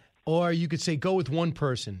 Or you could say go with one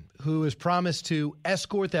person who has promised to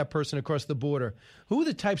escort that person across the border. Who are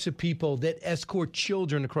the types of people that escort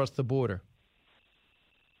children across the border?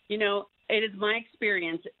 You know, it is my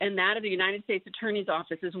experience, and that of the United States Attorney's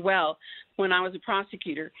Office as well, when I was a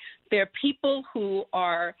prosecutor. There are people who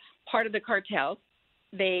are part of the cartel.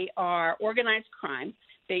 They are organized crime.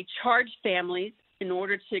 They charge families in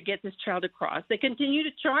order to get this child across. They continue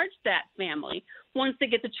to charge that family once they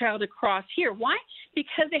get the child across here. Why?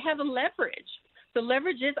 Because they have a leverage. The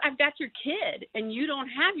leverage is, I've got your kid, and you don't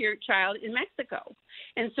have your child in Mexico.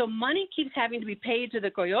 And so money keeps having to be paid to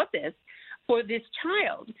the coyotes for this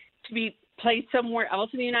child to be placed somewhere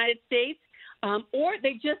else in the United States, or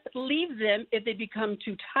they just leave them if they become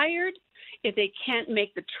too tired, if they can't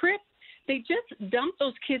make the trip. They just dump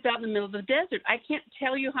those kids out in the middle of the desert. I can't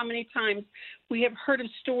tell you how many times we have heard of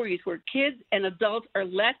stories where kids and adults are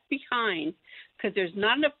left behind because there's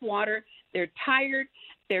not enough water, they're tired,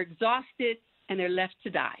 they're exhausted, and they're left to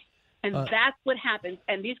die. And that's what happens.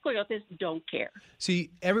 And these coyotes don't care. See,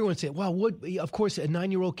 everyone said, well, what? Of course, a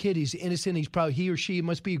 9-year-old kid, he's innocent. He's probably, he or she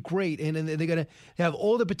must be great. And they're going to have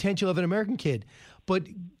all the potential of an American kid. But,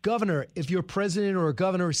 Governor, if you're president or a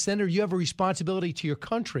governor or senator, you have a responsibility to your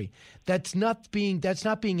country. That's not being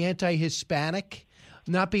anti-Hispanic,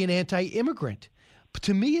 not being anti-immigrant.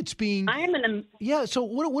 To me, it's being... Yeah, so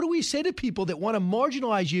what do we say to people that want to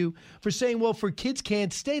marginalize you for saying, well, for kids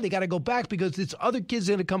can't stay, they got to go back because it's other kids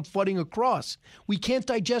going to come flooding across. We can't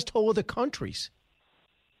digest whole other countries.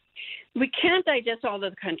 We can't digest all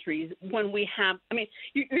of the countries when we have, I mean,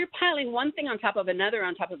 you're piling one thing on top of another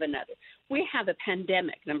on top of another. We have a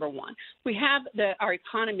pandemic, number one. We have our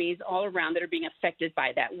economies all around that are being affected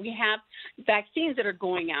by that. We have vaccines that are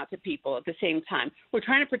going out to people at the same time. We're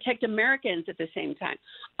trying to protect Americans at the same time.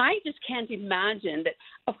 I just can't imagine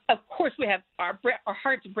that, of course, we have our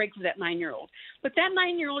hearts break for that 9-year-old. But that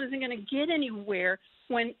 9-year-old isn't going to get anywhere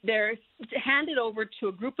when they're handed over to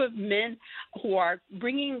a group of men who are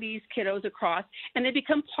bringing these kiddos across, and they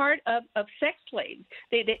become part of sex slaves.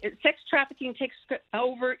 Sex trafficking takes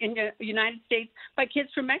over in the United States by kids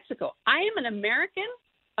from Mexico. I am an American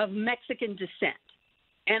of Mexican descent,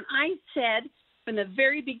 and I said from the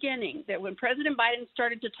very beginning that when President Biden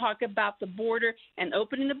started to talk about the border and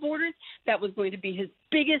opening the borders, that was going to be his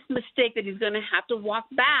biggest mistake, that he's going to have to walk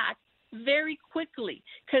back very quickly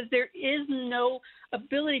because there is no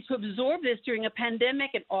ability to absorb this during a pandemic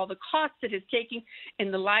and all the costs it is taking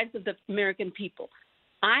in the lives of the American people.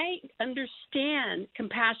 I understand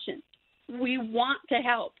compassion. We want to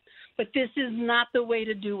help, but this is not the way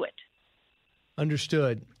to do it.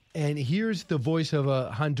 Understood. And here's the voice of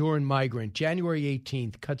a Honduran migrant, January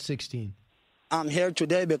 18th, cut 16. I'm here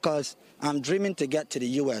today because I'm dreaming to get to the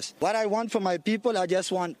U.S. What I want for my people, I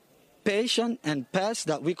just want patience and pace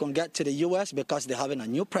that we can get to the U.S. because they're having a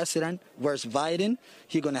new president. Where's Biden?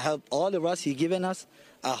 He's going to help all of us. He's given us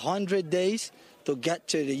 100 days to get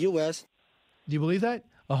to the U.S. Do you believe that?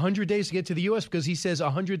 100 days to get to the U.S. because he says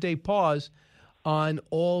 100-day pause on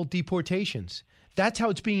all deportations. That's how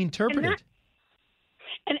it's being interpreted.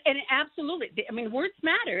 And absolutely. I mean, words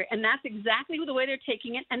matter, and that's exactly the way they're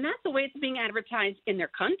taking it, and that's the way it's being advertised in their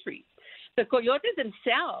countries. The coyotes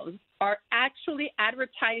themselves are actually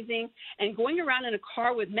advertising and going around in a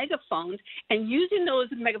car with megaphones and using those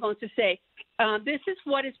megaphones to say, this is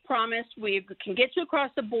what is promised. We can get you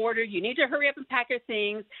across the border. You need to hurry up and pack your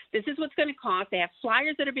things. This is what's going to cost. They have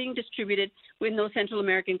flyers that are being distributed in those Central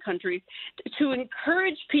American countries to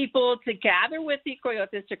encourage people to gather with the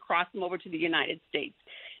coyotes to cross them over to the United States.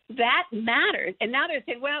 That matters. And now they're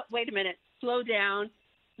saying, well, wait a minute, slow down.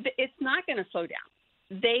 It's not going to slow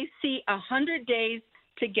down. They see 100 days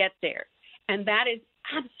to get there. And that is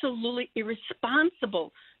absolutely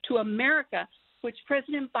irresponsible to America, which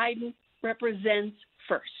President Biden represents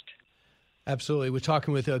first. Absolutely. We're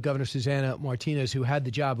talking with Governor Susana Martinez, who had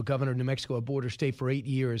the job of governor of New Mexico, a border state, for 8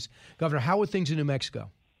 years. Governor, how are things in New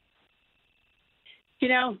Mexico? You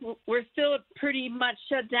know, we're still pretty much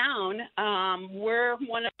shut down. We're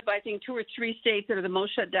one of, I think, 2 or 3 states that are the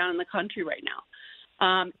most shut down in the country right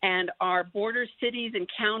now. And our border cities and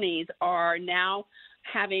counties are now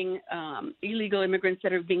having illegal immigrants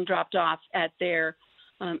that are being dropped off at their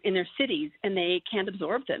in their cities, and they can't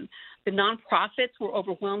absorb them. The nonprofits were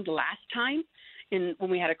overwhelmed last time. When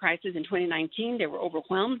we had a crisis in 2019, they were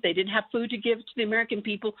overwhelmed. They didn't have food to give to the American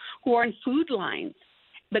people who are in food lines.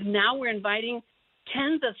 But now we're inviting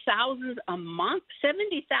tens of thousands a month,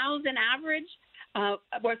 70,000 average,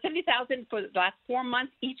 or 70,000 for the last 4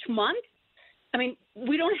 months each month. I mean,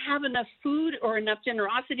 we don't have enough food or enough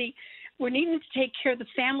generosity. We're needing to take care of the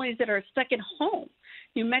families that are stuck at home.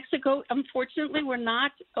 New Mexico, unfortunately, we're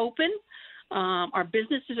not open. Our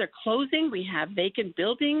businesses are closing. We have vacant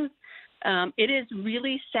buildings. It is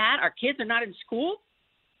really sad. Our kids are not in school.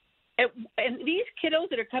 And these kiddos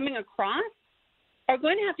that are coming across are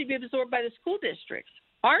going to have to be absorbed by the school districts.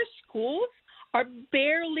 Our schools are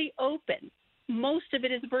barely open. Most of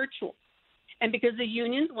it is virtual. And because the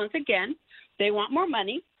unions, once again, they want more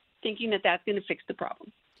money, thinking that that's going to fix the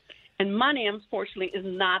problem. And money, unfortunately, is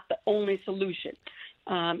not the only solution.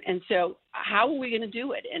 And so how are we going to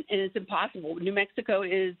do it? And it's impossible. New Mexico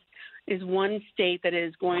is one state that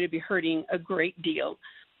is going to be hurting a great deal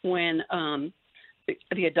when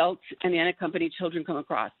the adults and the unaccompanied children come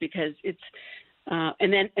across, because it's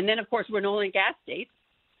and then of course we're an oil and gas state,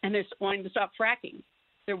 and they're wanting to stop fracking.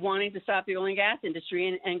 They're wanting to stop the oil and gas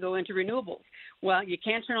industry and go into renewables. Well, you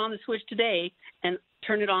can't turn on the switch today and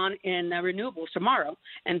turn it on in renewables tomorrow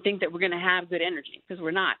and think that we're going to have good energy, because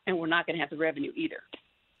we're not, and we're not going to have the revenue either.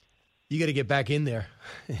 You got to get back in there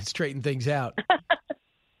and straighten things out.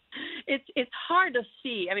 It's hard to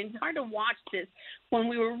see. I mean, it's hard to watch this when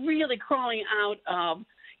we were really crawling out of,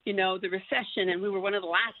 the recession, and we were one of the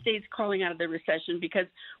last states crawling out of the recession because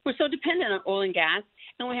we're so dependent on oil and gas,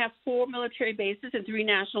 and we have 4 military bases and 3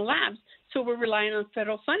 national labs, so we're relying on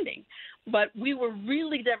federal funding. But we were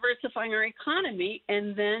really diversifying our economy,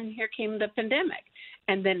 and then here came the pandemic.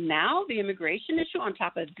 And then now the immigration issue on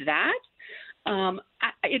top of that.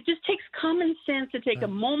 It just takes common sense to take a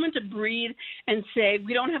moment to breathe and say,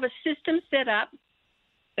 we don't have a system set up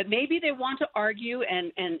that maybe they want to argue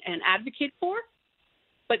and advocate for,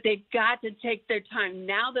 but they've got to take their time.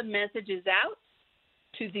 Now the message is out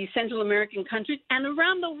to the Central American countries and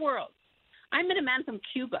around the world. I met a man from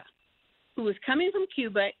Cuba who was coming from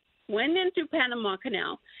Cuba, went in through Panama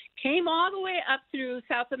Canal, came all the way up through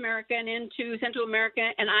South America and into Central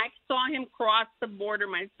America, and I saw him cross the border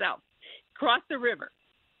myself, cross the river.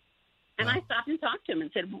 And I stopped and talked to him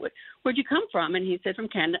and said, where'd you come from? And he said, from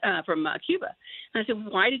Cuba. And I said,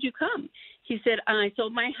 why did you come? He said, I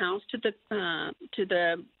sold my house to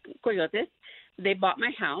the coyotes. They bought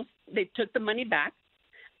my house. They took the money back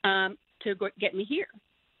to get me here.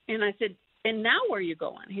 And I said, and now where are you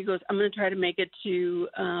going? He goes, I'm going to try to make it to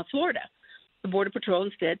Florida. The Border Patrol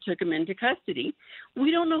instead took him into custody.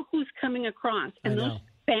 We don't know who's coming across. And those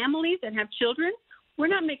families that have children, we're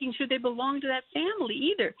not making sure they belong to that family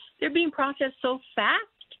either. They're being processed so fast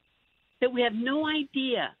that we have no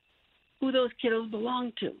idea who those kiddos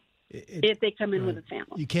belong to if they come in with a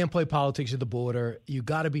family. You can't play politics at the border. You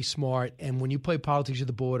got to be smart. And when you play politics at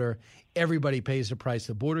the border, everybody pays the price.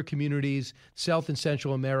 The border communities, South and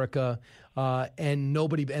Central America, and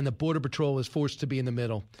the Border Patrol is forced to be in the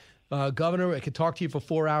middle. Governor, I could talk to you for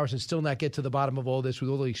 4 hours and still not get to the bottom of all this with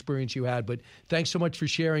all the experience you had. But thanks so much for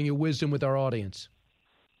sharing your wisdom with our audience.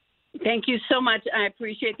 Thank you so much. I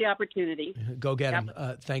appreciate the opportunity. Go get him.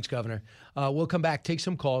 Thanks, Governor. We'll come back, take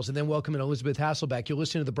some calls, and then welcome in Elizabeth Hasselbeck. You'll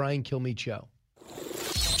listen to the Brian Kilmeade Show.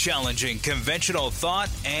 Challenging conventional thought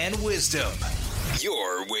and wisdom.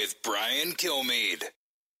 You're with Brian Kilmeade.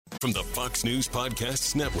 From the Fox News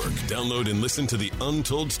Podcasts Network, download and listen to The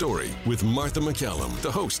Untold Story with Martha McCallum.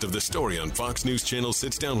 The host of The Story on Fox News Channel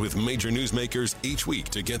sits down with major newsmakers each week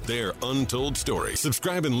to get their untold story.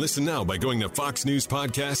 Subscribe and listen now by going to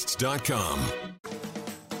foxnewspodcasts.com.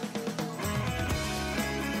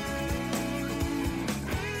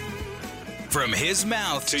 From his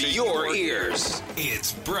mouth to your ears,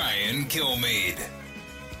 it's Brian Kilmeade.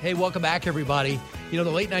 Hey, welcome back, everybody. You know,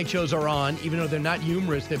 the late night shows are on, even though they're not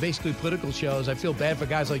humorous. They're basically political shows. I feel bad for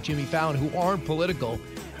guys like Jimmy Fallon who aren't political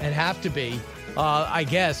and have to be, I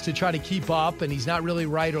guess, to try to keep up. And he's not really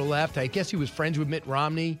right or left. I guess he was friends with Mitt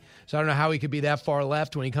Romney, so I don't know how he could be that far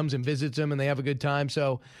left when he comes and visits him and they have a good time.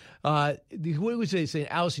 So what was they saying?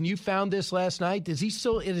 Allison, you found this last night. Is he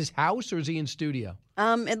still in his house or is he in studio?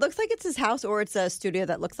 It looks like it's his house or it's a studio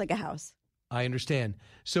that looks like a house. I understand.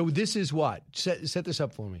 So this is what? Set this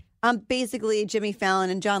up for me. Basically, Jimmy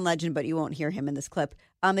Fallon and John Legend, but you won't hear him in this clip.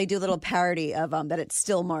 They do a little parody of that it's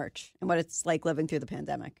still March and what it's like living through the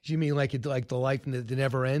pandemic. Do you mean like the life that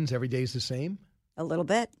never ends? Every day's the same? A little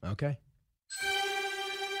bit. Okay.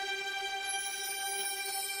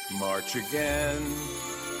 March again.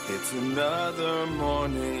 It's another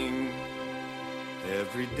morning.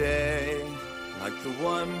 Every day like the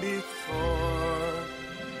one before.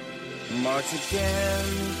 March again,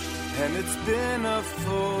 and it's been a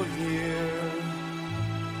full year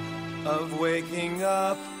of waking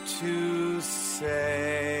up to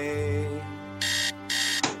say,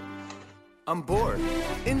 I'm bored,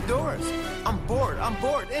 indoors. I'm bored,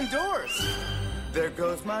 indoors. There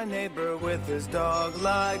goes my neighbor with his dog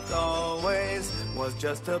like always. Was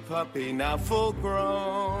just a puppy, now full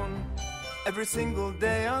grown. Every single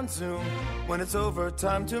day on Zoom, when it's over,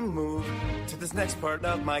 time to move to this next part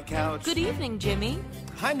of my couch. Good evening, Jimmy.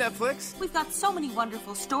 Hi, Netflix. We've got so many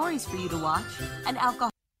wonderful stories for you to watch. An alcohol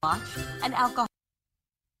watch.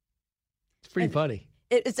 It's pretty funny.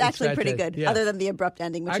 It's actually pretty good, yeah. Other than the abrupt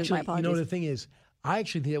ending, which is my apologies. You know, the thing is, I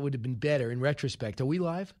actually think that would have been better in retrospect. Are we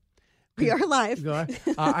live? We are live.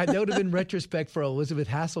 That would have been retrospect for Elizabeth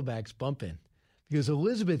Hasselbeck's bump in. Because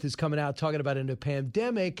Elizabeth is coming out talking about in a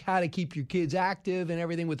pandemic how to keep your kids active and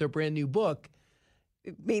everything with her brand new book.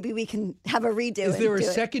 Maybe we can have a redo. Is there a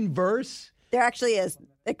second verse? There actually is.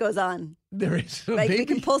 It goes on. There is. Like, we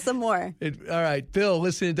can pull some more. All right. Bill,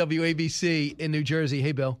 listen to WABC in New Jersey.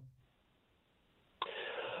 Hey, Bill.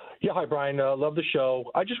 Yeah, hi, Brian. Love the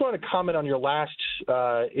show. I just want to comment on your last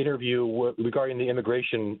interview regarding the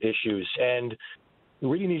immigration issues. And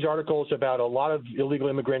reading these articles about a lot of illegal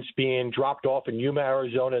immigrants being dropped off in Yuma,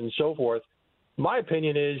 Arizona, and so forth, my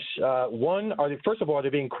opinion is, one, first of all, are they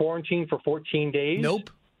being quarantined for 14 days? Nope.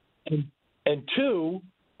 And two,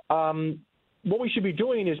 what we should be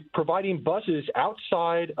doing is providing buses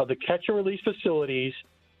outside of the catch and release facilities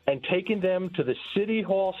and taking them to the city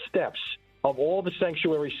hall steps of all the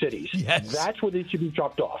sanctuary cities. Yes. That's where they should be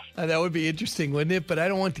dropped off. That would be interesting, wouldn't it? But I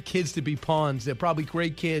don't want the kids to be pawns. They're probably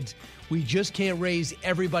great kids. We just can't raise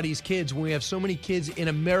everybody's kids when we have so many kids in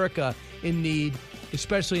America in need,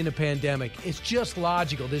 especially in the pandemic. It's just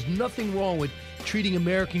logical. There's nothing wrong with treating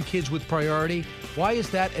American kids with priority. Why is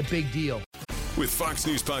that a big deal? With Fox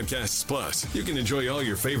News Podcasts Plus, you can enjoy all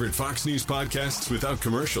your favorite Fox News podcasts without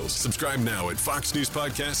commercials. Subscribe now at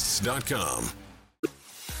foxnewspodcasts.com.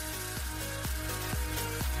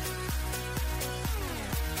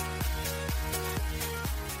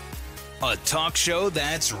 A talk show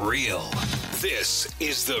that's real. This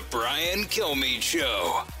is the Brian Kilmeade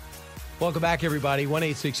Show. Welcome back, everybody.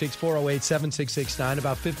 1-866-408-7669.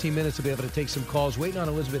 About 15 minutes to be able to take some calls. Waiting on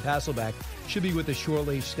Elizabeth Hasselbeck. Should be with us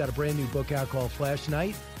shortly. She's got a brand new book out called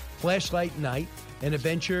Flashlight Night, an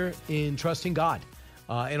adventure in trusting God.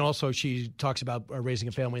 And also she talks about raising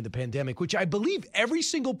a family in the pandemic, which I believe every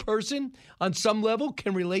single person on some level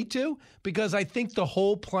can relate to, because I think the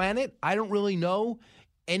whole planet, I don't really know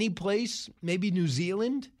any place, maybe New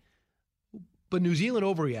Zealand, but New Zealand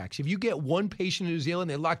overreacts. If you get one patient in New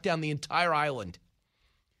Zealand, they lock down the entire island.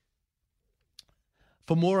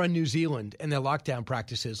 For more on New Zealand and their lockdown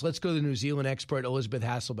practices, let's go to the New Zealand expert, Elizabeth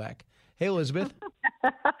Hasselbeck. Hey, Elizabeth.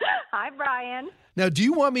 Hi, Brian. Now, do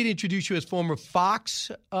you want me to introduce you as former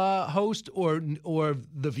Fox host or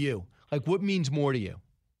The View? Like, what means more to you?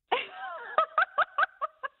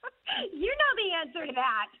 You know the answer to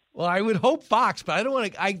that. Well, I would hope Fox, but I don't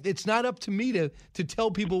want to. It's not up to me to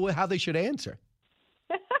tell people how they should answer.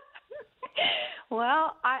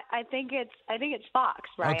 Well, I think it's Fox,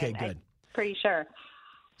 Brian. Okay, good. I'm pretty sure.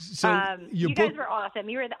 So you guys were awesome.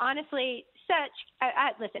 You were honestly such.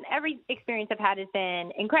 Listen, every experience I've had has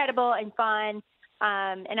been incredible and fun,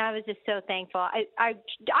 and I was just so thankful. I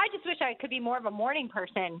just wish I could be more of a morning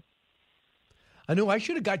person. I know I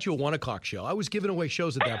should have got you a 1 o'clock show. I was giving away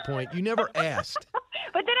shows at that point. You never asked.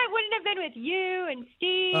 But then I wouldn't have been with you and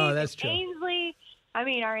Steve that's true. Ainsley. I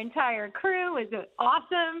mean, our entire crew was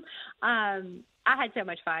awesome. I had so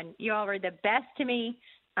much fun. You all were the best to me.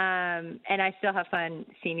 And I still have fun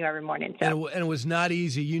seeing you every morning. So. And it was not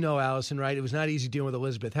easy. You know, Allison, right? It was not easy dealing with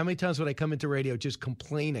Elizabeth. How many times would I come into radio just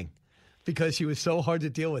complaining because she was so hard to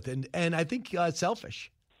deal with? And I think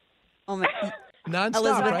selfish. Oh, my. Nonstop,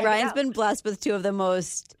 Elizabeth, right? Brian's been blessed with two of the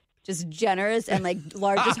most just generous and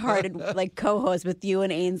largest hearted co-hosts with you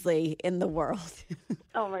and Ainsley in the world.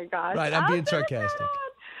 Oh my gosh. Right, I'm being sarcastic.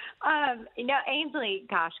 Ainsley,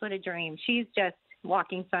 gosh, what a dream. She's just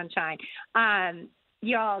walking sunshine.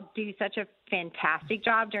 Y'all do such a fantastic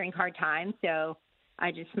job during hard times. So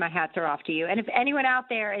my hats are off to you. And if anyone out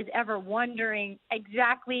there is ever wondering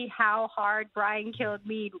exactly how hard Brian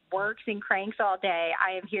Kilmeade works and cranks all day,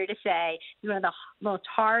 I am here to say he's one of the most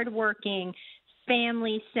hardworking,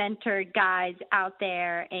 family-centered guys out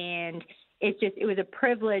there. And it was a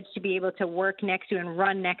privilege to be able to work next to and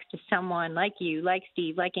run next to someone like you, like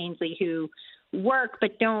Steve, like Ainsley, who work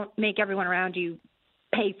but don't make everyone around you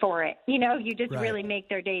pay for it. You just really make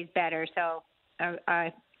their days better. So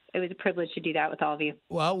it was a privilege to do that with all of you.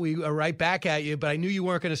 Well, we are right back at you, but I knew you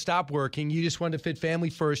weren't going to stop working. You just wanted to fit family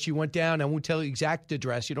first. You went down. I won't tell you exact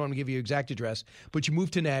address. You don't want to give you exact address, but you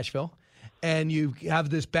moved to Nashville, and you have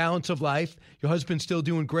this balance of life. Your husband's still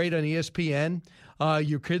doing great on ESPN.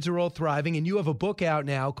 Your kids are all thriving, and you have a book out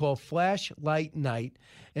now called Flashlight Night,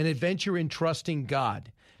 An Adventure in Trusting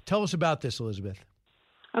God. Tell us about this, Elizabeth.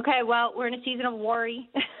 Okay, well, we're in a season of worry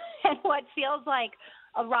and what feels like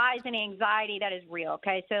a rise in anxiety that is real,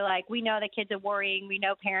 okay? So, we know that kids are worrying. We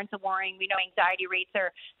know parents are worrying. We know anxiety rates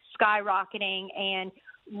are skyrocketing. And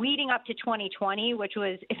leading up to 2020, which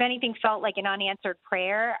was, if anything, felt like an unanswered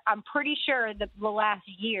prayer, I'm pretty sure the last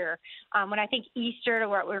year, when I think Easter,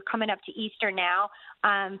 we're coming up to Easter now,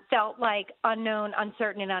 felt like unknown,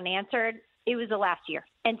 uncertain, and unanswered. It was the last year.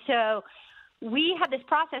 And so we had this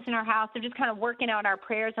process in our house of just kind of working out our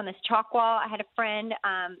prayers on this chalk wall. I had a friend,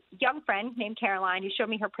 young friend named Caroline, who showed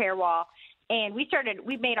me her prayer wall. And we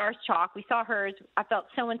made ours chalk. We saw hers. I felt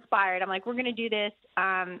so inspired. I'm like, we're going to do this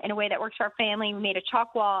in a way that works for our family. We made a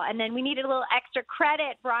chalk wall. And then we needed a little extra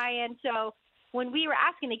credit, Brian. So when we were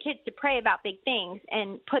asking the kids to pray about big things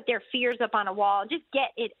and put their fears up on a wall, just get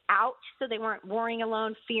it out so they weren't worrying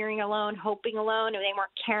alone, fearing alone, hoping alone, and they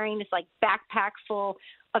weren't carrying this backpack full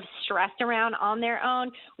of stress around on their own,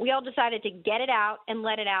 we all decided to get it out and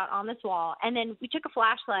let it out on this wall. And then we took a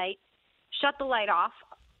flashlight, shut the light off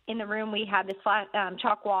in the room. We had this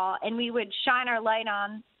chalk wall, and we would shine our light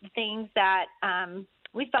on the things that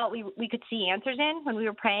we felt we could see answers in when we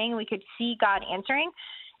were praying. We could see God answering.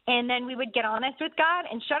 And then we would get honest with God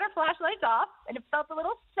and shut our flashlights off. And it felt a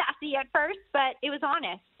little sassy at first, but it was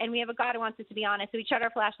honest. And we have a God who wants us to be honest. So we shut our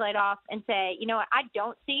flashlight off and say, you know what, I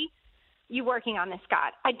don't see you working on this,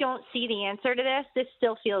 God. I don't see the answer to this. This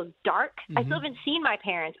still feels dark. Mm-hmm. I still haven't seen my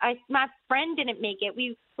parents. My friend didn't make it.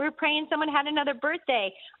 We were praying someone had another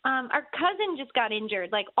birthday. Our cousin just got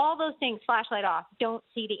injured. All those things, flashlight off. Don't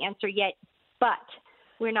see the answer yet, but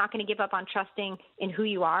we're not going to give up on trusting in who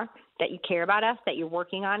you are, that you care about us, that you're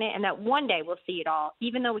working on it, and that one day we'll see it all.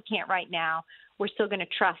 Even though we can't right now, we're still going to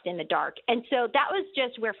trust in the dark. And so that was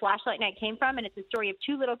just where Flashlight Night came from, and it's a story of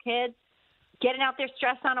two little kids getting out their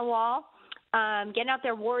stress on a wall, getting out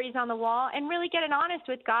their worries on the wall, and really getting honest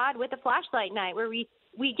with God with a flashlight night where we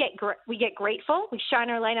get grateful, we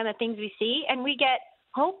shine our light on the things we see, and we get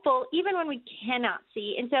hopeful even when we cannot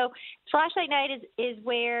see. And so Flashlight Night is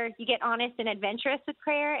where you get honest and adventurous with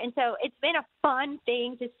prayer. And so it's been a fun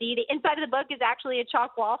thing to see. The inside of the book is actually a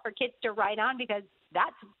chalk wall for kids to write on because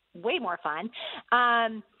that's way more fun.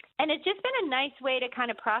 And it's just been a nice way to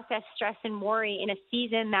kind of process stress and worry in a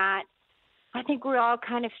season that I think we all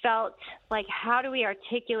kind of felt like, how do we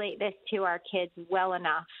articulate this to our kids well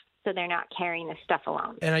enough so they're not carrying this stuff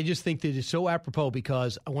alone? And I just think that it's so apropos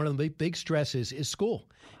because one of the big stresses is school.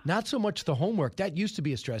 Not so much the homework. That used to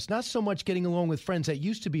be a stress. Not so much getting along with friends. That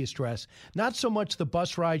used to be a stress. Not so much the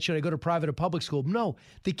bus ride. Should I go to private or public school? No,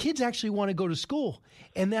 the kids actually want to go to school.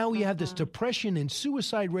 And now we have this depression and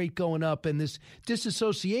suicide rate going up and this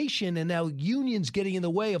disassociation and now unions getting in the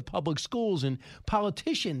way of public schools and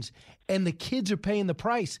politicians. And the kids are paying the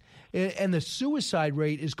price. And the suicide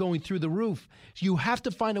rate is going through the roof. So you have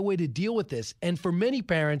to find a way to deal with this. And for many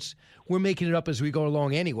parents, we're making it up as we go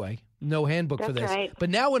along anyway. No handbook for this. Right. But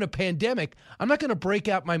now in a pandemic, I'm not going to break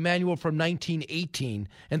out my manual from 1918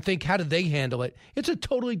 and think, how did they handle it? It's a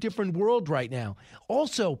totally different world right now.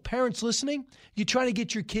 Also, parents listening, you try to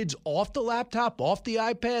get your kids off the laptop, off the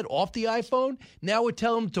iPad, off the iPhone. Now we're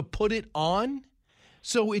telling them to put it on.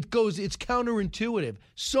 So it's counterintuitive.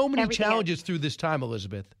 So many Everything challenges through this time,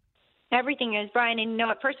 Elizabeth. Everything is, Brian. And you know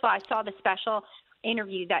what? First of all, I saw the special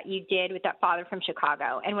interview that you did with that father from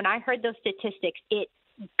Chicago. And when I heard those statistics, it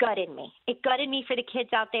gutted me. It gutted me for the kids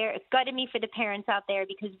out there. It gutted me for the parents out there,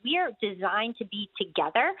 because we are designed to be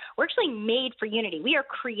together. We're actually made for unity. We are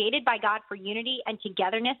created by God for unity and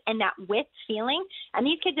togetherness and that with feeling. And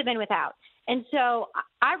these kids have been without. And so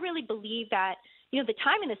I really believe that, you know, the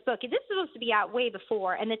time in this book, this is supposed to be out way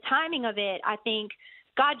before. And the timing of it, I think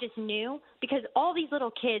God just knew, because all these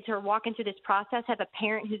little kids who are walking through this process have a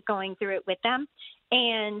parent who's going through it with them.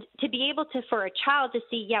 And to be able to, for a child to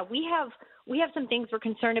see, yeah, we have some things we're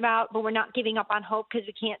concerned about, but we're not giving up on hope because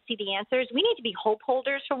we can't see the answers. We need to be hope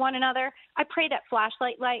holders for one another. I pray that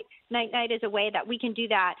Flashlight Night is a way that we can do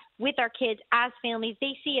that with our kids as families.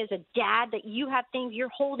 They see as a dad that you have things you're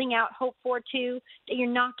holding out hope for too, that you're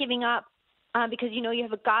not giving up because you know you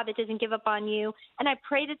have a God that doesn't give up on you. And I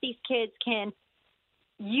pray that these kids can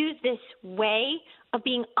use this way of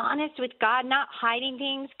being honest with God, not hiding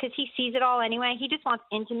things, because he sees it all anyway. He just wants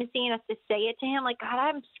intimacy and us to say it to him, like, God,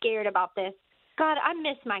 I'm scared about this. God, I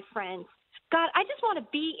miss my friends. God, I just want to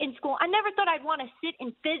be in school. I never thought I'd want to sit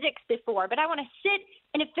in physics before, but I want to sit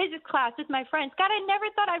in a physics class with my friends. God, I never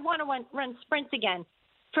thought I'd want to run sprints again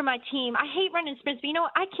for my team. I hate running sprints, but you know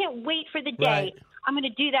what? I can't wait for the day I'm going to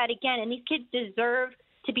do that again. And these kids deserve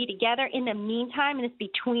to be together. In the meantime, and this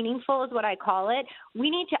betweeningful is what I call it,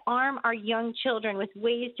 we need to arm our young children with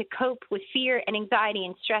ways to cope with fear and anxiety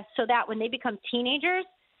and stress, so that when they become teenagers,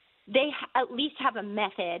 they at least have a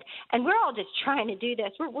method. And we're all just trying to do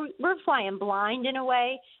this. We're flying blind in a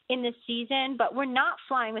way in this season, but we're not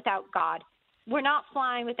flying without God. We're not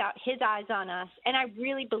flying without his eyes on us. And I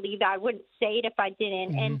really believe that. I wouldn't say it if I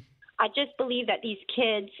didn't. And I just believe that these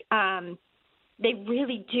kids, they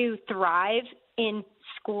really do thrive in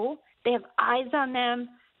school. They have eyes on them.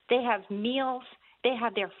 They have meals. They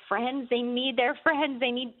have their friends. They need their friends.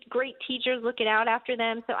 They need great teachers looking out after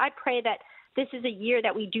them. So I pray that this is a year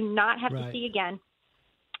that we do not have to see again.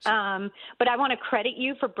 But I want to credit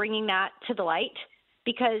you for bringing that to the light,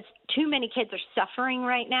 because too many kids are suffering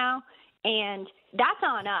right now, and that's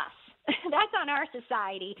on us. That's on our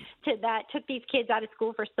society that took these kids out of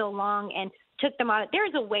school for so long and took them out.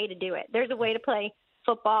 There's a way to do it. There's a way to play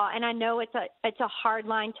football, and I know it's a hard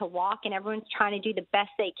line to walk, and everyone's trying to do the best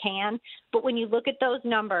they can. But when you look at those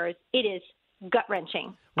numbers, it is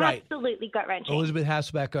gut-wrenching. Right. Absolutely gut-wrenching. Elizabeth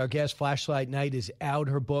Hasselbeck, our guest. Flashlight Night is out.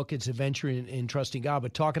 Her book, It's a Venture in Trusting God,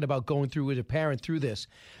 but talking about going through with a parent through this.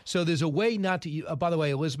 So there's a way not to, by the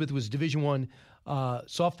way, Elizabeth was Division I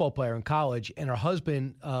softball player in college, and her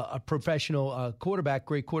husband, a professional quarterback,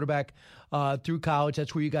 great quarterback through college.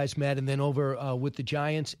 That's where you guys met, and then over with the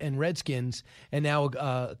Giants and Redskins, and now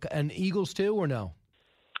and Eagles too, or no?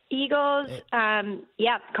 Eagles,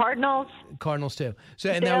 Cardinals. Cardinals too. So,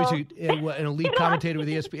 and that was an elite commentator with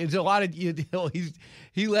ESPN. It's a lot of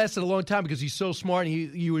he lasted a long time because he's so smart. And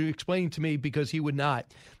you were explaining to me, because he would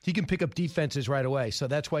not. He can pick up defenses right away. So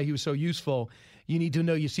that's why he was so useful. You need to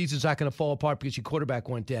know your season's not going to fall apart because your quarterback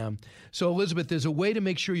went down. So, Elizabeth, there's a way to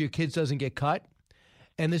make sure your kids doesn't get cut.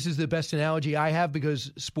 And this is the best analogy I have,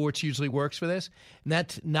 because sports usually works for this. And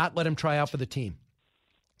that's not let them try out for the team.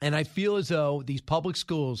 And I feel as though these public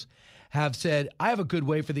schools have said, I have a good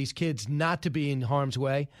way for these kids not to be in harm's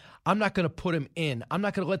way. I'm not going to put them in. I'm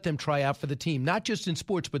not going to let them try out for the team, not just in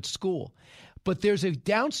sports, but school. But there's a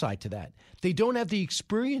downside to that. They don't have the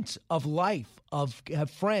experience of life, of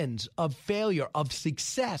friends, of failure, of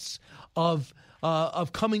success, of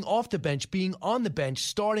coming off the bench, being on the bench,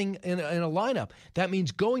 starting in a lineup. That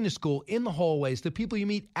means going to school, in the hallways, the people you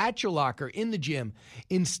meet at your locker, in the gym.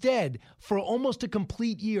 Instead, for almost a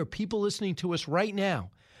complete year, people listening to us right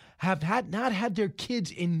now have not had their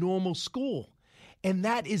kids in normal school. And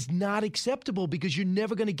that is not acceptable, because you're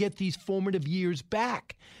never going to get these formative years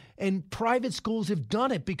back. And private schools have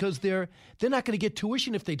done it because they're not going to get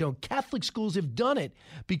tuition if they don't. Catholic schools have done it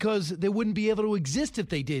because they wouldn't be able to exist if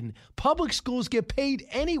they didn't. Public schools get paid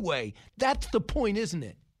anyway. That's the point, isn't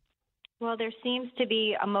it? Well, there seems to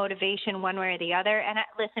be a motivation one way or the other. And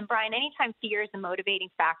listen, Brian, anytime fear is a motivating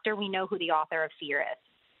factor, we know who the author of fear is.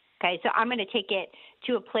 Okay, so I'm going to take it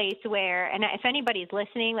to a place where, and if anybody's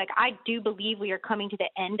listening, like, I do believe we are coming to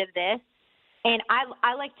the end of this. And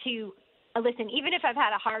I like to listen, even if I've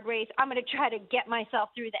had a hard race, I'm going to try to get myself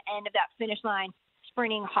through the end of that finish line,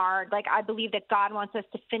 sprinting hard. Like, I believe that God wants us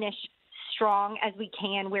to finish strong as we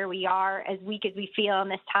can where we are, as weak as we feel in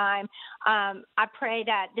this time. I pray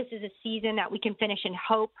that this is a season that we can finish in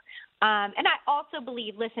hope. And I also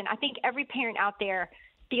believe, listen, I think every parent out there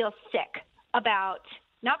feels sick about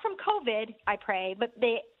not from COVID, I pray, but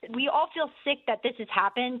we all feel sick that this has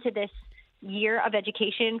happened to this year of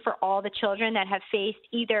education for all the children that have faced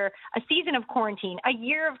either a season of quarantine, a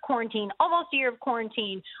year of quarantine, almost a year of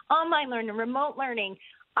quarantine, online learning, remote learning.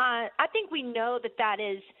 I think we know that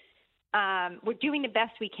is we're doing the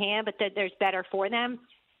best we can, but that there's better for them.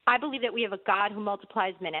 I believe that we have a God who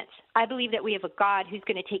multiplies minutes. I believe that we have a God who's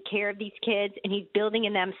going to take care of these kids, and he's building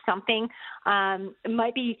in them something. It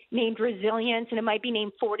might be named resilience, and it might be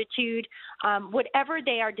named fortitude. Whatever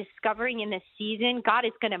they are discovering in this season, God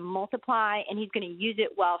is going to multiply, and he's going to use it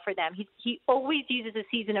well for them. He always uses a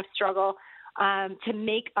season of struggle to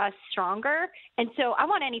make us stronger. And so I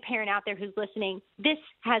want any parent out there who's listening, this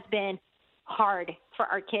has been hard for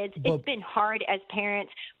our kids. It's been hard as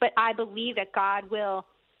parents, but I believe that God will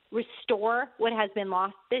restore what has been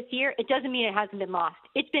lost this year. It doesn't mean it hasn't been lost.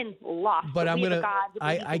 It's been lost. But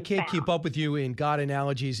I can't keep up with you in God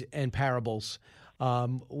analogies and parables.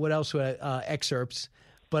 What else? Excerpts.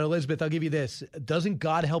 But Elizabeth, I'll give you this. Doesn't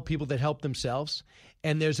God help people that help themselves?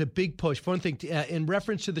 And there's a big push. For one thing, in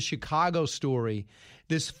reference to the Chicago story,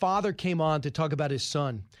 this father came on to talk about his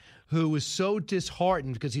son, who was so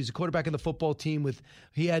disheartened because he's a quarterback of the football team.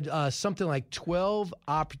 He had something like 12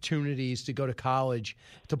 opportunities to go to college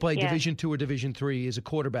to play Division II or Division III as a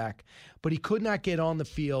quarterback. But he could not get on the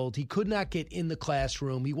field. He could not get in the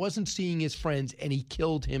classroom. He wasn't seeing his friends, and he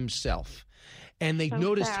killed himself. And they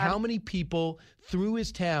noticed how many people through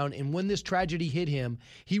his town, and when this tragedy hit him,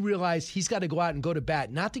 he realized he's got to go out and go to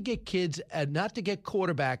bat, not to get kids, not to get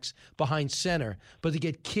quarterbacks behind center, but to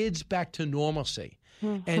get kids back to normalcy.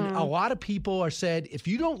 Mm-hmm. And a lot of people are said, if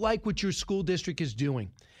you don't like what your school district is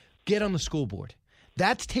doing, get on the school board.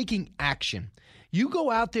 That's taking action. You go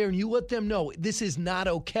out there and you let them know this is not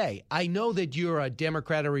okay. I know that you're a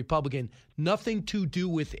Democrat or Republican. Nothing to do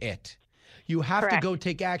with it. You have to go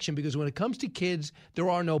take action, because when it comes to kids, there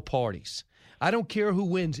are no parties. I don't care who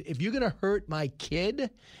wins. If you're going to hurt my kid,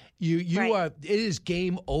 it is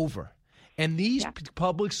game over. And these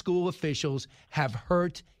public school officials have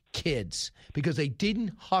hurt kids because they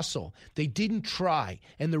didn't hustle. They didn't try.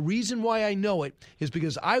 And the reason why I know it is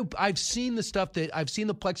because I've seen the stuff I've seen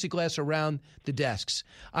the plexiglass around the desks.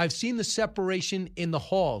 I've seen the separation in the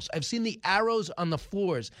halls. I've seen the arrows on the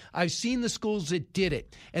floors. I've seen the schools that did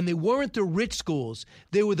it. And they weren't the rich schools.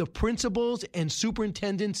 They were the principals and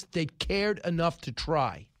superintendents that cared enough to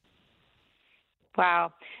try.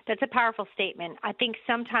 Wow, that's a powerful statement. I think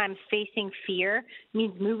sometimes facing fear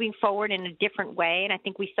means moving forward in a different way, and I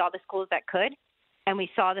think we saw the schools that could, and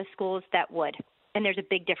we saw the schools that would, and there's a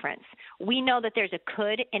big difference. We know that there's a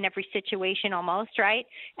could in every situation almost, right?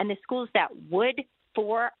 And the schools that would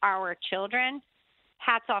for our children,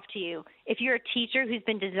 hats off to you. If you're a teacher who's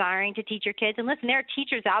been desiring to teach your kids, and listen, there are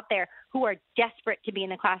teachers out there who are desperate to be in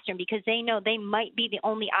the classroom because they know they might be the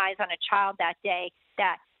only eyes on a child that day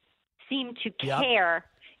that seem to care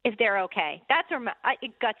if they're okay. That's where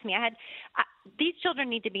it guts me. These children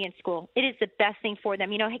need to be in school. It is the best thing for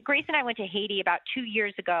them. You know, Grace and I went to Haiti about 2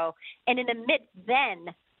 years ago, and in the midst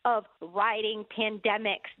then of rioting,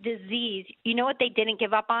 pandemics, disease, you know what they didn't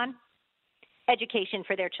give up on? Education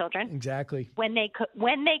for their children. Exactly. When they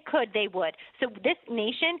could, they would. So this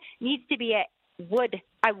nation needs to be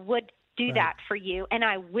I would do that for you, and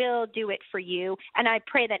I will do it for you. And I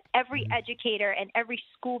pray that every educator and every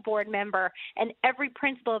school board member and every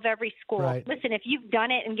principal of every school, listen, if you've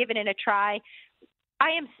done it and given it a try, I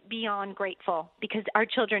am beyond grateful because our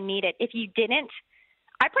children need it. If you didn't,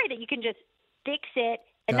 I pray that you can just fix it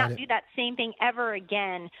and not do that same thing ever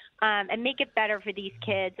again, and make it better for these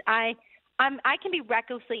kids. I can be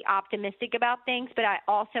recklessly optimistic about things, but I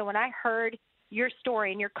also, when I heard your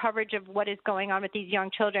story and your coverage of what is going on with these young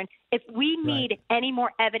children, if we need any more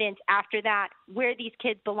evidence after that where these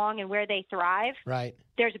kids belong and where they thrive,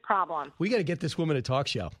 there's a problem. We got to get this woman a talk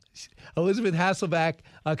show. Elizabeth Hasselbeck,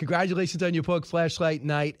 congratulations on your book, Flashlight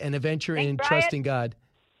Night, and a venture in trusting God.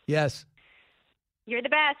 Yes. You're the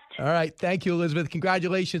best. All right. Thank you, Elizabeth.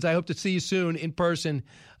 Congratulations. I hope to see you soon in person.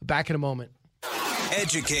 Back in a moment.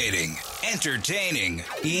 Educating, entertaining,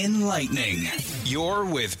 enlightening. You're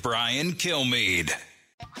with Brian Kilmeade.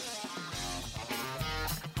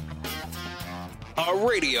 A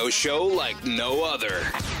radio show like no other.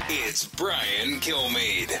 It's Brian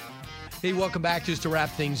Kilmeade. Hey, welcome back. Just to wrap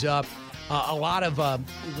things up, a lot of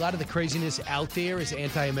the craziness out there is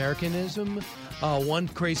anti-Americanism. One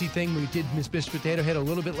crazy thing we did, Miss Biscuit Potato Head a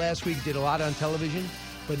little bit last week, did a lot on television,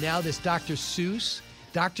 but now this Dr. Seuss.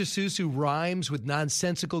 Dr. Seuss, who rhymes with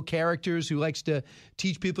nonsensical characters, who likes to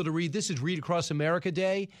teach people to read. This is Read Across America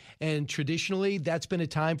Day, and traditionally that's been a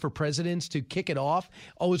time for presidents to kick it off,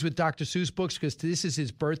 always with Dr. Seuss books, because this is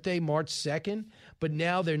his birthday, March 2nd, but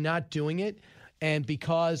now they're not doing it. And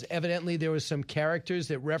because evidently there was some characters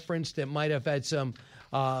that referenced that might have had some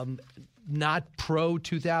not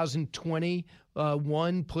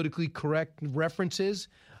pro-2021 politically correct references,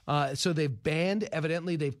 so they've banned,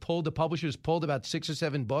 evidently the publishers pulled about 6 or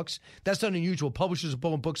 7 books. That's not unusual. Publishers are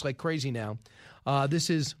pulling books like crazy now. This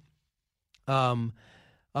is what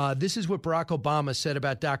Barack Obama said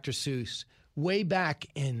about Dr. Seuss way back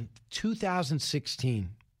in 2016.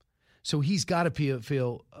 So he's got to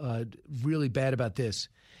feel really bad about this.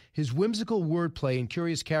 His whimsical wordplay and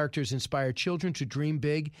curious characters inspire children to dream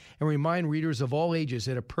big and remind readers of all ages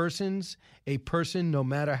that a person's a person no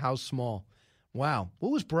matter how small. Wow.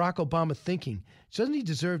 What was Barack Obama thinking? Shouldn't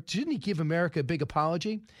he give America a big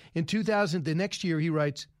apology? In 2000, the next year, he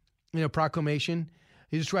writes, proclamation.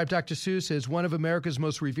 He described Dr. Seuss as one of America's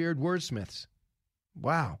most revered wordsmiths.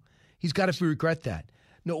 Wow. He's got to regret that.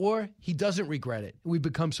 No, or he doesn't regret it. We've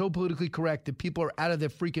become so politically correct that people are out of their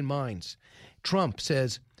freaking minds. Trump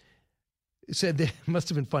said that, must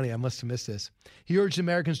have been funny, I must have missed this. He urged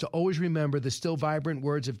Americans to always remember the still vibrant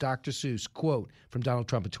words of Dr. Seuss, quote, from Donald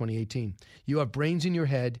Trump in 2018. You have brains in your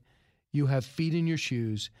head. You have feet in your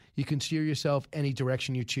shoes. You can steer yourself any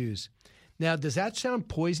direction you choose. Now, does that sound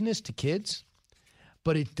poisonous to kids?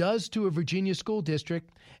 But it does to a Virginia school district,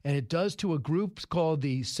 and it does to a group called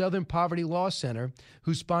the Southern Poverty Law Center,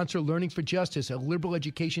 who sponsor Learning for Justice, a liberal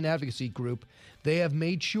education advocacy group. They have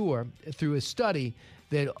made sure, through a study,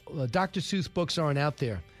 that Dr. Seuss books aren't out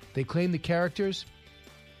there. They claim the characters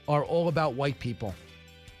are all about white people.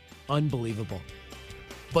 Unbelievable.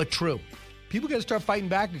 But true. People got to start fighting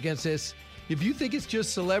back against this. If you think it's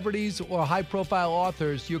just celebrities or high-profile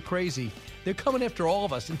authors, you're crazy. They're coming after all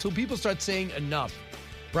of us until people start saying enough.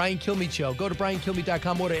 Brian Kilmeade Show. Go to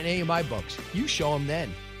BrianKilmeade.com, order an AMI books. You show them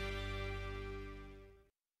then.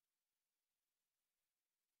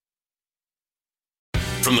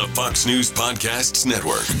 From the Fox News Podcasts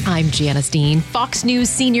Network. I'm Janice Dean, Fox News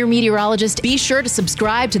senior meteorologist. Be sure to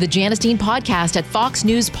subscribe to the Janice Dean podcast at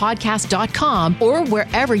foxnewspodcast.com or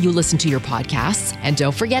wherever you listen to your podcasts. And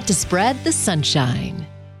don't forget to spread the sunshine.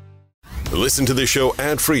 Listen to the show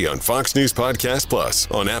ad-free on Fox News Podcast Plus,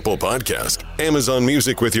 on Apple Podcast, Amazon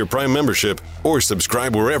Music with your Prime membership, or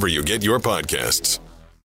subscribe wherever you get your podcasts.